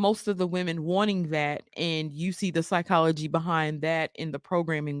have most of the women wanting that, and you see the psychology behind that in the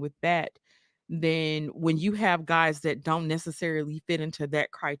programming with that, then when you have guys that don't necessarily fit into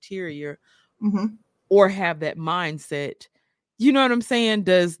that criteria Mhm. or have that mindset, you know what I'm saying?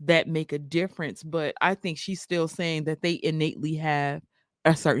 Does that make a difference? But I think she's still saying that they innately have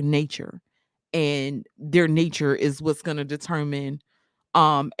a certain nature, and their nature is what's going to determine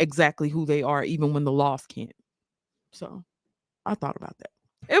exactly who they are, even when the laws can't. So I thought about that.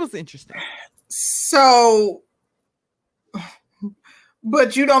 It was interesting. So,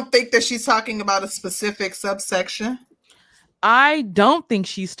 but you don't think that she's talking about a specific subsection? I don't think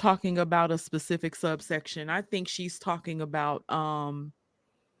she's talking about a specific subsection. I think she's talking about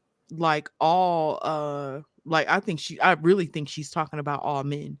like all like I really think she's talking about all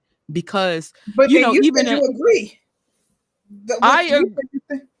men, because But you then know, you even said you agree.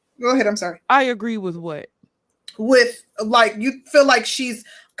 Go ahead. I'm sorry. I agree with what? With like, you feel like she's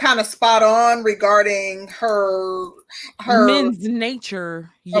kind of spot on regarding her Men's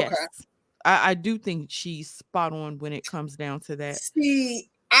nature. Yes. Okay. I do think she's spot on when it comes down to that. See,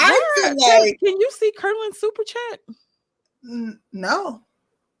 I feel like, can you see Curlin's super chat? no.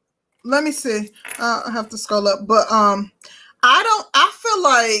 Let me see. I have to scroll up, but I feel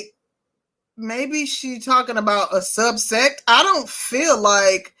like maybe she talking about a subsect. I don't feel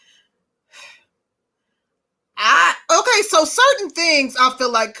like okay, so certain things I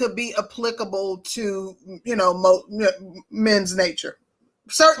feel like could be applicable to, you know, men's nature.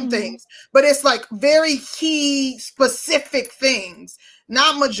 Certain things, but it's like very key specific things,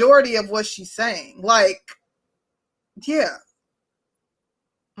 not majority of what she's saying. Like, yeah.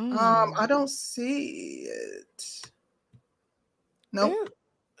 I don't see it. Nope.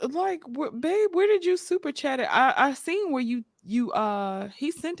 Like, babe, where did you super chat it? I seen where you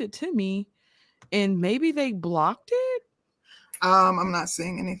he sent it to me, and maybe they blocked it. I'm not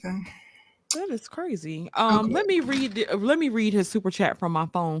seeing anything. That is crazy. Okay. Let me read his super chat from my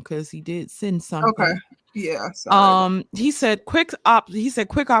phone, because he did send something. Okay. Yeah. Sorry. He said quick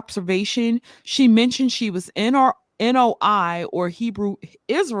observation. She mentioned she was NOI or Hebrew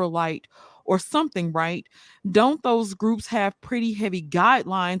Israelite or something, right? Don't those groups have pretty heavy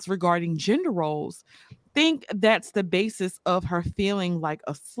guidelines regarding gender roles? Think that's the basis of her feeling like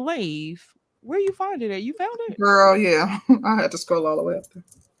a slave. Where you find it at? You found it? Girl, yeah. I had to scroll all the way up there.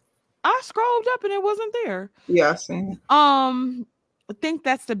 I scrolled up and it wasn't there. Yeah, I seen it. I think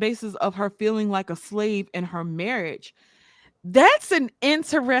that's the basis of her feeling like a slave in her marriage. That's an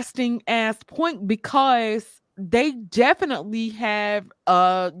interesting ass point, because they definitely have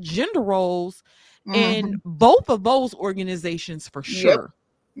gender roles in both of those organizations for sure.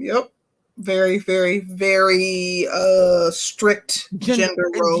 Yep. Very, very, very strict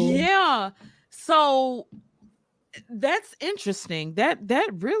gender role. Yeah. So that's interesting. That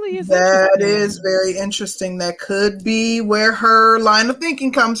really is that interesting. is very interesting. That could be where her line of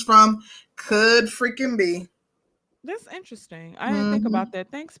thinking comes from. Could freaking be. That's interesting. I didn't think about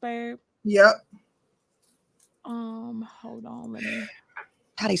that. Thanks, babe. Yep. Hold on, let me.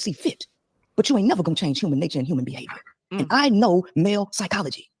 How they see fit, but you ain't never gonna change human nature and human behavior. And I know male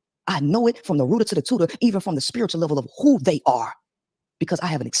psychology. I know it from the rooter to the tutor, even from the spiritual level of who they are, because I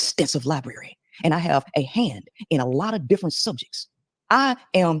have an extensive library and I have a hand in a lot of different subjects. I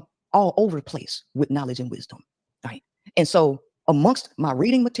am all over the place with knowledge and wisdom, right? And so amongst my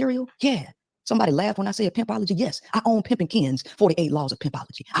reading material, yeah, somebody laughed when I said pimpology. Yes, I own Pimp and Ken's 48 Laws of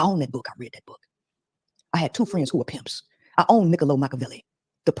Pimpology. I own that book. I read that book. I had two friends who were pimps. I own Niccolo Machiavelli,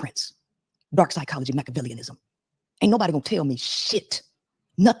 The Prince, Dark Psychology, Machiavellianism. Ain't nobody gonna tell me shit,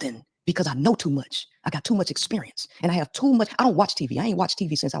 nothing, because I know too much. I got too much experience and I have too much. I don't watch TV. I ain't watched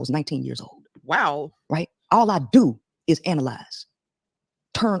TV since I was 19 years old. Wow. Right? All I do is analyze,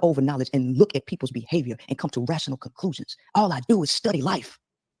 turn over knowledge, and look at people's behavior and come to rational conclusions. All I do is study life.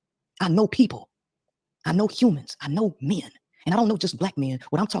 I know people. I know humans. I know men. And I don't know just black men.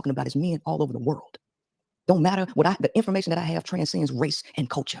 What I'm talking about is men all over the world. Don't matter the information that I have transcends race and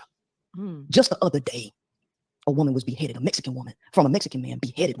culture. Just the other day, a woman was beheaded, a Mexican woman from a Mexican man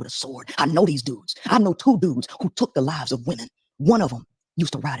beheaded with a sword. I know these dudes. I know two dudes who took the lives of women. One of them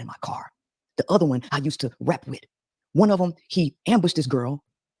used to ride in my car. The other one I used to rap with. One of them, he ambushed this girl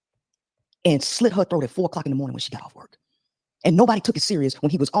and slit her throat at 4 o'clock in the morning when she got off work. And nobody took it serious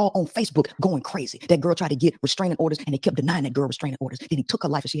when he was all on Facebook going crazy. That girl tried to get restraining orders and they kept denying that girl restraining orders. Then he took her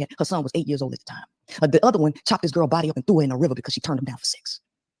life and her son was 8 years old at the time. The other one chopped this girl body up and threw her in a river because she turned him down for sex.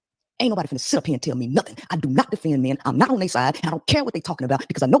 Ain't nobody finna sit up here and tell me nothing. I do not defend men. I'm not on their side. And I don't care what they're talking about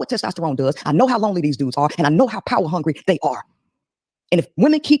because I know what testosterone does. I know how lonely these dudes are. And I know how power hungry they are. And if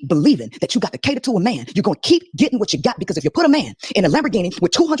women keep believing that you got to cater to a man, you're going to keep getting what you got. Because if you put a man in a Lamborghini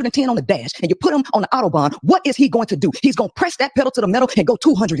with 210 on the dash and you put him on the Autobahn, what is he going to do? He's going to press that pedal to the metal and go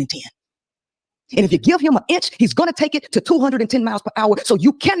 210. And if you give him an inch, he's going to take it to 210 miles per hour. So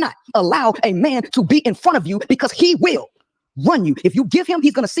you cannot allow a man to be in front of you because he will run you. If you give him,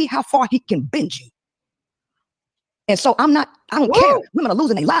 he's going to see how far he can bend you. And so I don't care. Women are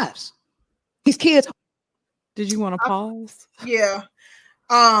losing their lives. These kids. Did you want to pause? Yeah.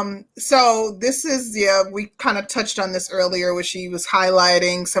 So this is, we kind of touched on this earlier where she was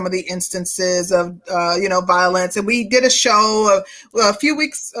highlighting some of the instances of, violence. And we did a show a few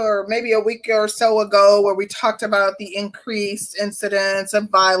weeks or maybe a week or so ago where we talked about the increased incidence of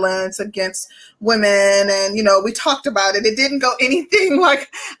violence against women. And, we talked about it. It didn't go anything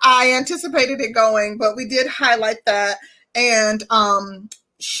like I anticipated it going, but we did highlight that. And,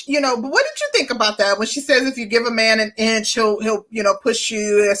 but what did you think about that when she says if you give a man an inch, he'll push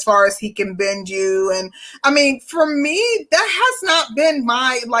you as far as he can bend you? And I mean, for me, that has not been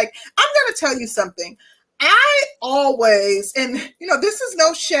my, I'm going to tell you something. I always, and this is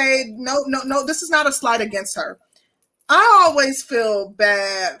no shade, no, this is not a slight against her. I always feel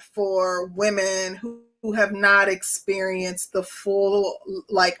bad for women who have not experienced the full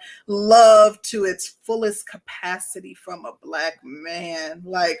love to its fullest capacity from a Black man.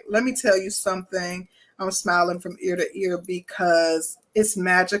 Let me tell you something. I'm smiling from ear to ear because it's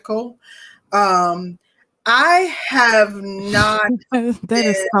magical. I have not. That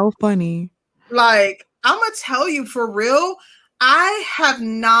is so funny. I'm gonna tell you for real. I have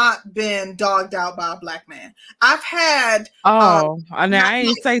not been dogged out by a Black man. I've had. I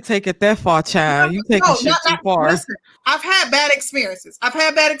ain't say take it that far, child. You taking shit too far. Listen, I've had bad experiences.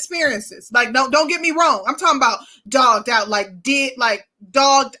 Don't get me wrong. I'm talking about dogged out,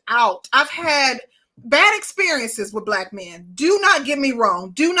 dogged out. I've had bad experiences with Black men. Do not get me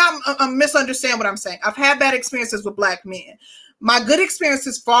wrong. Do not misunderstand what I'm saying. I've had bad experiences with Black men. My good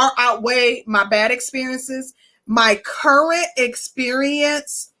experiences far outweigh my bad experiences. My current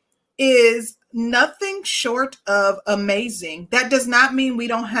experience is nothing short of amazing. That does not mean we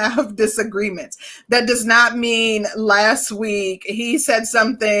don't have disagreements. That does not mean last week he said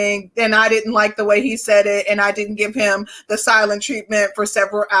something and I didn't like the way he said it and I didn't give him the silent treatment for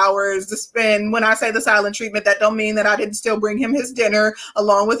several hours to spend. When I say the silent treatment, that don't mean that I didn't still bring him his dinner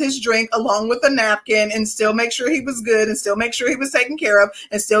along with his drink, along with a napkin, and still make sure he was good and still make sure he was taken care of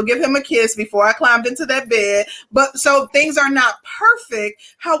and still give him a kiss before I climbed into that bed. But so things are not perfect.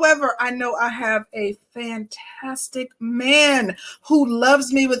 However, I know I have a fantastic man who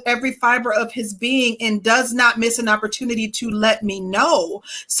loves me with every fiber of his being and does not miss an opportunity to let me know.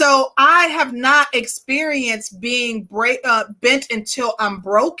 So I have not experienced being bent until I'm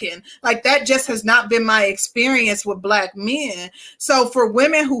broken. That just has not been my experience with Black men. So for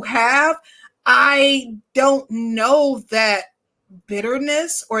women who have, I don't know that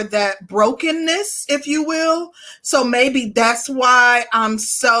bitterness or that brokenness, if you will. So maybe that's why I'm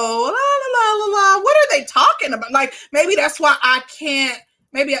so la la la la. What are they talking about? Maybe that's why I can't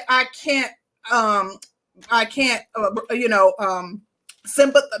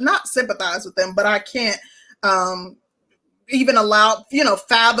not sympathize with them, but I can't even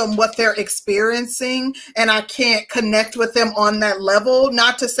fathom what they're experiencing, and I can't connect with them on that level.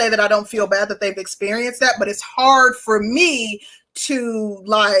 Not to say that I don't feel bad that they've experienced that, but it's hard for me to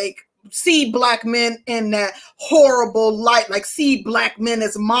see Black men in that horrible light, see Black men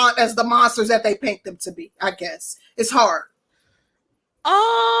as the monsters that they paint them to be. I guess it's hard.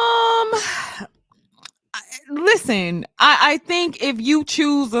 Listen, I think if you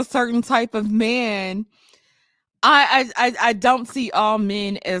choose a certain type of man, I don't see all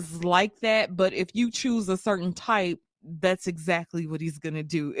men as like that, but if you choose a certain type, that's exactly what he's gonna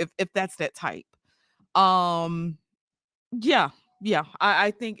do. If that's that type. Yeah,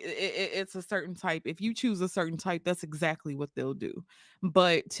 I think it's a certain type. If you choose a certain type, that's exactly what they'll do.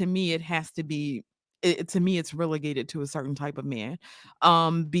 But to me, it has to be. To me, it's relegated to a certain type of man,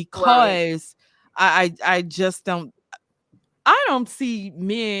 because I just don't. I don't see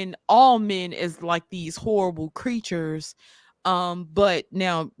all men as like these horrible creatures. But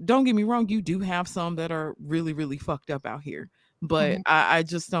now don't get me wrong, you do have some that are really, really fucked up out here. But I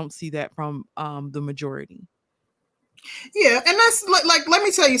just don't see that from the majority. Yeah, and that's let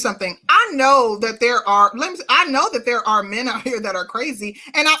me tell you something. I know that there are men out here that are crazy,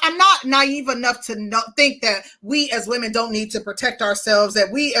 and I'm not naive enough to think that we as women don't need to protect ourselves.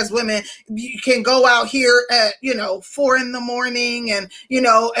 That we as women can go out here at 4 a.m. and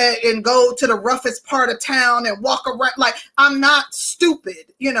and go to the roughest part of town and walk around. I'm not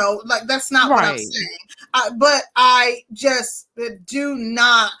stupid, that's not what I'm saying. But I just do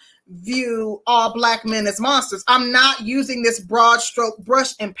not view all black men as monsters. I'm not using this broad stroke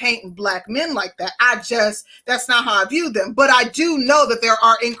brush and painting black men like that. That's not how I view them. But I do know that there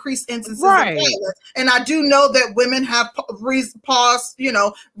are increased instances of violence. And I do know that women have reason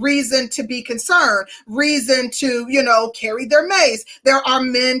to be concerned, reason to, carry their mace. There are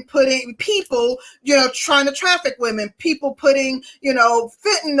men people, trying to traffic women, people putting,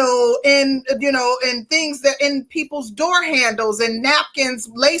 fentanyl in, and things that in people's door handles and napkins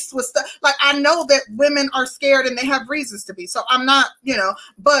laced with stuff. Like, I know that women are scared and they have reasons to be. So I'm not,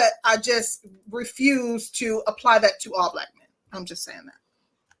 but I just refuse to apply that to all black men. I'm just saying that.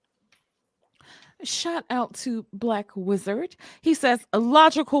 Shout out to Black Wizard. He says, a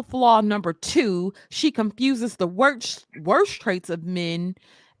logical flaw number 2, she confuses the worst traits of men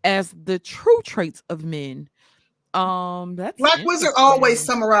as the true traits of men. That's Black Wizard always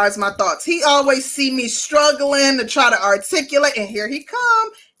summarize my thoughts. He always see me struggling to try to articulate, and here he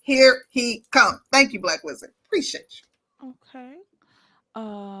come. Thank you, Black Wizard. Appreciate you. Okay.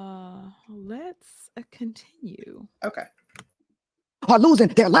 Let's continue. Okay. Are losing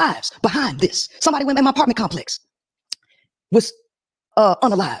their lives behind this. Somebody went in my apartment complex, was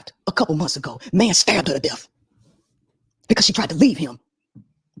unalived a couple months ago. Man stabbed her to death because she tried to leave him.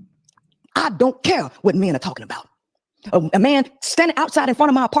 I don't care what men are talking about. A man standing outside in front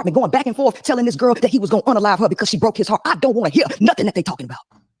of my apartment going back and forth telling this girl that he was going to unalive her because she broke his heart. I don't want to hear nothing that they talking about.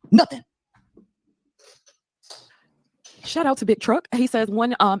 Nothing. Shout out to Big Truck. He says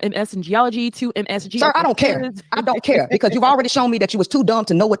 1 MS in geology, 2 MSG. Sir, I don't care. I don't care because you've already shown me that you was too dumb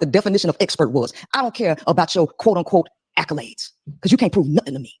to know what the definition of expert was. I don't care about your quote unquote accolades because you can't prove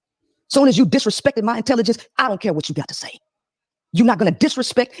nothing to me. Soon as you disrespected my intelligence, I don't care what you got to say. You're not going to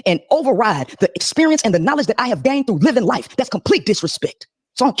disrespect and override the experience and the knowledge that I have gained through living life. That's complete disrespect.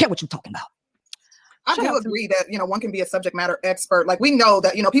 So I don't care what you're talking about. I do agree that, one can be a subject matter expert. Like, we know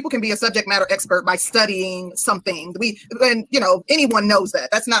that, people can be a subject matter expert by studying something. Anyone knows that.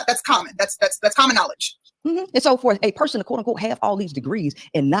 That's common. That's common knowledge. Mm-hmm. And so for a person to quote unquote have all these degrees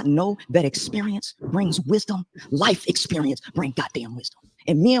and not know that experience brings wisdom, life experience brings goddamn wisdom.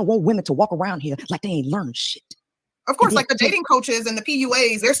 And men want women to walk around here like they ain't learned shit. Of course, like the dating coaches and the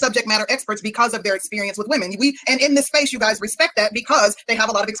PUAs, they're subject matter experts because of their experience with women. And in this space, you guys respect that because they have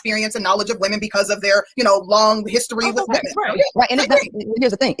a lot of experience and knowledge of women because of their, long history with women. Right. And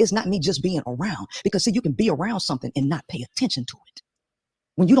here's the thing. It's not me just being around, because see, you can be around something and not pay attention to it.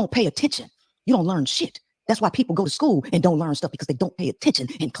 When you don't pay attention, you don't learn shit. That's why people go to school and don't learn stuff, because they don't pay attention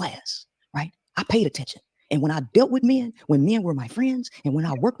in class, right? I paid attention. And when I dealt with men, when men were my friends, and when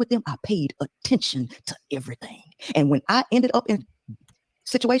I worked with them, I paid attention to everything. And when I ended up in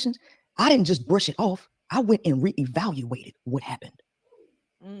situations, I didn't just brush it off. I went and reevaluated what happened.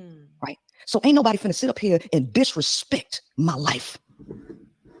 Right? So ain't nobody finna sit up here and disrespect my life.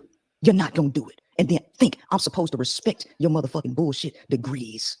 You're not gonna do it. And then think I'm supposed to respect your motherfucking bullshit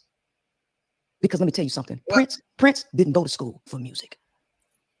degrees. Because let me tell you something. Prince didn't go to school for music.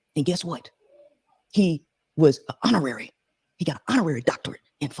 And guess what? He was an honorary. He got an honorary doctorate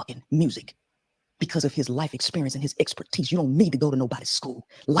in fucking music because of his life experience and his expertise. You don't need to go to nobody's school.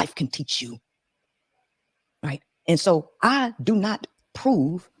 Life can teach you. Right? And so I do not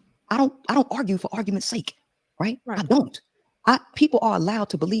prove, I don't argue for argument's sake. Right? I don't. People are allowed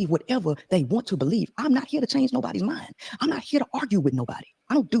to believe whatever they want to believe. I'm not here to change nobody's mind. I'm not here to argue with nobody.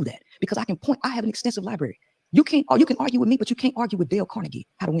 I don't do that because I have an extensive library. You can argue with me, but you can't argue with Dale Carnegie,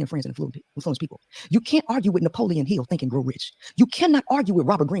 How to Win Friends and Influence People. You can't argue with Napoleon Hill, Think and Grow Rich. You cannot argue with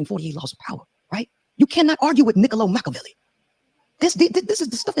Robert Greene, 48 Laws of Power, right? You cannot argue with Niccolo Machiavelli. This is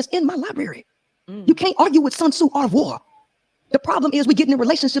the stuff that's in my library. You can't argue with Sun Tzu, Art of War. The problem is we get in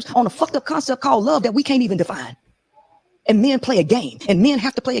relationships on a fucked up concept called love that we can't even define. And men play a game, and men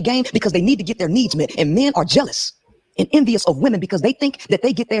have to play a game because they need to get their needs met. And men are jealous and envious of women because they think that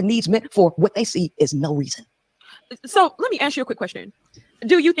they get their needs met for what they see is no reason. So let me ask you a quick question.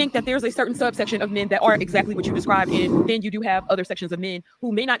 Do you think that there's a certain subsection of men that are exactly what you described, and then you do have other sections of men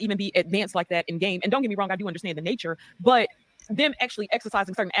who may not even be advanced like that in game? And don't get me wrong, I do understand the nature, but them actually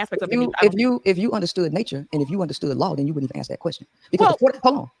exercising certain aspects of if you understood nature and if you understood law, then you wouldn't even ask that question. Because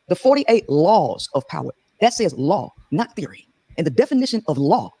the 48 laws of power, that says law, not theory. And the definition of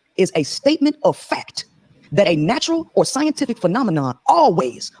law is a statement of fact that a natural or scientific phenomenon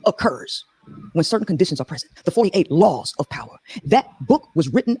always occurs when certain conditions are present. The 48 laws of power. That book was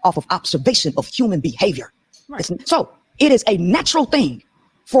written off of observation of human behavior. Right. So it is a natural thing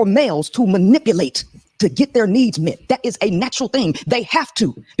for males to manipulate to get their needs met. That is a natural thing. They have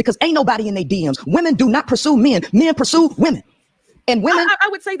to, because ain't nobody in their DMs. Women do not pursue men. Men pursue women. And women, I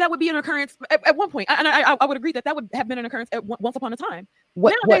would say that would be an occurrence at one point. I would agree that would have been an occurrence once upon a time.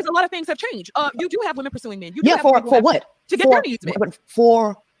 Nowadays, a lot of things have changed. You do have women pursuing men. You do Yeah, have for people what? to get their needs met.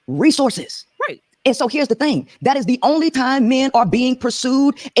 For resources. Right. And so here's the thing. That is the only time men are being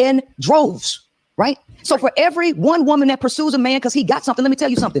pursued in droves, right? So for every one woman that pursues a man because he got something, let me tell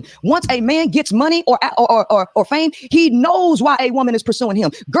you something. Once a man gets money or fame, he knows why a woman is pursuing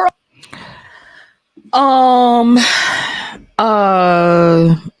him. Girl.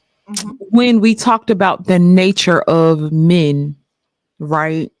 When we talked about the nature of men,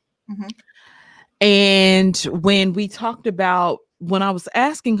 right? And when we talked about, when I was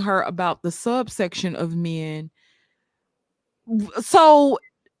asking her about the subsection of men, so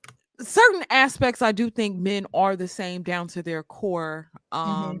certain aspects I do think men are the same down to their core.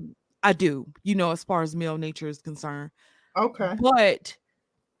 I do, as far as male nature is concerned. Okay. But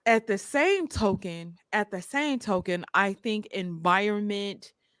at the same token, I think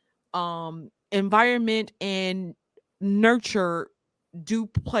environment and nurture do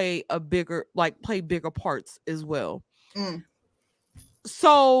play bigger parts as well.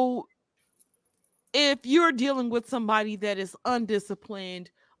 So if you're dealing with somebody that is undisciplined,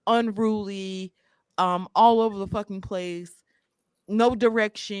 unruly, all over the fucking place, no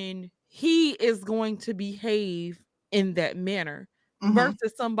direction, he is going to behave in that manner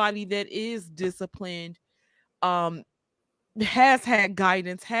versus somebody that is disciplined, has had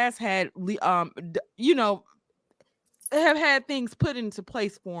guidance, has had have had things put into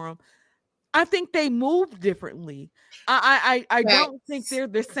place for them. I think they move differently. I don't think they're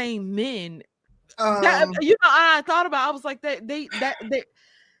the same men. I thought about, I was like, they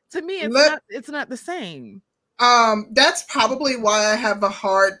to me, it's not the same. That's probably why I have a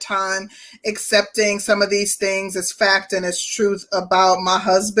hard time accepting some of these things as fact and as truth about my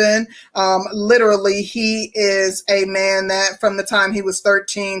husband. Literally, he is a man that from the time he was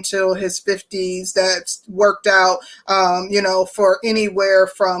 13 till his 50s, that's worked out, for anywhere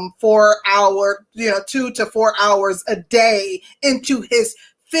from 4 hours, 2 to 4 hours a day into his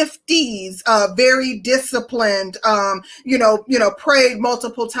 50s, very disciplined, prayed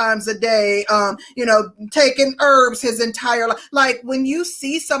multiple times a day, taking herbs his entire life. Like when you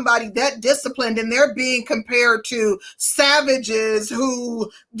see somebody that disciplined and they're being compared to savages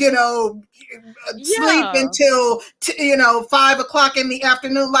who, sleep until 5 o'clock in the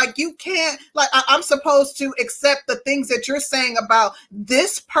afternoon. Like you can't, I'm supposed to accept the things that you're saying about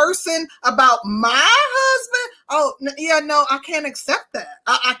this person, about my husband. Oh yeah, no, I can't accept that.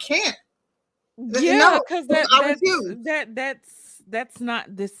 I can't. Yeah, because that's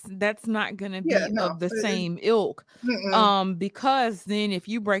not gonna be of the same ilk. Because then if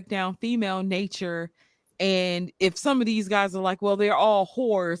you break down female nature, and if some of these guys are like, well, they're all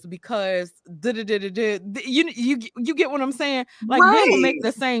whores because you get what I'm saying? Like they will make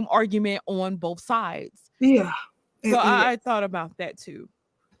the same argument on both sides. Yeah. So I thought about that too.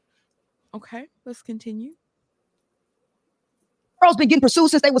 Okay, let's continue. Girls been getting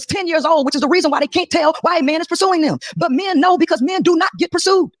pursued since they was 10 years old, which is the reason why they can't tell why a man is pursuing them. But men know because men do not get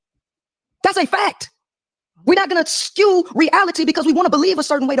pursued. That's a fact. We're not going to skew reality because we want to believe a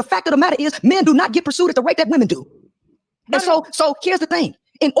certain way. The fact of the matter is men do not get pursued at the rate that women do. And so here's the thing.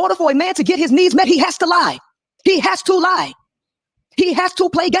 In order for a man to get his needs met, he has to lie. He has to lie. He has to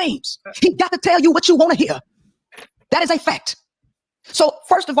play games. He got to tell you what you want to hear. That is a fact. So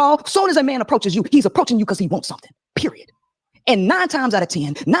first of all, as soon as a man approaches you, he's approaching you because he wants something, period. And 9 times out of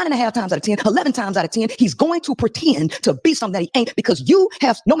 10, 9.5 times out of 10, 11 times out of 10, he's going to pretend to be something that he ain't because you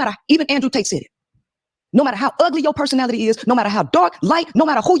have, no matter, even Andrew Tate said it, no matter how ugly your personality is, no matter how dark, light, no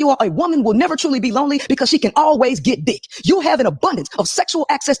matter who you are, a woman will never truly be lonely because she can always get dick. You have an abundance of sexual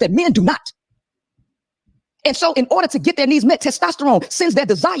access that men do not. And so in order to get their needs met, testosterone sends their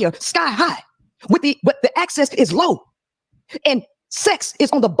desire sky high. But the access is low. And sex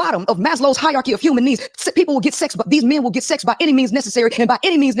is on the bottom of Maslow's hierarchy of human needs. People will get sex, but these men will get sex by any means necessary. And by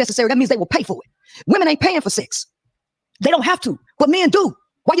any means necessary, that means they will pay for it. Women ain't paying for sex. They don't have to, but men do.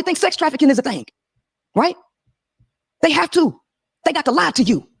 Why do you think sex trafficking is a thing? Right? They have to. They got to lie to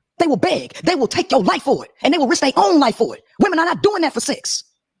you. They will beg. They will take your life for it. And they will risk their own life for it. Women are not doing that for sex.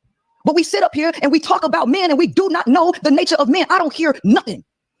 But we sit up here and we talk about men and we do not know the nature of men. I don't hear nothing.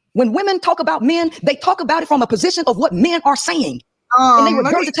 When women talk about men, they talk about it from a position of what men are saying. And they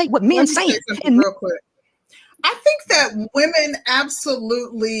regurgitate what men saying. Real quick. I think that women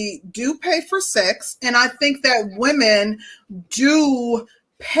absolutely do pay for sex. And I think that women do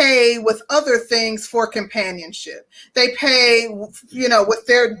pay with other things for companionship. They pay, with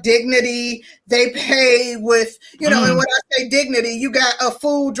their dignity. They pay with, and when I say dignity, you got a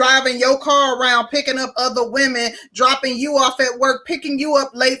fool driving your car around, picking up other women, dropping you off at work, picking you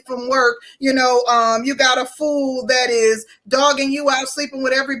up late from work. You got a fool that is dogging you out, sleeping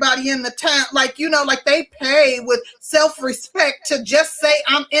with everybody in the town. Like they pay with self-respect to just say,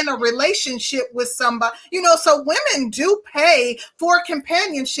 I'm in a relationship with somebody, so women do pay for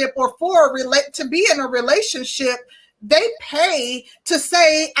companionship or to be in a relationship. They pay to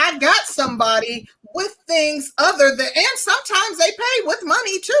say, I got somebody with things other than, and sometimes they pay with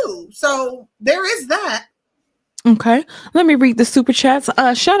money too. So there is that. Okay, let me read the super chats.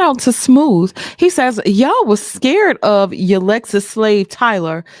 Shout out to Smooth. He says, y'all was scared of your Lexus slave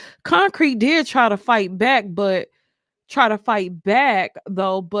Tyler. Concrete did try to fight back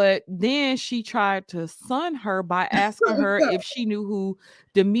though, but then she tried to sun her by asking her if she knew who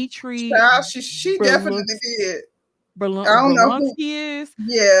Dimitri she definitely did. I don't know who is.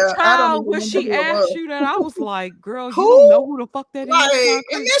 Yeah, child, when she asked you that, I was like, girl, you don't know who the fuck that is.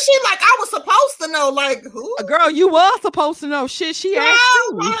 And then she like, I was supposed to know, like, who? Girl, you was supposed to know. Shit, she asked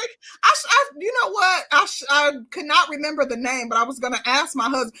you. Like, you know what? I could not remember the name, but I was gonna ask my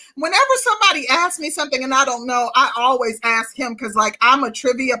husband. Whenever somebody asks me something and I don't know, I always ask him because, like, I'm a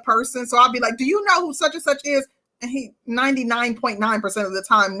trivia person. So I'll be like, do you know who such and such is? And he 99.9% of the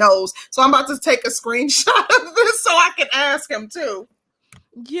time knows. So I'm about to take a screenshot of this so I can ask him too.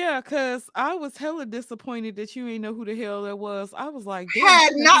 Yeah, because I was hella disappointed that you ain't know who the hell that was. I was like,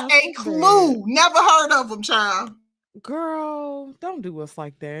 had not a clue. Never heard of him, child. Girl, don't do us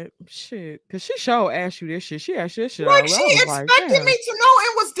like that. Shit. Because she sure asked you this shit. She asked you this shit. Like, she expected me to know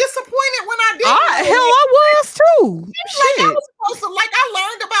and was disappointed when I didn't. Hell, I was too. Like, I was supposed to, like, I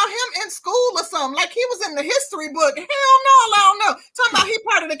learned about him in school or something. Like, he was in the history book. Hell no, I don't know. Talking about he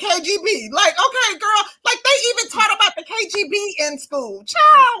part of the KGB. Like, okay, girl. Like, they even taught about the KGB in school.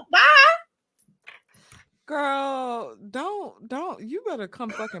 Child, bye. Girl, don't. You better come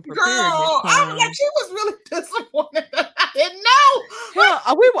fucking prepared. Girl, I was like, she was really disappointed that I didn't know.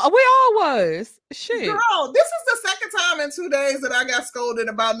 Hell, we all was. Shit. Girl, this is the second time in 2 days that I got scolded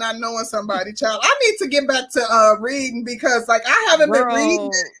about not knowing somebody, child. I need to get back to reading because, like, I haven't been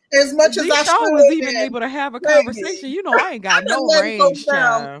reading as much as I should. Was even able to have a conversation. You know, I ain't got no range,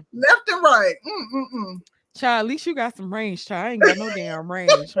 child. Left and right. Child, at least you got some range, child. I ain't got no damn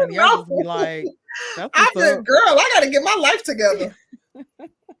range, honey. I just be like, girl, I gotta get my life together.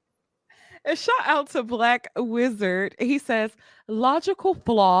 A shout out to Black Wizard. He says, logical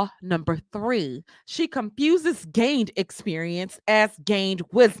flaw number 3. She confuses gained experience as gained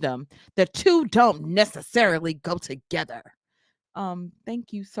wisdom. The two don't necessarily go together.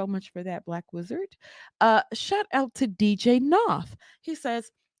 Thank you so much for that, Black Wizard. Shout out to DJ Knopf. He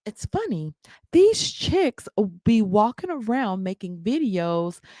says, it's funny. These chicks will be walking around making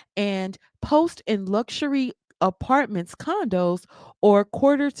videos and post in luxury apartments, condos, or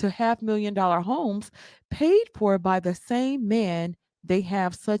 $250,000 to $500,000 homes paid for by the same man they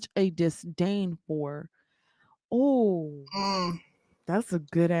have such a disdain for. Oh, that's a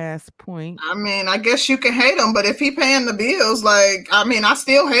good ass point. I mean, I guess you can hate him, but if he paying the bills, like, I mean, I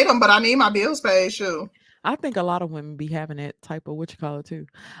still hate him, but I need my bills paid, too. I think a lot of women be having that type of too.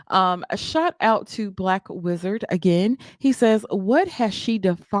 A shout out to Black Wizard again. He says, what has she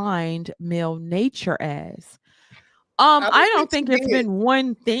defined male nature as? I don't think it's been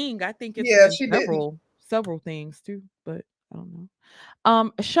one thing. I think it's been several things too, but I don't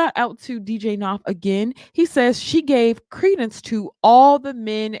know. A shout out to DJ Knopf again. He says she gave credence to all the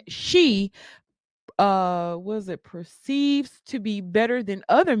men she perceives to be better than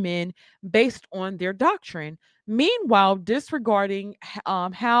other men based on their doctrine. Meanwhile, disregarding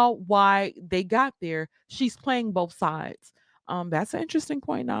why they got there, she's playing both sides. That's an interesting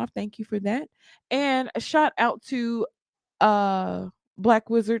point, Knopf. Thank you for that. And a shout out to Black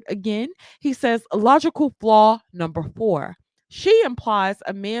Wizard again. He says logical flaw number 4. She implies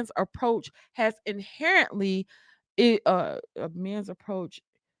a man's approach has inherently is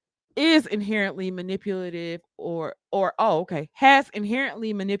inherently manipulative has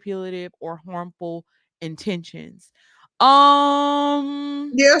inherently manipulative or harmful intentions.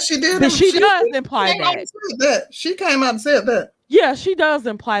 Yeah, she did. But she does imply that. She came out and said that. Yeah, she does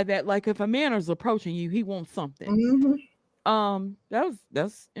imply that. Like, if a man is approaching you, he wants something.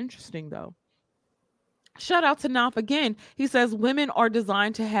 That's interesting though. Shout out to Knopf again. He says women are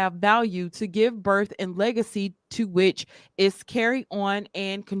designed to have value, to give birth and legacy to which is carry on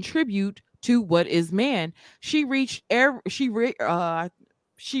and contribute to what is man. She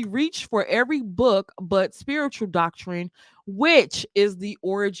She reached for every book but spiritual doctrine, which is the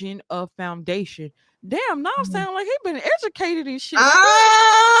origin of foundation. Damn, now sound like he been educated and shit. Not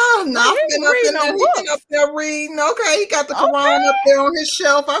he been up reading in there. them He been up books. there reading. Okay, he got the Okay. Quran up there on his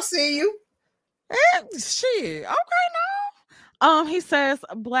shelf. I see you. Shit. Okay, now. He says,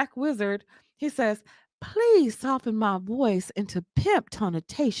 Black Wizard, he says, please soften my voice into pimp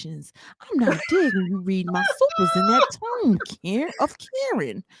connotations. I'm not digging you read my supers in that tone, Karen. Okay,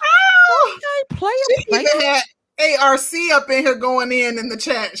 She even had ARC up in here going in the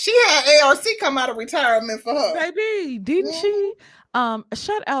chat. She had ARC come out of retirement for her. Baby, didn't she?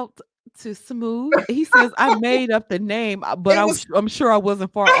 Shout out to Smooth. He says I made up the name, but I'm sure I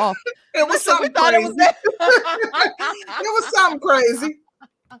wasn't far off. It was something thought crazy. it was that. It was something crazy.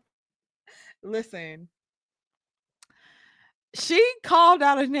 Listen, she called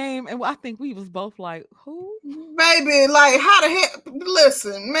out a name, and I think we was both like, "Who?" Baby, like, how the heck?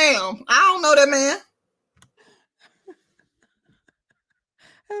 Listen, ma'am, I don't know that man.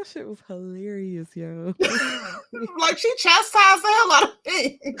 That shit was hilarious, yo. Like, she chastised the hell out of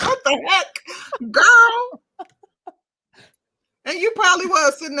me. What the heck, girl? And you probably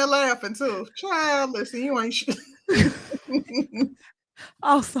was sitting there laughing too. Child, listen, you ain't shit.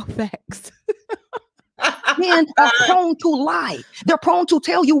 Also, facts. Men are prone to lie. They're prone to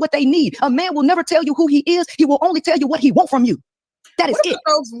tell you what they need. A man will never tell you who he is. He will only tell you what he wants from you. That is What it. about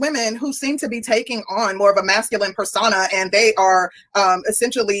those women who seem to be taking on more of a masculine persona, and they are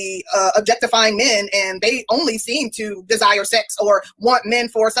essentially objectifying men, and they only seem to desire sex or want men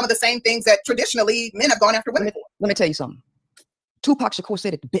for some of the same things that traditionally men have gone after women for? Let me tell you something. Tupac Shakur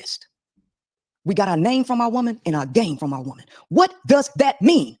said it the best. We got our name from our woman and our game from our woman. What does that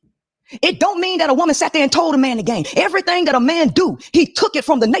mean? It don't mean that a woman sat there and told a man the game. Everything that a man do, he took it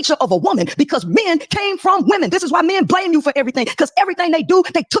from the nature of a woman, because men came from women. This is why men blame you for everything, because everything they do,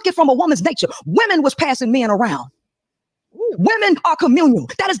 they took it from a woman's nature. Women was passing men around. Women are communal.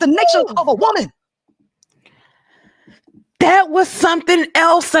 That is the nature of a woman. That was something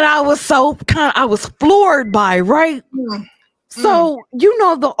else that I was I was floored by, right? So,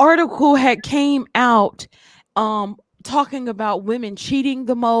 the article had came out talking about women cheating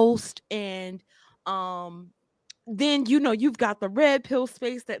the most, and then you've got the red pill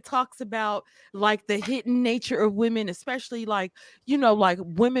space that talks about like the hidden nature of women, especially like like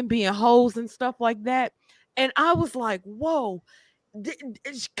women being hoes and stuff like that. And I was like, whoa,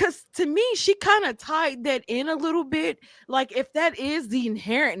 because to me she kind of tied that in a little bit. Like, if that is the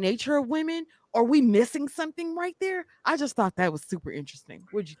inherent nature of women, are we missing something right there? I just thought that was super interesting.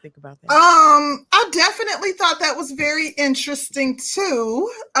 What did you think about that? I definitely thought that was very interesting too.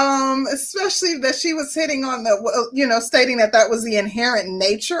 Especially that she was hitting on the, stating that was the inherent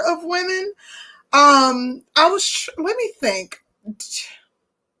nature of women. Let me think.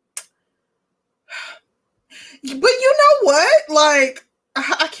 But you know what? Like,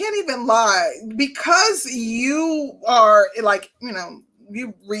 I can't even lie, because you are like,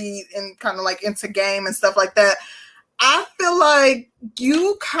 you read and kind of like into game and stuff like that. I feel like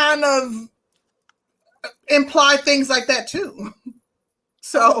you kind of imply things like that too.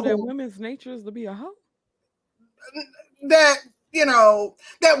 So that women's nature is to be a hoe? That,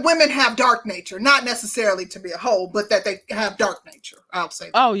 that women have dark nature, not necessarily to be a hoe, but that they have dark nature. I'll say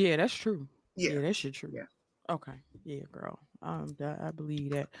that. Oh yeah, that's true. Yeah, that shit true. Yeah. Okay. Yeah, girl. I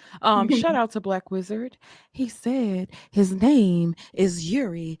believe that. Shout out to Black Wizard. He said his name is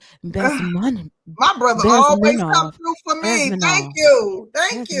Yuri Bezmenov. My brother always come through for me. Thank you.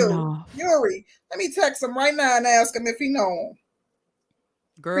 Yuri. Let me text him right now and ask him if he know him.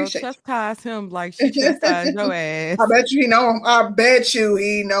 Girl, chastise him like she chastised your ass. I bet you he know him. I bet you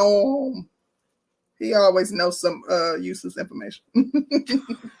he know him. He always knows some useless information.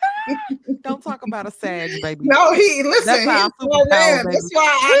 Don't talk about a Sag, baby. No, listen. That's why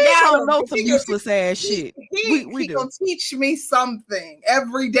I don't know some useless ass shit. We do. Gonna teach me something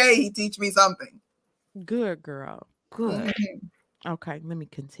every day. He teach me something. Good girl. Good. Mm-hmm. Okay, let me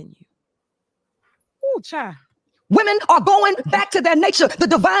continue. Ooh, child. Women are going back to their nature. The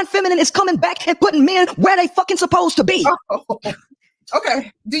divine feminine is coming back and putting men where they fucking supposed to be. Oh.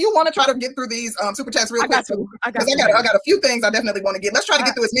 Okay. Do you want to try to get through these super chats real quick? I got a few things I definitely want to get. Let's try to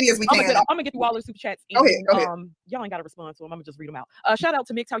get through as many as we can. I'm gonna get through all the super chats. Go ahead. Y'all ain't got to respond to them. I'm gonna just read them out. Shout out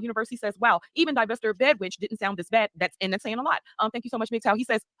to MGTOW University says, wow, even Divester Bedwitch didn't sound this bad. That's saying a lot. Thank you so much, MGTOW. He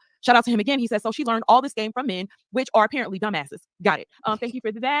says, shout out to him again. He says, so she learned all this game from men, which are apparently dumbasses. Got it. Thank you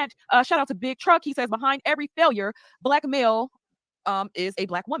for that. Shout out to Big Truck. He says, behind every failure, black male is a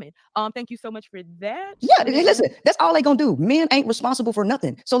black woman. Thank you so much for that. Yeah, listen, that's all they gonna do. Men ain't responsible for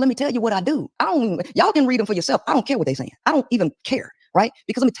nothing. So let me tell you what I do. Y'all can read them for yourself. I don't care what they saying. I don't even care. right?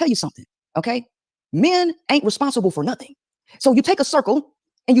 Because let me tell you something, okay? Men ain't responsible for nothing. So you take a circle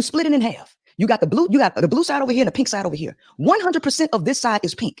and you split it in half. You got the blue side over here and the pink side over here. 100% of this side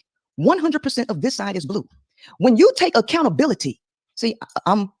is pink. 100% of this side is blue. When you take accountability, see,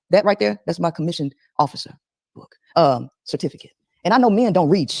 I'm that right there. That's my commissioned officer book, certificate. And I know men don't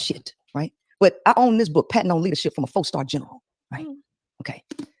read shit, right? But I own this book, Patent on Leadership from a 4-star general, right? Okay.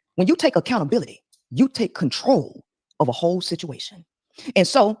 When you take accountability, you take control of a whole situation. And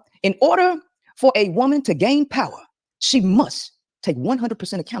so in order for a woman to gain power, she must take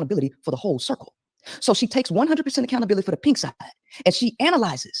 100% accountability for the whole circle. So she takes 100% accountability for the pink side and she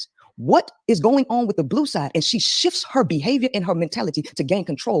analyzes what is going on with the blue side, and she shifts her behavior and her mentality to gain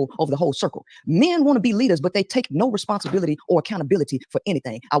control over the whole circle. Men want to be leaders, but they take no responsibility or accountability for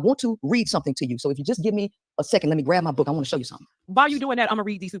anything. I want to read something to you. So if you just give me a second, let me grab my book. I want to show you something. While you're doing that, I'm gonna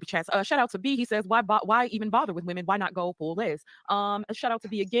read these super chats. Shout out to B. He says, why even bother with women? Why not go full les? Shout out to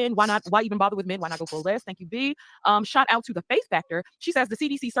B again. Why even bother with men? Why not go full les? Thank you, B. Shout out to the Faith Factor. She says the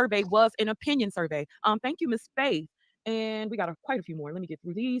CDC survey was an opinion survey. Thank you, Miss Faith. And we got quite a few more. Let me get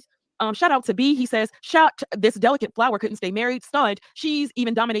through these. Shout out to B. He says, this delicate flower couldn't stay married. Stunned. She's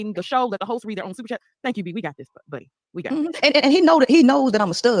even dominating the show. Let the host read their own super chat. Thank you, B. We got this, buddy. We got this. And he knows that I'm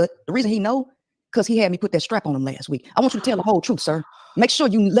a stud. The reason he know, because he had me put that strap on him last week. I want you to tell the whole truth, sir. Make sure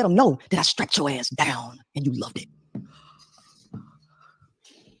you let him know that I strapped your ass down and you loved it.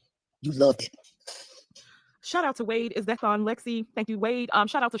 You loved it. Shout out to Wade. Is that on Lexi? Thank you, Wade.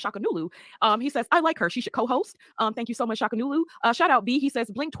 Shout out to Shaka Nulu. He says, I like her. She should co-host. Thank you so much, Shaka Nulu. Shout out B. He says,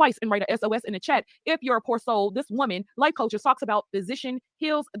 blink twice and write a SOS in the chat. If you're a poor soul, this woman, life coach, talks about physician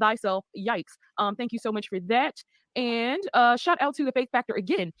heals thyself. Yikes. Thank you so much for that. And shout out to the Faith Factor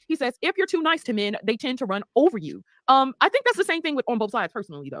again. He says, if you're too nice to men, they tend to run over you. I think that's the same thing on both sides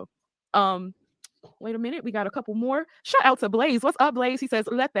personally, though. Wait a minute, we got a couple more. Shout out to Blaze. What's up, Blaze? He says,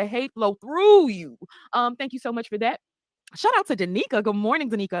 let the hate flow through you. Thank you so much for that. Shout out to Danica. Good morning,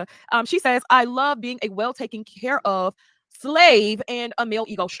 Danica. She says, I love being a well taken care of slave and a male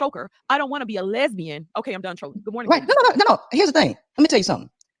ego stroker. I don't want to be a lesbian. Okay, I'm done trolling. Good morning. Right. No. Here's the thing. Let me tell you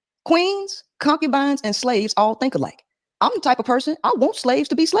something. Queens, concubines, and slaves all think alike. I'm the type of person, I want slaves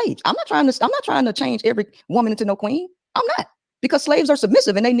to be slaves. I'm not trying to change every woman into no queen. I'm not. Because slaves are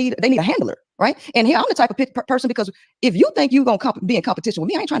submissive and they need a handler, right? And here I'm the type of person, because if you think you're gonna be in competition with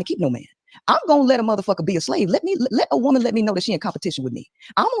me, I ain't trying to keep no man. I'm gonna let a motherfucker be a slave. Let a woman let me know that she in competition with me.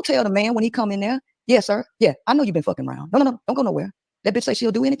 I'm gonna tell the man when he come in there, yeah, sir, yeah, I know you've been fucking around. No, don't go nowhere. That bitch say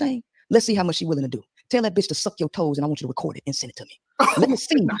she'll do anything. Let's see how much she's willing to do. Tell that bitch to suck your toes and I want you to record it and send it to me. Let me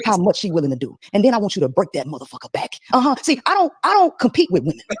see how much she's willing to do. And then I want you to break that motherfucker back. See, I don't compete with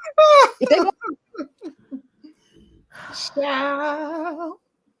women. If they want. Child.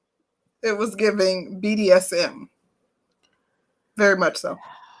 It was giving BDSM. Very much so.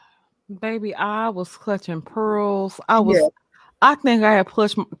 Baby, I was clutching pearls. I think I had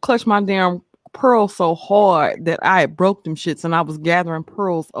clutched my damn pearls so hard that I had broke them shits and I was gathering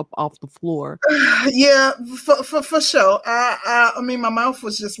pearls up off the floor. Yeah, for sure. I mean, my mouth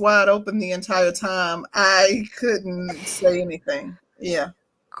was just wide open the entire time. I couldn't say anything. Yeah.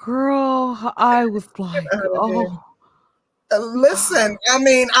 Girl, I was like, oh. Listen, I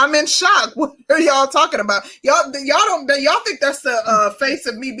mean, I'm in shock. What are y'all talking about? Y'all think that's the face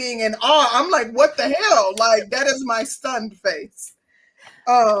of me being in awe. I'm like, what the hell? Like, that is my stunned face.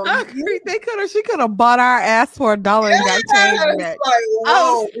 She could have bought our ass for $1 and got changed back. Like,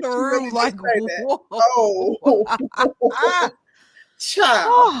 whoa, through, like, whoa.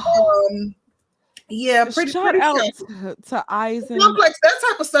 Child. Yeah, pretty out sure. to Eisen. Complex, that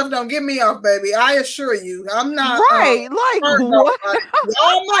type of stuff don't get me off, baby. I assure you, I'm not right. Like, what?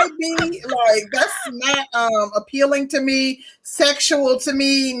 Y'all might be like, that's not appealing to me, sexual to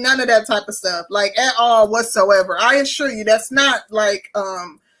me, none of that type of stuff, like at all whatsoever. I assure you, that's not like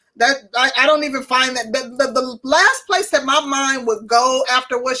that. I don't even find that the last place that my mind would go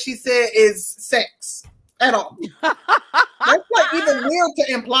after what she said is sex at all. That's like even weird to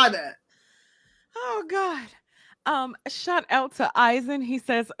imply that. Oh God. Shout out to Eisen. He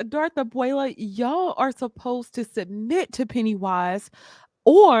says, Darth Abuela, y'all are supposed to submit to Pennywise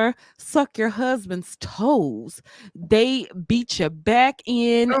or suck your husband's toes. They beat you back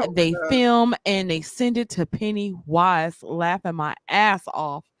in, they film and they send it to Pennywise, laughing my ass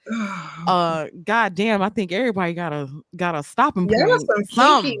off. God damn, I think everybody gotta stop him. Yeah,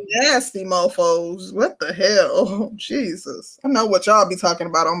 some kinky, nasty mofos. What the hell? Jesus. I know what y'all be talking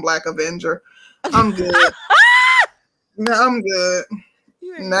about on Black Avenger. I'm good. No, I'm good.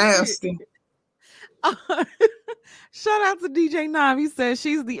 Nasty. Shout out to DJ Nam. He says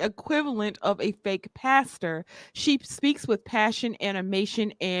she's the equivalent of a fake pastor. She speaks with passion,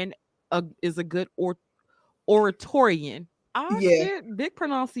 animation, and is a good oratorian. Shit, big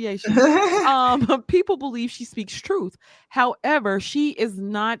pronunciation. People believe she speaks truth. However, she is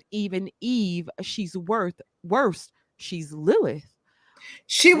not even Eve. She's worse. She's Lilith.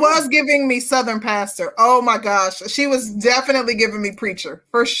 She was giving me Southern pastor. Oh my gosh. She was definitely giving me preacher.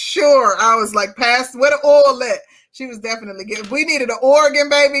 For sure. I was like, pastor, where the oil at? She was definitely giving. We needed an organ,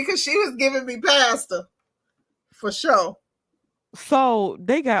 baby, because she was giving me pastor. For sure. So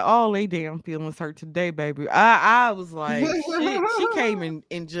they got all their damn feelings hurt today, baby. I was like, shit, she came in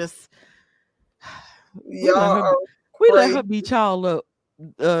and just we let her beat y'all up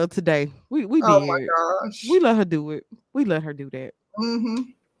today. We did. Oh my gosh. We let her do it. We let her do that. Mm-hmm.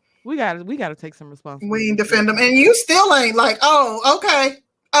 We gotta take some responsibility. We ain't defend them, and you still ain't like, oh, okay.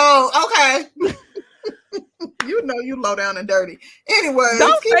 You know you low down and dirty. Anyway,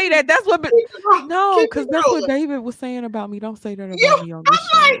 don't say that. That's what. No, because that's what David was saying about me. Don't say that about me on this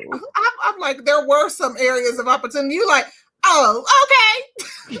show. I'm like, there were some areas of opportunity. You like, oh, okay.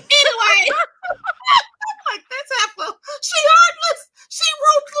 Anyway, I'm like, that's Apple. She heartless. She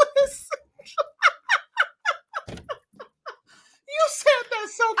ruthless. You said that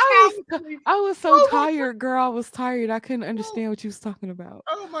so I was so tired, girl. I was tired. I couldn't understand what you was talking about.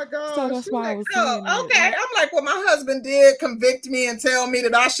 Oh my god! So that's why I was saying that. Okay, I'm like, well, my husband did convict me and tell me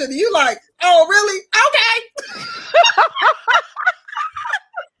that I should. You like, oh really? Okay.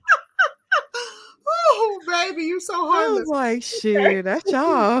 Oh baby, you so heartless. I was like, shit, that's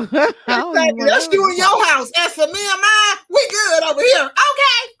y'all. Exactly. That's you in your house. As for me and mine, we good over here.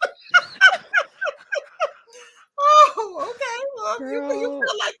 Okay. Oh, okay. Well, you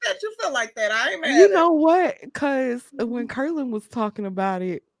feel like that. You feel like that. I ain't mad. You know what? Because when Curlin was talking about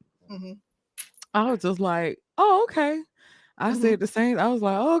it, I was just like, oh, okay. I said the same. I was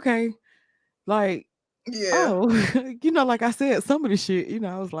like, oh, okay. Like, like I said, some of the shit,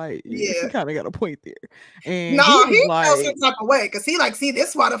 I was like, she kind of got a point there. And no, he felt some type of way because he like, see,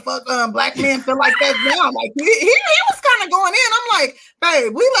 this why the fuck black men feel like that now. Like he was kind of going in. I'm like,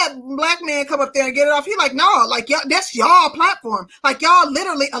 babe, we let black men come up there and get it off. He like, no, like that's y'all platform. Like y'all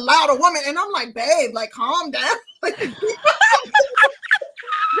literally allowed a woman. And I'm like, babe, like calm down.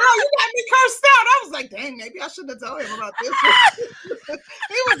 Girl, you got me cursed out. I was like, dang, maybe I should have told him about this.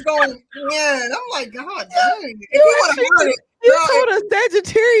 He was going, yeah. I'm like, God dang. If you would have heard it. You told a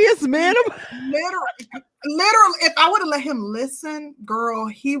Sagittarius man. Literally, if I would have let him listen, girl,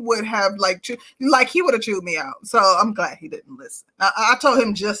 he would have he would have chewed me out. So I'm glad he didn't listen. I told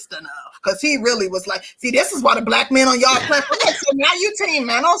him just enough because he really was like, see, this is why the black men on y'all platform. So now you team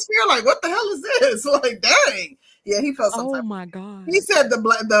manosphere, like, what the hell is this? Like, dang. Yeah, he felt some type. Oh my God. He said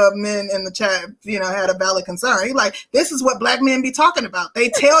the men in the chat, had a valid concern. He like, this is what black men be talking about. They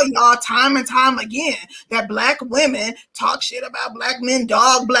tell y'all time and time again that black women talk shit about black men,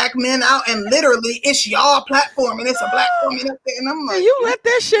 dog black men out, and literally it's y'all platform and it's a black woman up there. And I'm like, you let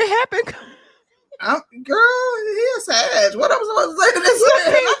that shit happen. Girl, he is sad. What I'm supposed to say to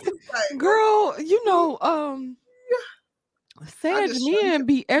this? Girl, Sag men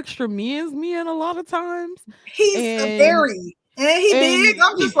be extra men a lot of times. He's very big.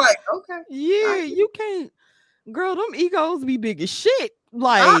 I'm just like, okay. Yeah, you can't. Girl, them egos be big as shit.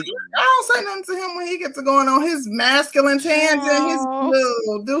 Like I don't say nothing to him when he gets to going on his masculine tangent and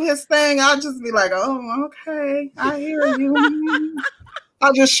his do his thing. I'll just be like, oh, okay, I hear you.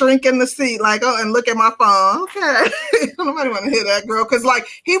 I'll just shrink in the seat, like, and look at my phone. Okay. Nobody want to hear that, girl. Because, like,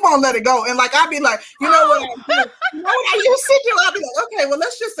 he won't let it go. And, like, I'll be like, you know what I used to do? I'll be like, okay, well,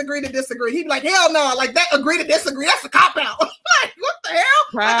 let's just agree to disagree. He'd be like, hell no. Like, that agree to disagree, that's a cop-out. Like, what the hell?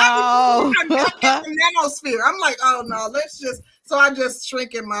 Wow. Like, I'm in the nanosphere. I'm like, oh, no, let's just. So I just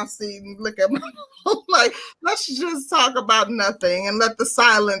shrink in my seat and look at my like, let's just talk about nothing and let the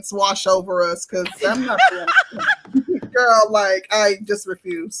silence wash over us because I'm not girl, like I just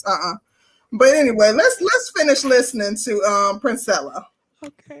refuse. But anyway, let's finish listening to Princella.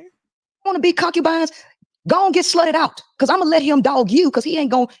 Okay. Want to be concubines? Go and get slutted out because I'm gonna let him dog you because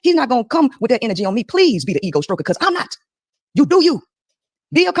he's not gonna come with that energy on me. Please be the ego stroker because I'm not. You do you.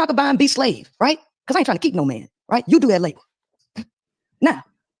 Be a concubine, be slave, right? Because I ain't trying to keep no man, right? You do that later. Now,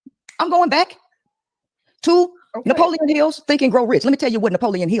 I'm going back to Napoleon Hill's Think and Grow Rich. Let me tell you what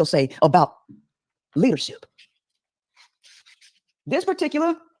Napoleon Hill say about leadership. This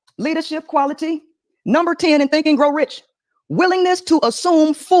particular leadership quality, number 10 in Think and Grow Rich, willingness to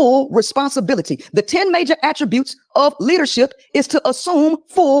assume full responsibility. The 10 major attributes of leadership is to assume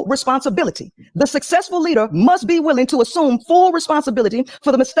full responsibility. The successful leader must be willing to assume full responsibility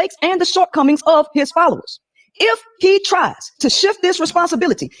for the mistakes and the shortcomings of his followers. If he tries to shift this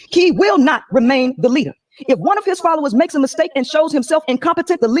responsibility, he will not remain the leader. If one of his followers makes a mistake and shows himself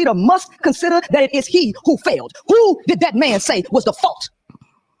incompetent, the leader must consider that it is he who failed. Who did that man say was the fault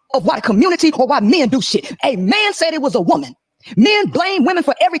of why the community or why men do shit? A man said it was a woman. Men blame women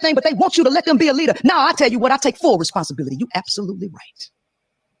for everything, but they want you to let them be a leader. Now, I tell you what, I take full responsibility. You're absolutely right.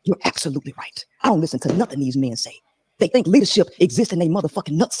 You're absolutely right. I don't listen to nothing these men say. They think leadership exists in their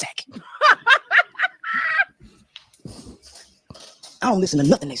motherfucking nutsack. I don't listen to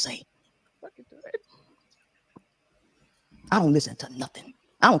nothing they say. I don't listen to nothing.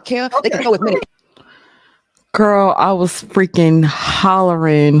 I don't care. Okay. They can throw as many. Girl, I was freaking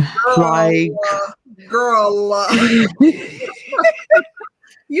hollering girl.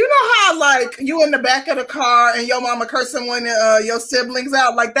 You know how like you in the back of the car and your mama cursing when your siblings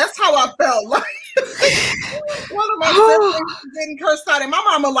out? Like that's how I felt. Like one of my siblings getting cursed out, and my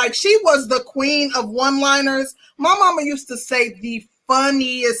mama, like, she was the queen of one-liners. My mama used to say the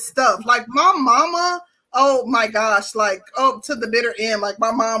funniest stuff. Like my mama, oh my gosh, like to the bitter end. Like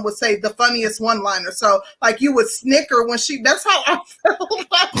my mom would say the funniest one-liner. So like you would snicker when that's how I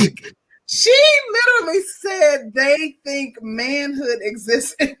felt. Like she literally said they think manhood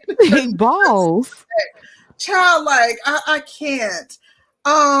exists in balls. Child, like I can't.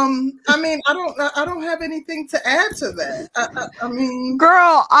 I mean, I don't have anything to add to that. I mean,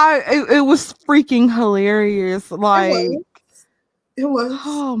 girl, it was freaking hilarious. Like it was.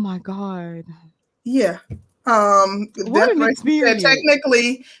 Oh my god. Yeah. What an experience.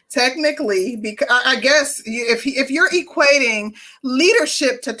 Technically, because I guess if you're equating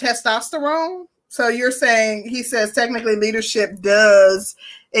leadership to testosterone, so you're saying he says technically leadership does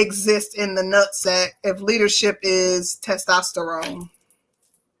exist in the nutsack if leadership is testosterone.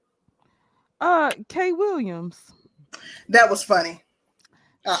 Kay Williams. That was funny.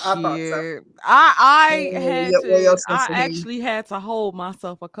 I thought so. I actually had to hold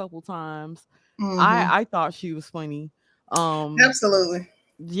myself a couple times. Mm-hmm. I thought she was funny. Absolutely.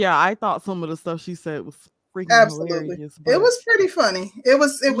 Yeah, I thought some of the stuff she said was freaking hilarious. It was pretty funny. It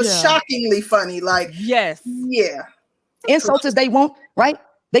was shockingly funny. Like yes, yeah. Insults as they want, right?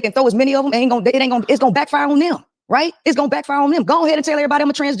 They can throw as many of them. It's gonna backfire on them, right? It's gonna backfire on them. Go ahead and tell everybody I'm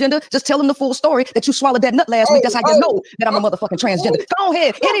a transgender. Just tell them the full story that you swallowed that nut last week. That's how you know that I'm a motherfucking transgender. Go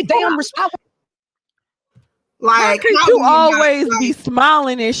ahead, any damn response. Like you always be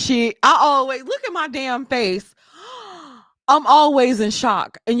smiling and shit. I always look at my damn face. I'm always in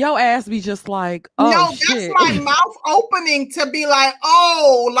shock, and your ass be just like, oh, no, shit. That's my mouth opening to be like,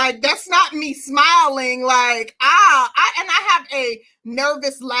 oh, like that's not me smiling. Like I have a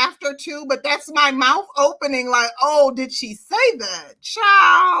nervous laughter too, but that's my mouth opening. Like, oh, did she say that,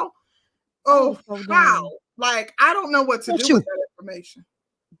 child? Oh, wow. Like I don't know what to do with that information,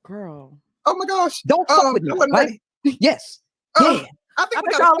 girl. Oh my gosh! Don't fuck with me, right? Yes. Yeah. I think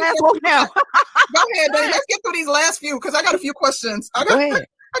we got last one now. Go ahead, baby. Let's get through these last few because I got a few questions. I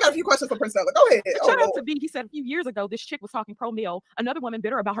got a few questions for Prince Ella. Go ahead. Shout out to B. He said a few years ago, this chick was talking pro-male, another woman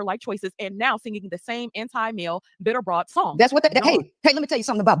bitter about her life choices, and now singing the same anti-male bitter broad song. That's what hey, let me tell you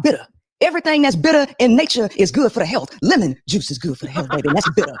something about bitter. Everything that's bitter in nature is good for the health. Lemon juice is good for the health, baby. And that's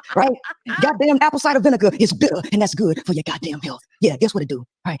bitter, right? Goddamn apple cider vinegar is bitter, and that's good for your goddamn health. Yeah, guess what it do?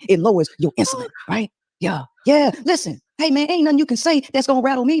 Right? It lowers your insulin, right? Yeah. Listen, hey man, ain't nothing you can say that's gonna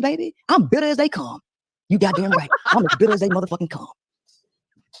rattle me, baby. I'm bitter as they come. You goddamn right. I'm as bitter as they motherfucking come.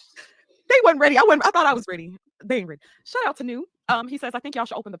 They wasn't ready. I thought I was ready. They ain't ready. Shout out to New. He says, I think y'all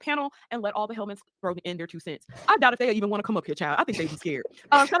should open the panel and let all the Hellmans throw in their 2 cents. I doubt if they even want to come up here, child. I think they'd be scared.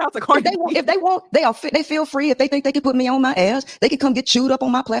 Shout out to Carnegie. If they want, they feel free. If they think they can put me on my ass, they can come get chewed up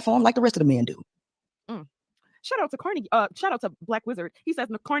on my platform like the rest of the men do. Shout out to Carnegie. Shout out to Black Wizard. He says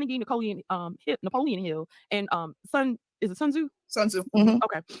Carnegie, Napoleon Hill, and Sun Tzu? Sun Tzu. Mm-hmm.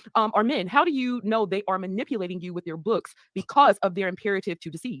 Okay. Are men. How do you know they are manipulating you with their books because of their imperative to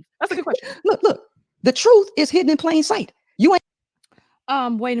deceive? That's a good question. Look. The truth is hidden in plain sight. You ain't.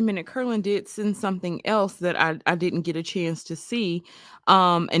 Wait a minute. Curlin did send something else that I didn't get a chance to see.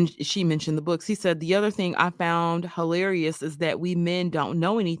 And she mentioned the books. He said the other thing I found hilarious is that we men don't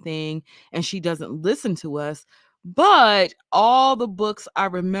know anything and she doesn't listen to us. But all the books I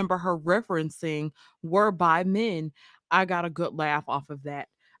remember her referencing were by men. I got a good laugh off of that.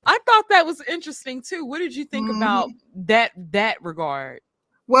 I thought that was interesting too. What did you think about that regard?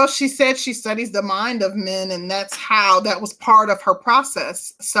 Well, she said she studies the mind of men, and that was part of her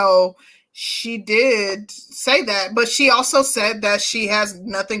process. So she did say that, but she also said that she has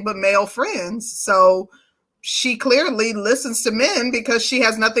nothing but male friends. So she clearly listens to men because she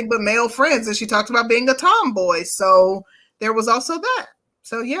has nothing but male friends. And she talked about being a tomboy. So there was also that.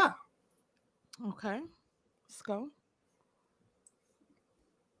 So, yeah. Okay. Let's go.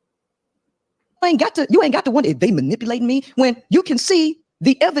 You ain't got to wonder if they manipulating me when you can see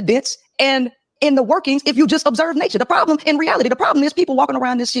the evidence and in the workings if you just observe nature. The problem in reality, the problem is people walking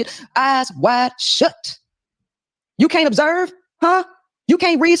around this shit eyes wide shut. You can't observe, huh? You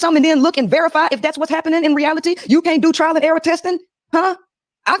can't read something and then look and verify if that's what's happening in reality. You can't do trial and error testing, huh?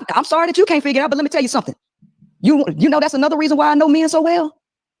 I'm sorry that you can't figure it out, but let me tell you something. You know that's another reason why I know men so well.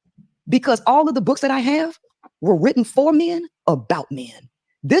 Because all of the books that I have were written for men about men.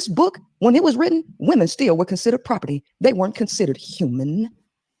 This book, when it was written, women still were considered property. They weren't considered human.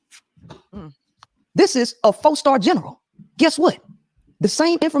 This is a 4-star general. Guess what? The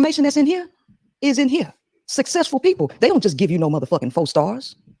same information that's in here is in here. Successful people, they don't just give you no motherfucking 4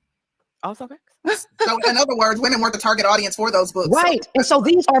 stars. Also facts. So in other words, women weren't the target audience for those books. Right. And so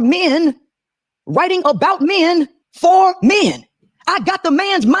these are men writing about men for men. I got the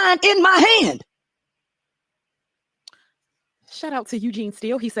man's mind in my hand. Shout out to Eugene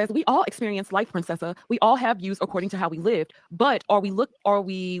Steele. He says, we all experience life, Princessa. We all have views according to how we lived. But are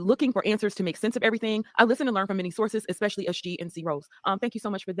we looking for answers to make sense of everything? I listen and learn from many sources, especially SG and C Rose. Thank you so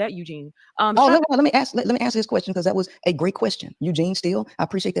much for that, Eugene. Let me answer this question because that was a great question. Eugene Steele, I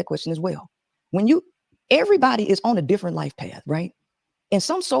appreciate that question as well. Everybody is on a different life path, right? And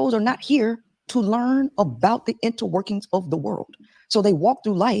some souls are not here to learn about the interworkings of the world. So they walk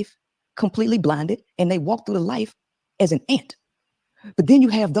through life completely blinded and they walk through the life as an ant. But then you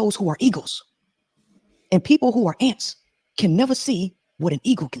have those who are eagles, and people who are ants can never see what an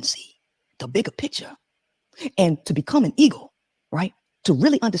eagle can see, the bigger picture. And to become an eagle, right? To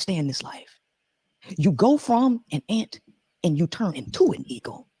really understand this life, you go from an ant and you turn into an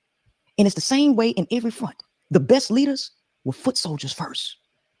eagle. And it's the same way in every front. The best leaders were foot soldiers first,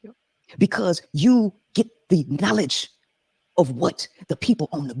 because you get the knowledge of what the people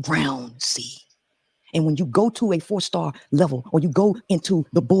on the ground see. And when you go to a 4-star level or you go into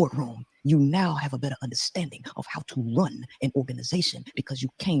the boardroom, you now have a better understanding of how to run an organization because you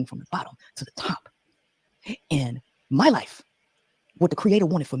came from the bottom to the top. And my life, what the creator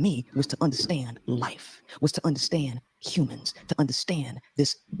wanted for me was to understand life, was to understand humans, to understand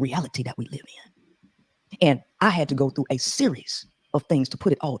this reality that we live in. And I had to go through a series of things to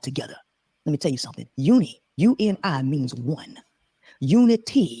put it all together. Let me tell you something. Uni, U-N-I means one.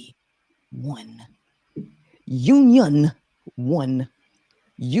 Unity, one. Union, one.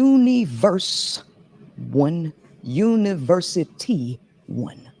 Universe, one. University,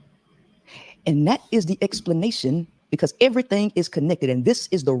 one. And that is the explanation, because everything is connected. And this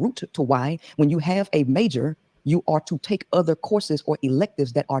is the root to why when you have a major, you are to take other courses or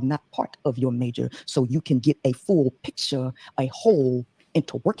electives that are not part of your major, so you can get a full picture, a whole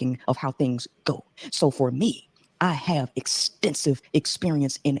interworking of how things go. So for me, I have extensive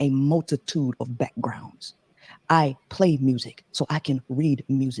experience in a multitude of backgrounds. I play music, so I can read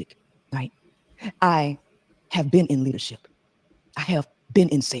music, right? I have been in leadership. I have been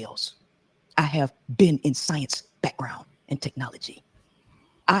in sales. I have been in science background and technology.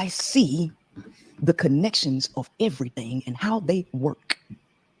 I see the connections of everything and how they work.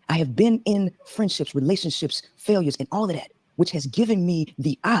 I have been in friendships, relationships, failures, and all of that, which has given me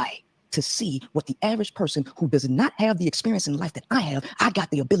the eye to see what the average person who does not have the experience in life that I have, I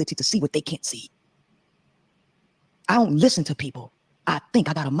got the ability to see what they can't see. I don't listen to people. I think.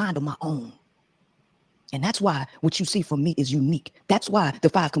 I got a mind of my own. And that's why what you see from me is unique. That's why the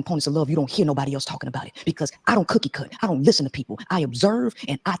 5 components of love, you don't hear nobody else talking about it, because I don't cookie cut. I don't listen to people. I observe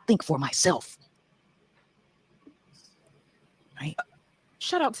and I think for myself. Right?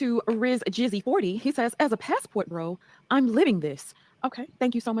 Shout out to Riz Jizzy 40. He says, as a passport bro, I'm living this. Okay,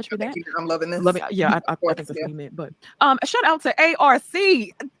 thank you so much for that. I'm loving this. Yeah, I think that's what he meant. But shout out to ARC,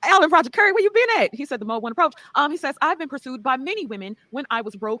 Alan Project Curry, where you been at? He said the Mode 1 approach. He says, I've been pursued by many women when I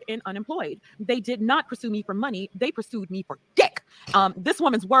was broke and unemployed. They did not pursue me for money. They pursued me for dick. This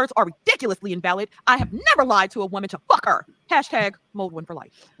woman's words are ridiculously invalid. I have never lied to a woman to fuck her. Hashtag Mode 1 for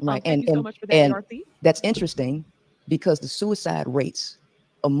life. Right. Thank you so much for that, ARC. That's interesting because the suicide rates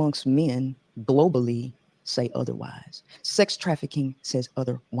amongst men globally say otherwise. Sex trafficking says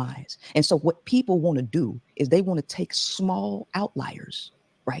otherwise. And so what people want to do is they want to take small outliers,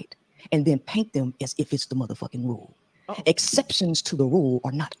 right? And then paint them as if it's the motherfucking rule. Exceptions to the rule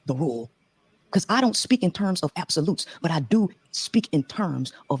are not the rule. Because I don't speak in terms of absolutes, but I do speak in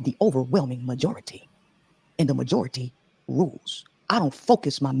terms of the overwhelming majority. And the majority rules. I don't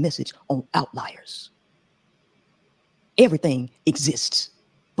focus my message on outliers. Everything exists,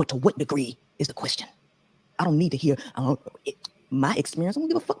 but to what degree is the question? I don't need to hear my experience. I don't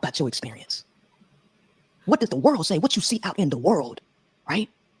give a fuck about your experience. What does the world say? What you see out in the world, right?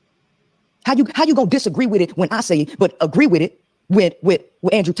 How you gonna disagree with it when I say it, but agree with it with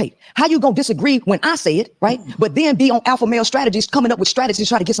Andrew Tate? How you gonna disagree when I say it, right? But then be on alpha male strategies, coming up with strategies to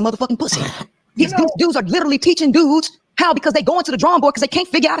try to get some motherfucking pussy. These dudes are literally teaching dudes how, because they go into the drawing board because they can't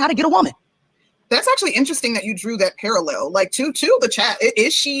figure out how to get a woman. That's actually interesting that you drew that parallel, like to the chat.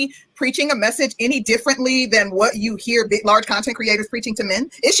 Is she preaching a message any differently than what you hear big, large content creators preaching to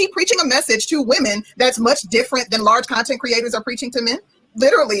men? Is she preaching a message to women that's much different than large content creators are preaching to men?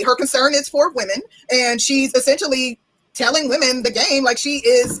 Literally, her concern is for women, and she's essentially telling women the game, like she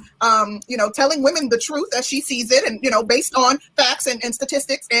is, telling women the truth as she sees it, and, based on facts and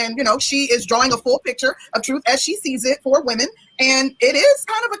statistics, and, she is drawing a full picture of truth as she sees it for women. And it is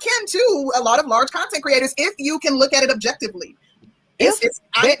kind of akin to a lot of large content creators, if you can look at it objectively.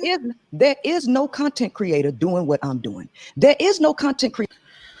 There is no content creator doing what I'm doing. There is no content creator.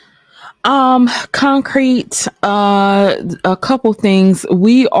 Concrete, a couple things.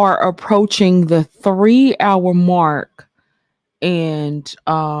 We are approaching the 3-hour mark, and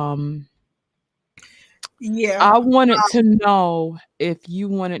I wanted to know if you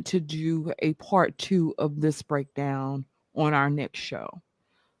wanted to do a part 2 of this breakdown on our next show.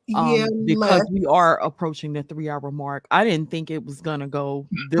 Because we are approaching the 3-hour mark. I didn't think it was gonna go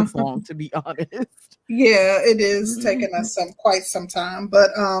this long, to be honest. Yeah, it is taking us quite some time, but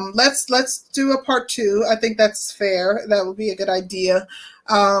let's do a part 2. I think that's fair. That would be a good idea.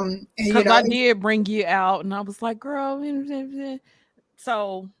 Because I did bring you out, and I was like, "Girl,"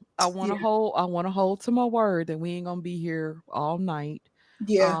 so I want to hold to my word that we ain't gonna be here all night.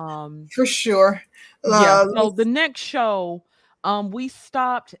 Yeah, for sure. So the next show. We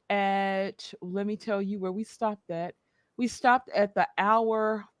stopped at, let me tell you where we stopped at. We stopped at the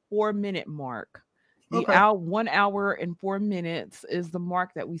 4-minute mark. The 1 hour and 4 minutes is the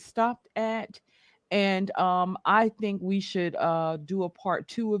mark that we stopped at. And I think we should do a part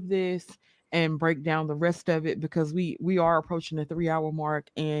 2 of this and break down the rest of it, because we are approaching the 3-hour mark,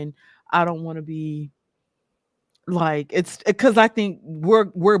 and I don't want to be like, it's because I think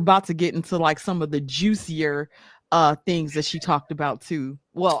we're about to get into like some of the juicier things that she talked about too.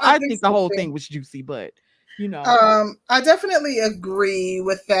 Well, I think the whole thing was juicy, but I definitely agree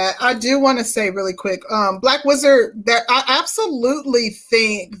with that. I do want to say really quick, Black Wizard, that I absolutely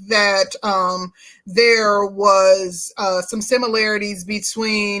think that there was some similarities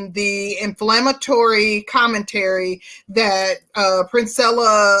between the inflammatory commentary that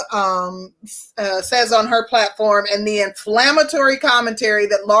Princella says on her platform and the inflammatory commentary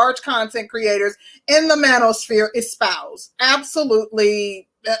that large content creators in the manosphere espouse. Absolutely,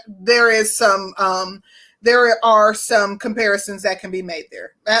 there are some comparisons that can be made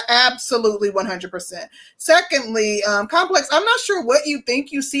there. Absolutely, 100%. Secondly, Complex, I'm not sure what you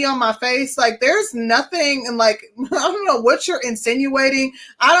think you see on my face. Like, there's nothing, and like, I don't know what you're insinuating.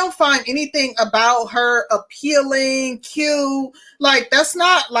 I don't find anything about her appealing, cute. Like, that's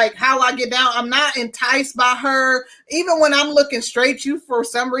not like how I get down. I'm not enticed by her. Even when I'm looking straight, you for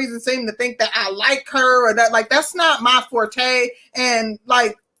some reason seem to think that I like her, or that, like, that's not my forte. And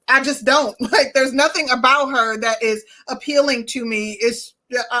like, I just don't like, there's nothing about her that is appealing to me.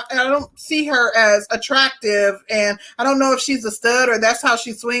 I don't see her as attractive, and I don't know if she's a stud or that's how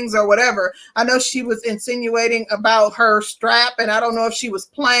she swings or whatever. I know she was insinuating about her strap, and I don't know if she was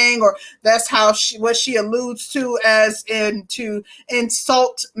playing or that's how what she alludes to as in to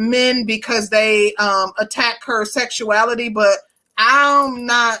insult men because they attack her sexuality, but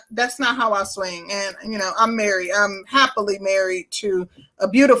that's not how I swing. And, I'm married. I'm happily married to a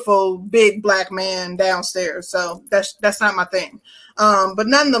beautiful big Black man downstairs. So that's not my thing. But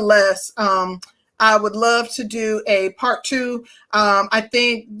nonetheless, I would love to do a part 2. I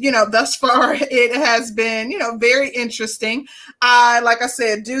think, thus far it has been, very interesting. Like I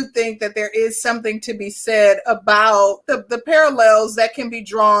said, do think that there is something to be said about the parallels that can be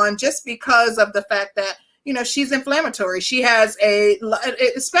drawn just because of the fact that, she's inflammatory. She has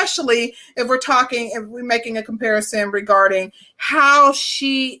especially if we're making a comparison regarding how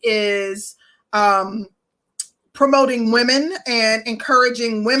she is promoting women and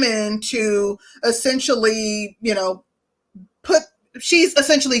encouraging women to essentially, she's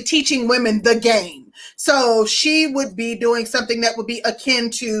essentially teaching women the game. So she would be doing something that would be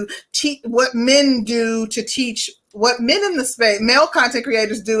akin to what men do to teach, what men in the space, male content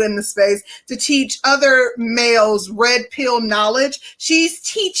creators do in the space to teach other males red pill knowledge. She's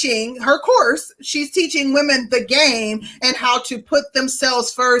teaching her course. She's teaching women the game and how to put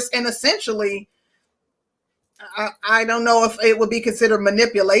themselves first and essentially, I don't know if it would be considered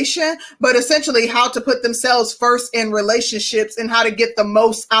manipulation, but essentially how to put themselves first in relationships and how to get the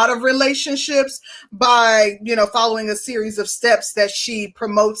most out of relationships by, following a series of steps that she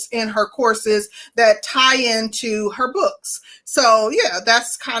promotes in her courses that tie into her books. So yeah,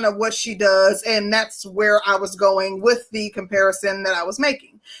 that's kind of what she does. And that's where I was going with the comparison that I was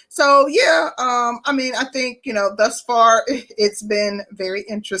making. So yeah, I think, thus far it's been very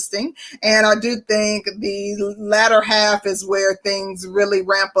interesting. And I do think the latter half is where things really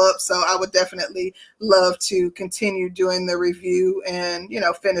ramp up. So I would definitely love to continue doing the review and,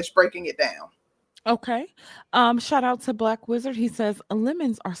 finish breaking it down. Okay. Shout out to Black Wizard. He says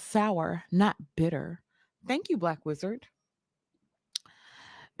lemons are sour, not bitter. Thank you, Black Wizard.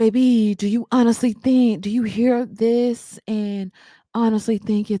 Baby, do you hear this and honestly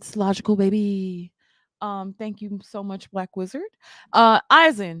think it's logical, baby? Thank you so much, Black Wizard.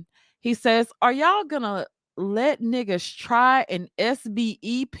 Eisen, he says, are y'all gonna let niggas try an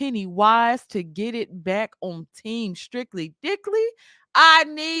SBE Pennywise to get it back on Team Strictly Dickly? I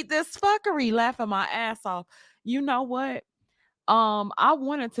need this fuckery. Laughing my ass off. You know what? I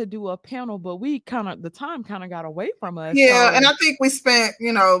wanted to do a panel, but the time kind of got away from us. Yeah, and I think we spent,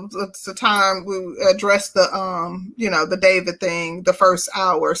 the time we addressed the the David thing the first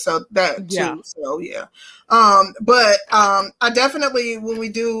hour, so that too. Yeah. So yeah. But I definitely, when we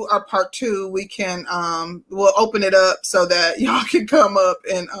do our part 2, we can we'll open it up so that y'all can come up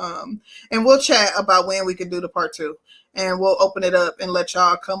and we'll chat about when we can do the part 2. And we'll open it up and let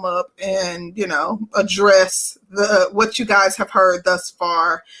y'all come up and, address what you guys have heard thus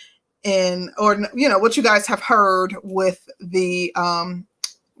far what you guys have heard with the,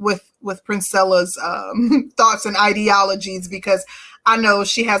 with Princella's thoughts and ideologies, because I know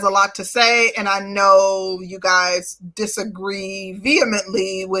she has a lot to say and I know you guys disagree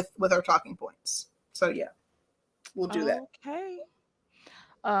vehemently with her talking points. So yeah, we'll do that. Okay.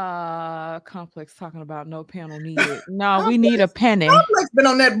 Complex talking about no panel needed. No, we need a penny. Complex been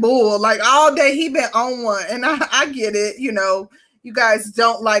on that bull like all day. He been on one, and I get it. You guys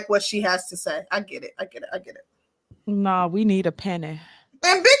don't like what she has to say. I get it. No, we need a penny.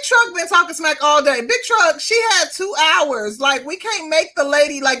 And Big Truck been talking smack all day. Big Truck, she had 2 hours. Like, we can't make the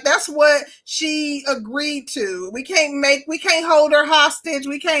lady, like, that's what she agreed to. We can't hold her hostage.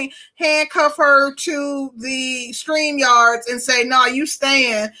 We can't handcuff her to the StreamYards and say, no, you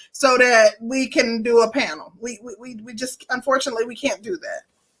stand so that we can do a panel. We just, unfortunately, we can't do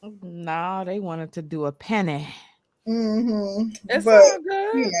that. No, they wanted to do a penny. Mm-hmm. It's all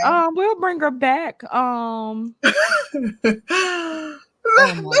good. We'll bring her back.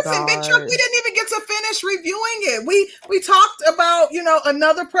 Listen, Big Truck, we didn't even get to finish reviewing it. We talked about,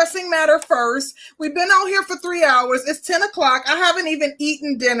 another pressing matter first. We've been on here for 3 hours. It's 10 o'clock. I haven't even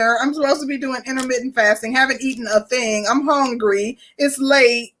eaten dinner. I'm supposed to be doing intermittent fasting. Haven't eaten a thing. I'm hungry. It's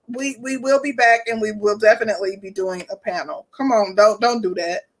late. We will be back and we will definitely be doing a panel. Come on, don't do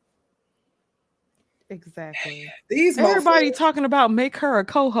that. Exactly. Everybody talking about make her a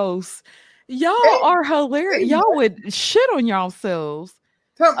co-host. Y'all are hilarious. Y'all would shit on yourselves.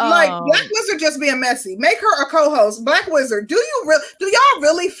 Like Black Wizard just being messy. Make her a co-host. Black Wizard, do y'all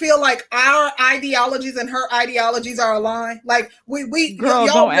really feel like our ideologies and her ideologies are aligned? Like we girl,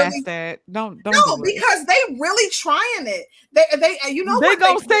 y'all don't really, ask that. Don't no, do because they really trying it. They they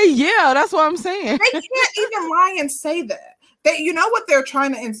gonna say yeah. That's what I'm saying. They can't even lie and say that. You know what they're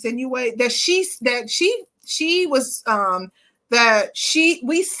trying to insinuate, that she was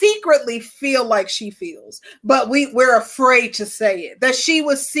we secretly feel like she feels, but we're afraid to say it, that she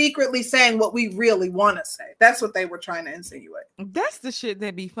was secretly saying what we really want to say. That's what they were trying to insinuate. That's the shit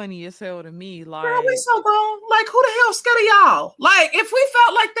that be funny as hell to me. Like, girl, we so grown. Like, who the hell scared of y'all? Like, if we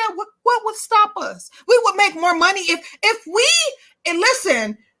felt like that, what would stop us? We would make more money if we, and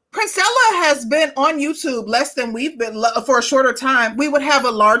listen, Princella has been on YouTube less than we've been for a shorter time. We would have a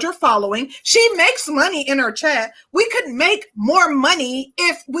larger following. She makes money in her chat. We could make more money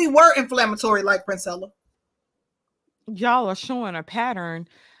if we were inflammatory like Princella. Y'all are showing a pattern.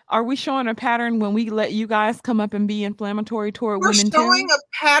 Are we showing a pattern when we let you guys come up and be inflammatory toward women too? We're showing a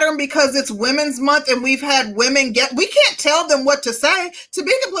pattern because it's Women's Month and we've had women we can't tell them what to say. To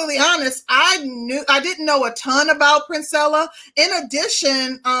be completely honest, I didn't know a ton about Princella. In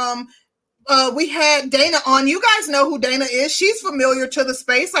addition, we had Dana on. You guys know who Dana is. She's familiar to the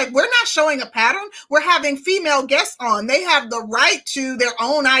space. Like, we're not showing a pattern. We're having female guests on. They have the right to their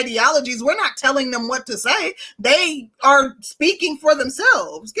own ideologies. We're not telling them what to say. They are speaking for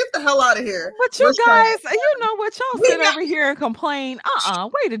themselves. Get the hell out of here. But you guys, you know what? Y'all sit over here and complain.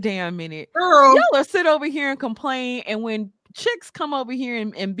 Wait a damn minute. Girl. Y'all sit over here and complain. And when chicks come over here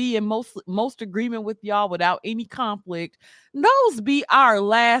and be in most agreement with y'all without any conflict, those be our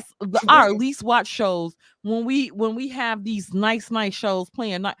least watch shows when we have these nice shows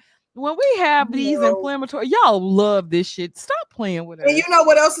playing. When we have these No. inflammatory, y'all love this shit. Stop playing with us. And you know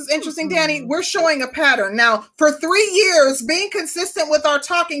what else is interesting, Danny? We're showing a pattern. Now, for 3 years, being consistent with our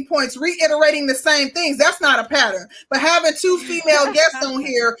talking points, reiterating the same things, that's not a pattern. But having 2 female guests on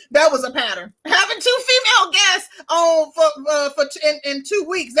here, that was a pattern. Having 2 female guests on in 2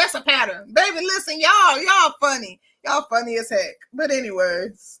 weeks, that's a pattern. Baby, listen, y'all funny. Y'all funny as heck. But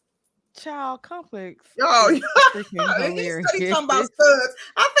anyways. Child, Complex. Oh, is freaking he's hilarious. talking about studs.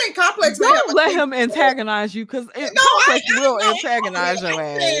 I think Complex. Don't let him antagonize you, because Complex will antagonize your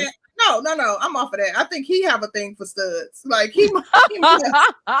ass. No, I'm off of that. I think he have a thing for studs. Like he must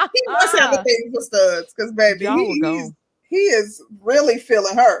have a thing for studs, because baby, he is really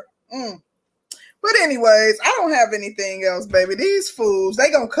feeling her. But anyways, I don't have anything else, baby. These fools, they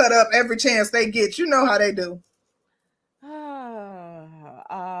gonna cut up every chance they get. You know how they do.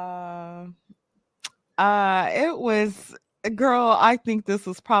 It was, girl, I think this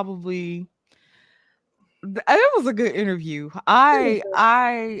was probably, it was a good interview. I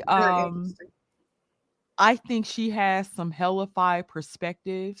think she has some hellified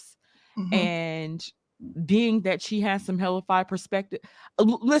perspectives, and being that she has some hellified perspective,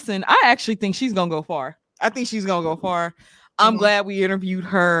 listen, I actually think she's gonna go far. I think she's gonna go far. I'm glad we interviewed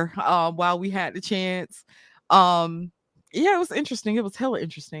her while we had the chance. Yeah, it was interesting. It was hella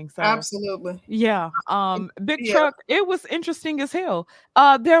interesting. So absolutely. Yeah. Big Truck, it was interesting as hell.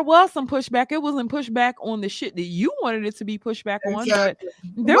 There was some pushback. It wasn't pushback on the shit that you wanted it to be pushback on, but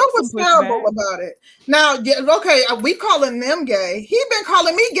there was terrible about it. Now, okay, we calling them gay. He been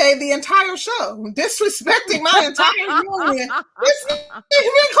calling me gay the entire show, disrespecting my entire union. He's been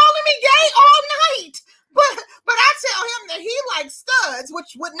calling me gay all night. But I tell him that he likes studs,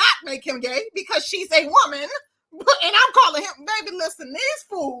 which would not make him gay because she's a woman. And I'm calling him, baby, listen, these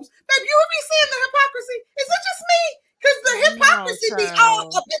fools, baby, you be seeing the hypocrisy? Is it just me? Because the hypocrisy be all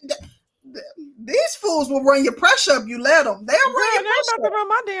up in these fools will run your pressure up, you let them. They'll run your pressure up. They run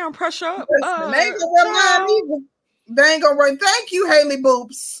my damn pressure up. Listen, they ain't gonna run mine either. They ain't gonna run. Thank you, Haley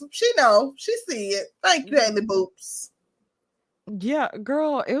Boops. She know. She see it. Thank you, Haley Boops. Yeah,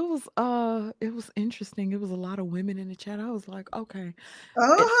 girl, it was interesting. It was a lot of women in the chat. I was like, okay.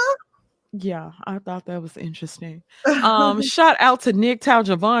 Yeah, I thought that was interesting. Shout out to Nick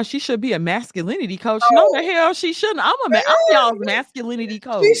Taljavon. She should be a masculinity coach. No, the hell she shouldn't. I'm y'all's masculinity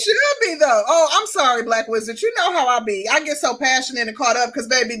coach. She should be though. Oh, I'm sorry, Black Wizard. You know how I be. I get so passionate and caught up because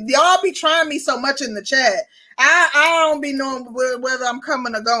baby, y'all be trying me so much in the chat. I don't be knowing whether I'm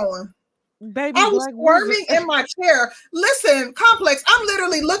coming or going. Baby, I was squirming in my chair. Listen, Complex, I'm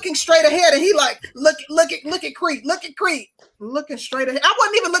literally looking straight ahead, and he like, look at Creep, looking straight ahead. I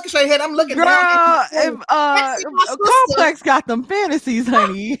wasn't even looking straight ahead. I'm looking down. Complex got them fantasies,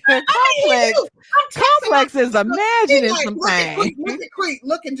 honey. Complex is imagining some things. Look at Creep,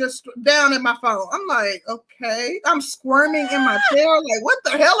 looking just down at my phone. I'm like, okay. I'm squirming in my chair. Like, what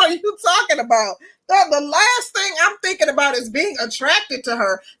the hell are you talking about? The last thing I'm thinking about is being attracted to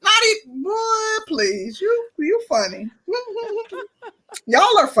her. Not even, boy, please. You funny.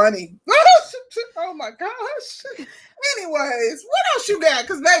 Y'all are funny. Oh my gosh. Anyways, what else you got?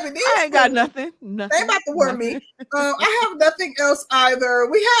 Because baby, I ain't got nothing. They about to worm me. I have nothing else either.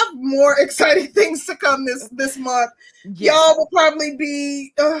 We have more exciting things to come this month. Yeah. Y'all will probably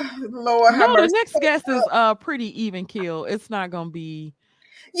be Lord. No, the next guest is pretty even kill. It's not gonna be.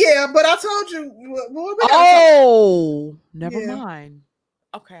 Yeah, but I told you. Never mind.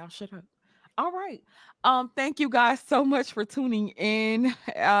 Okay, I'll shut up. All right. Thank you guys so much for tuning in.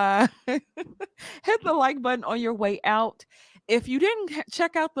 Hit the like button on your way out. If you didn't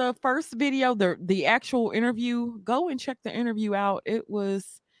check out the first video, the actual interview, go and check the interview out. It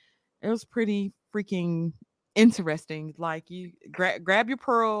was pretty freaking interesting. Like, you grab your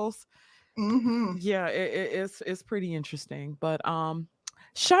pearls. Yeah, it's pretty interesting. But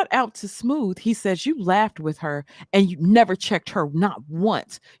shout out to Smooth. He says you laughed with her and you never checked her, not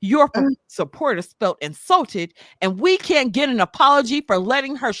once. Your supporters felt insulted, and we can't get an apology for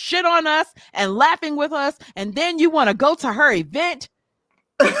letting her shit on us and laughing with us, and then you want to go to her event.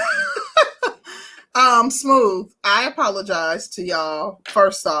 Smooth, I apologize to y'all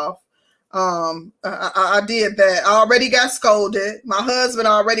first off. I did that. I already got scolded. My husband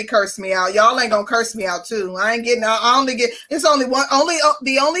already cursed me out. Y'all ain't gonna curse me out too. I ain't getting. I only get. It's only one.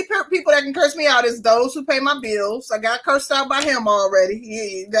 The only people that can curse me out is those who pay my bills. I got cursed out by him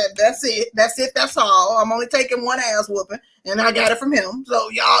already. That's it. That's it. That's all. I'm only taking one ass whooping, and I got it from him. So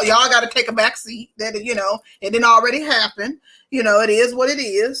y'all got to take a back seat. That it didn't already happen. It is what it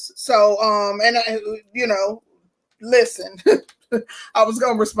is. So listen. I was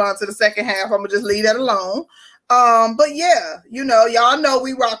gonna respond to the second half. I'm gonna just leave that alone. But yeah, y'all know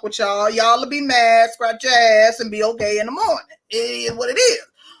we rock with y'all. Y'all will be mad, scratch your ass, and be okay in the morning. It is what it is.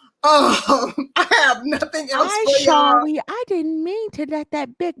 I have nothing else for y'all. Sorry, I didn't mean to let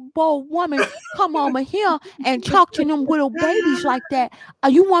that big bold woman come over here and talk to them little babies like that.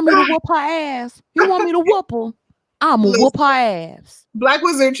 You want me to whoop her ass? You want me to whoop her? I'm gonna whoop her ass. Black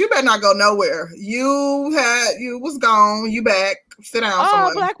Wizard, you better not go nowhere. You was gone. You back. Sit down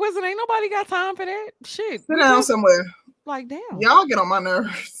somewhere. Black Wizard, ain't nobody got time for that shit. Sit down somewhere. Like, damn. Y'all get on my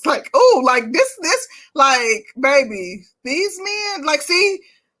nerves. Like, oh, like this, like, baby, these men, like, see,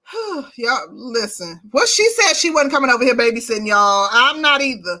 y'all, listen. What she said, she wasn't coming over here babysitting y'all. I'm not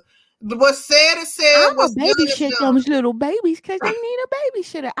either. But what's said is said. I'm a babysit those little babies because they need a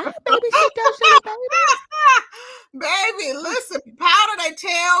babysitter. I babysit those little babies. Baby, listen, powder their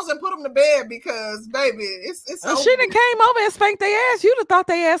tails and put them to bed because, baby, it's she done came over and spanked their ass. You'd have thought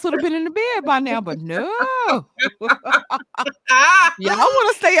their ass would have been in the bed by now, but no. Y'all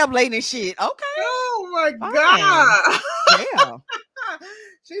want to stay up late and shit. Okay. Oh my God. Yeah.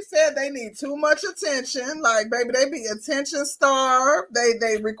 She said they need too much attention. Like, baby, they be attention starved.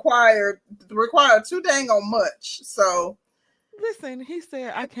 They require too dang on much. So listen, he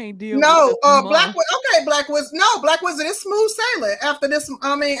said I can't deal with Black Wizard. No, Black Wizard is smooth sailing after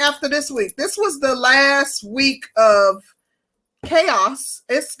this week. This was the last week of chaos.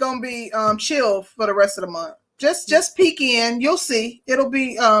 It's gonna be chill for the rest of the month. Just peek in, you'll see. It'll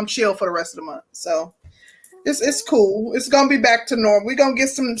be chill for the rest of the month. So it's cool. It's gonna be back to normal. We're gonna get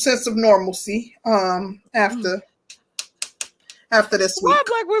some sense of normalcy after this week. Why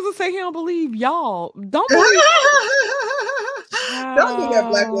Black Wizard say he don't believe y'all? Don't believe. Don't do that,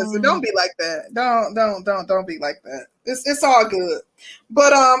 Black Wizard. Don't be like that. Don't be like that. It's all good.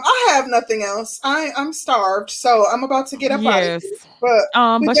 But I have nothing else. I'm starved, so I'm about to get up out of here.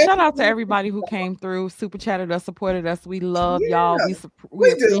 But shout out to everybody who came through, super chatted us, supported us. We love y'all.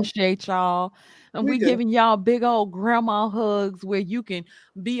 We appreciate y'all. And we giving y'all big old grandma hugs where you can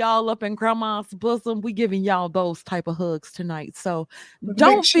be all up in grandma's bosom. We giving y'all those type of hugs tonight. So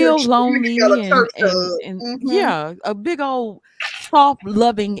don't feel lonely and yeah, a big old soft,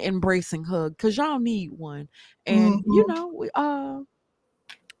 loving, embracing hug because y'all need one. And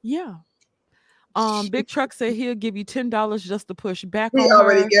yeah. Big Truck said he'll give you $10 just to push back on her. He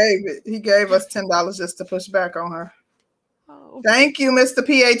already gave it. He gave us $10 just to push back on her. Oh. Thank you, Mr.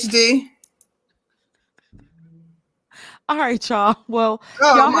 PhD. All right, y'all. Well,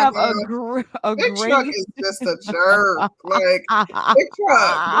 y'all have a great. Big Truck is just a jerk. Like Big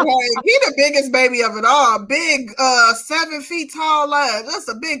Truck, he the biggest baby of it all. Big, 7 feet tall lad. That's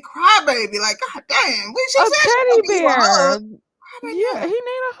a big crybaby. Like, God damn, a teddy bear. Yeah, he need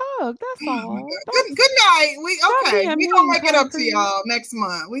a hug. That's all. Good night. We gonna make it up to y'all next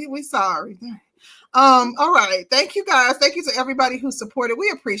month. We sorry. All right. Thank you guys. Thank you to everybody who supported. We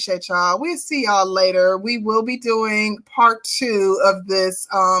appreciate y'all. We'll see y'all later. We will be doing part 2 of this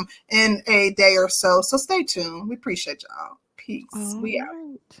in a day or so. So stay tuned. We appreciate y'all. Peace. We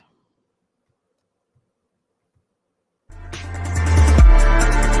out.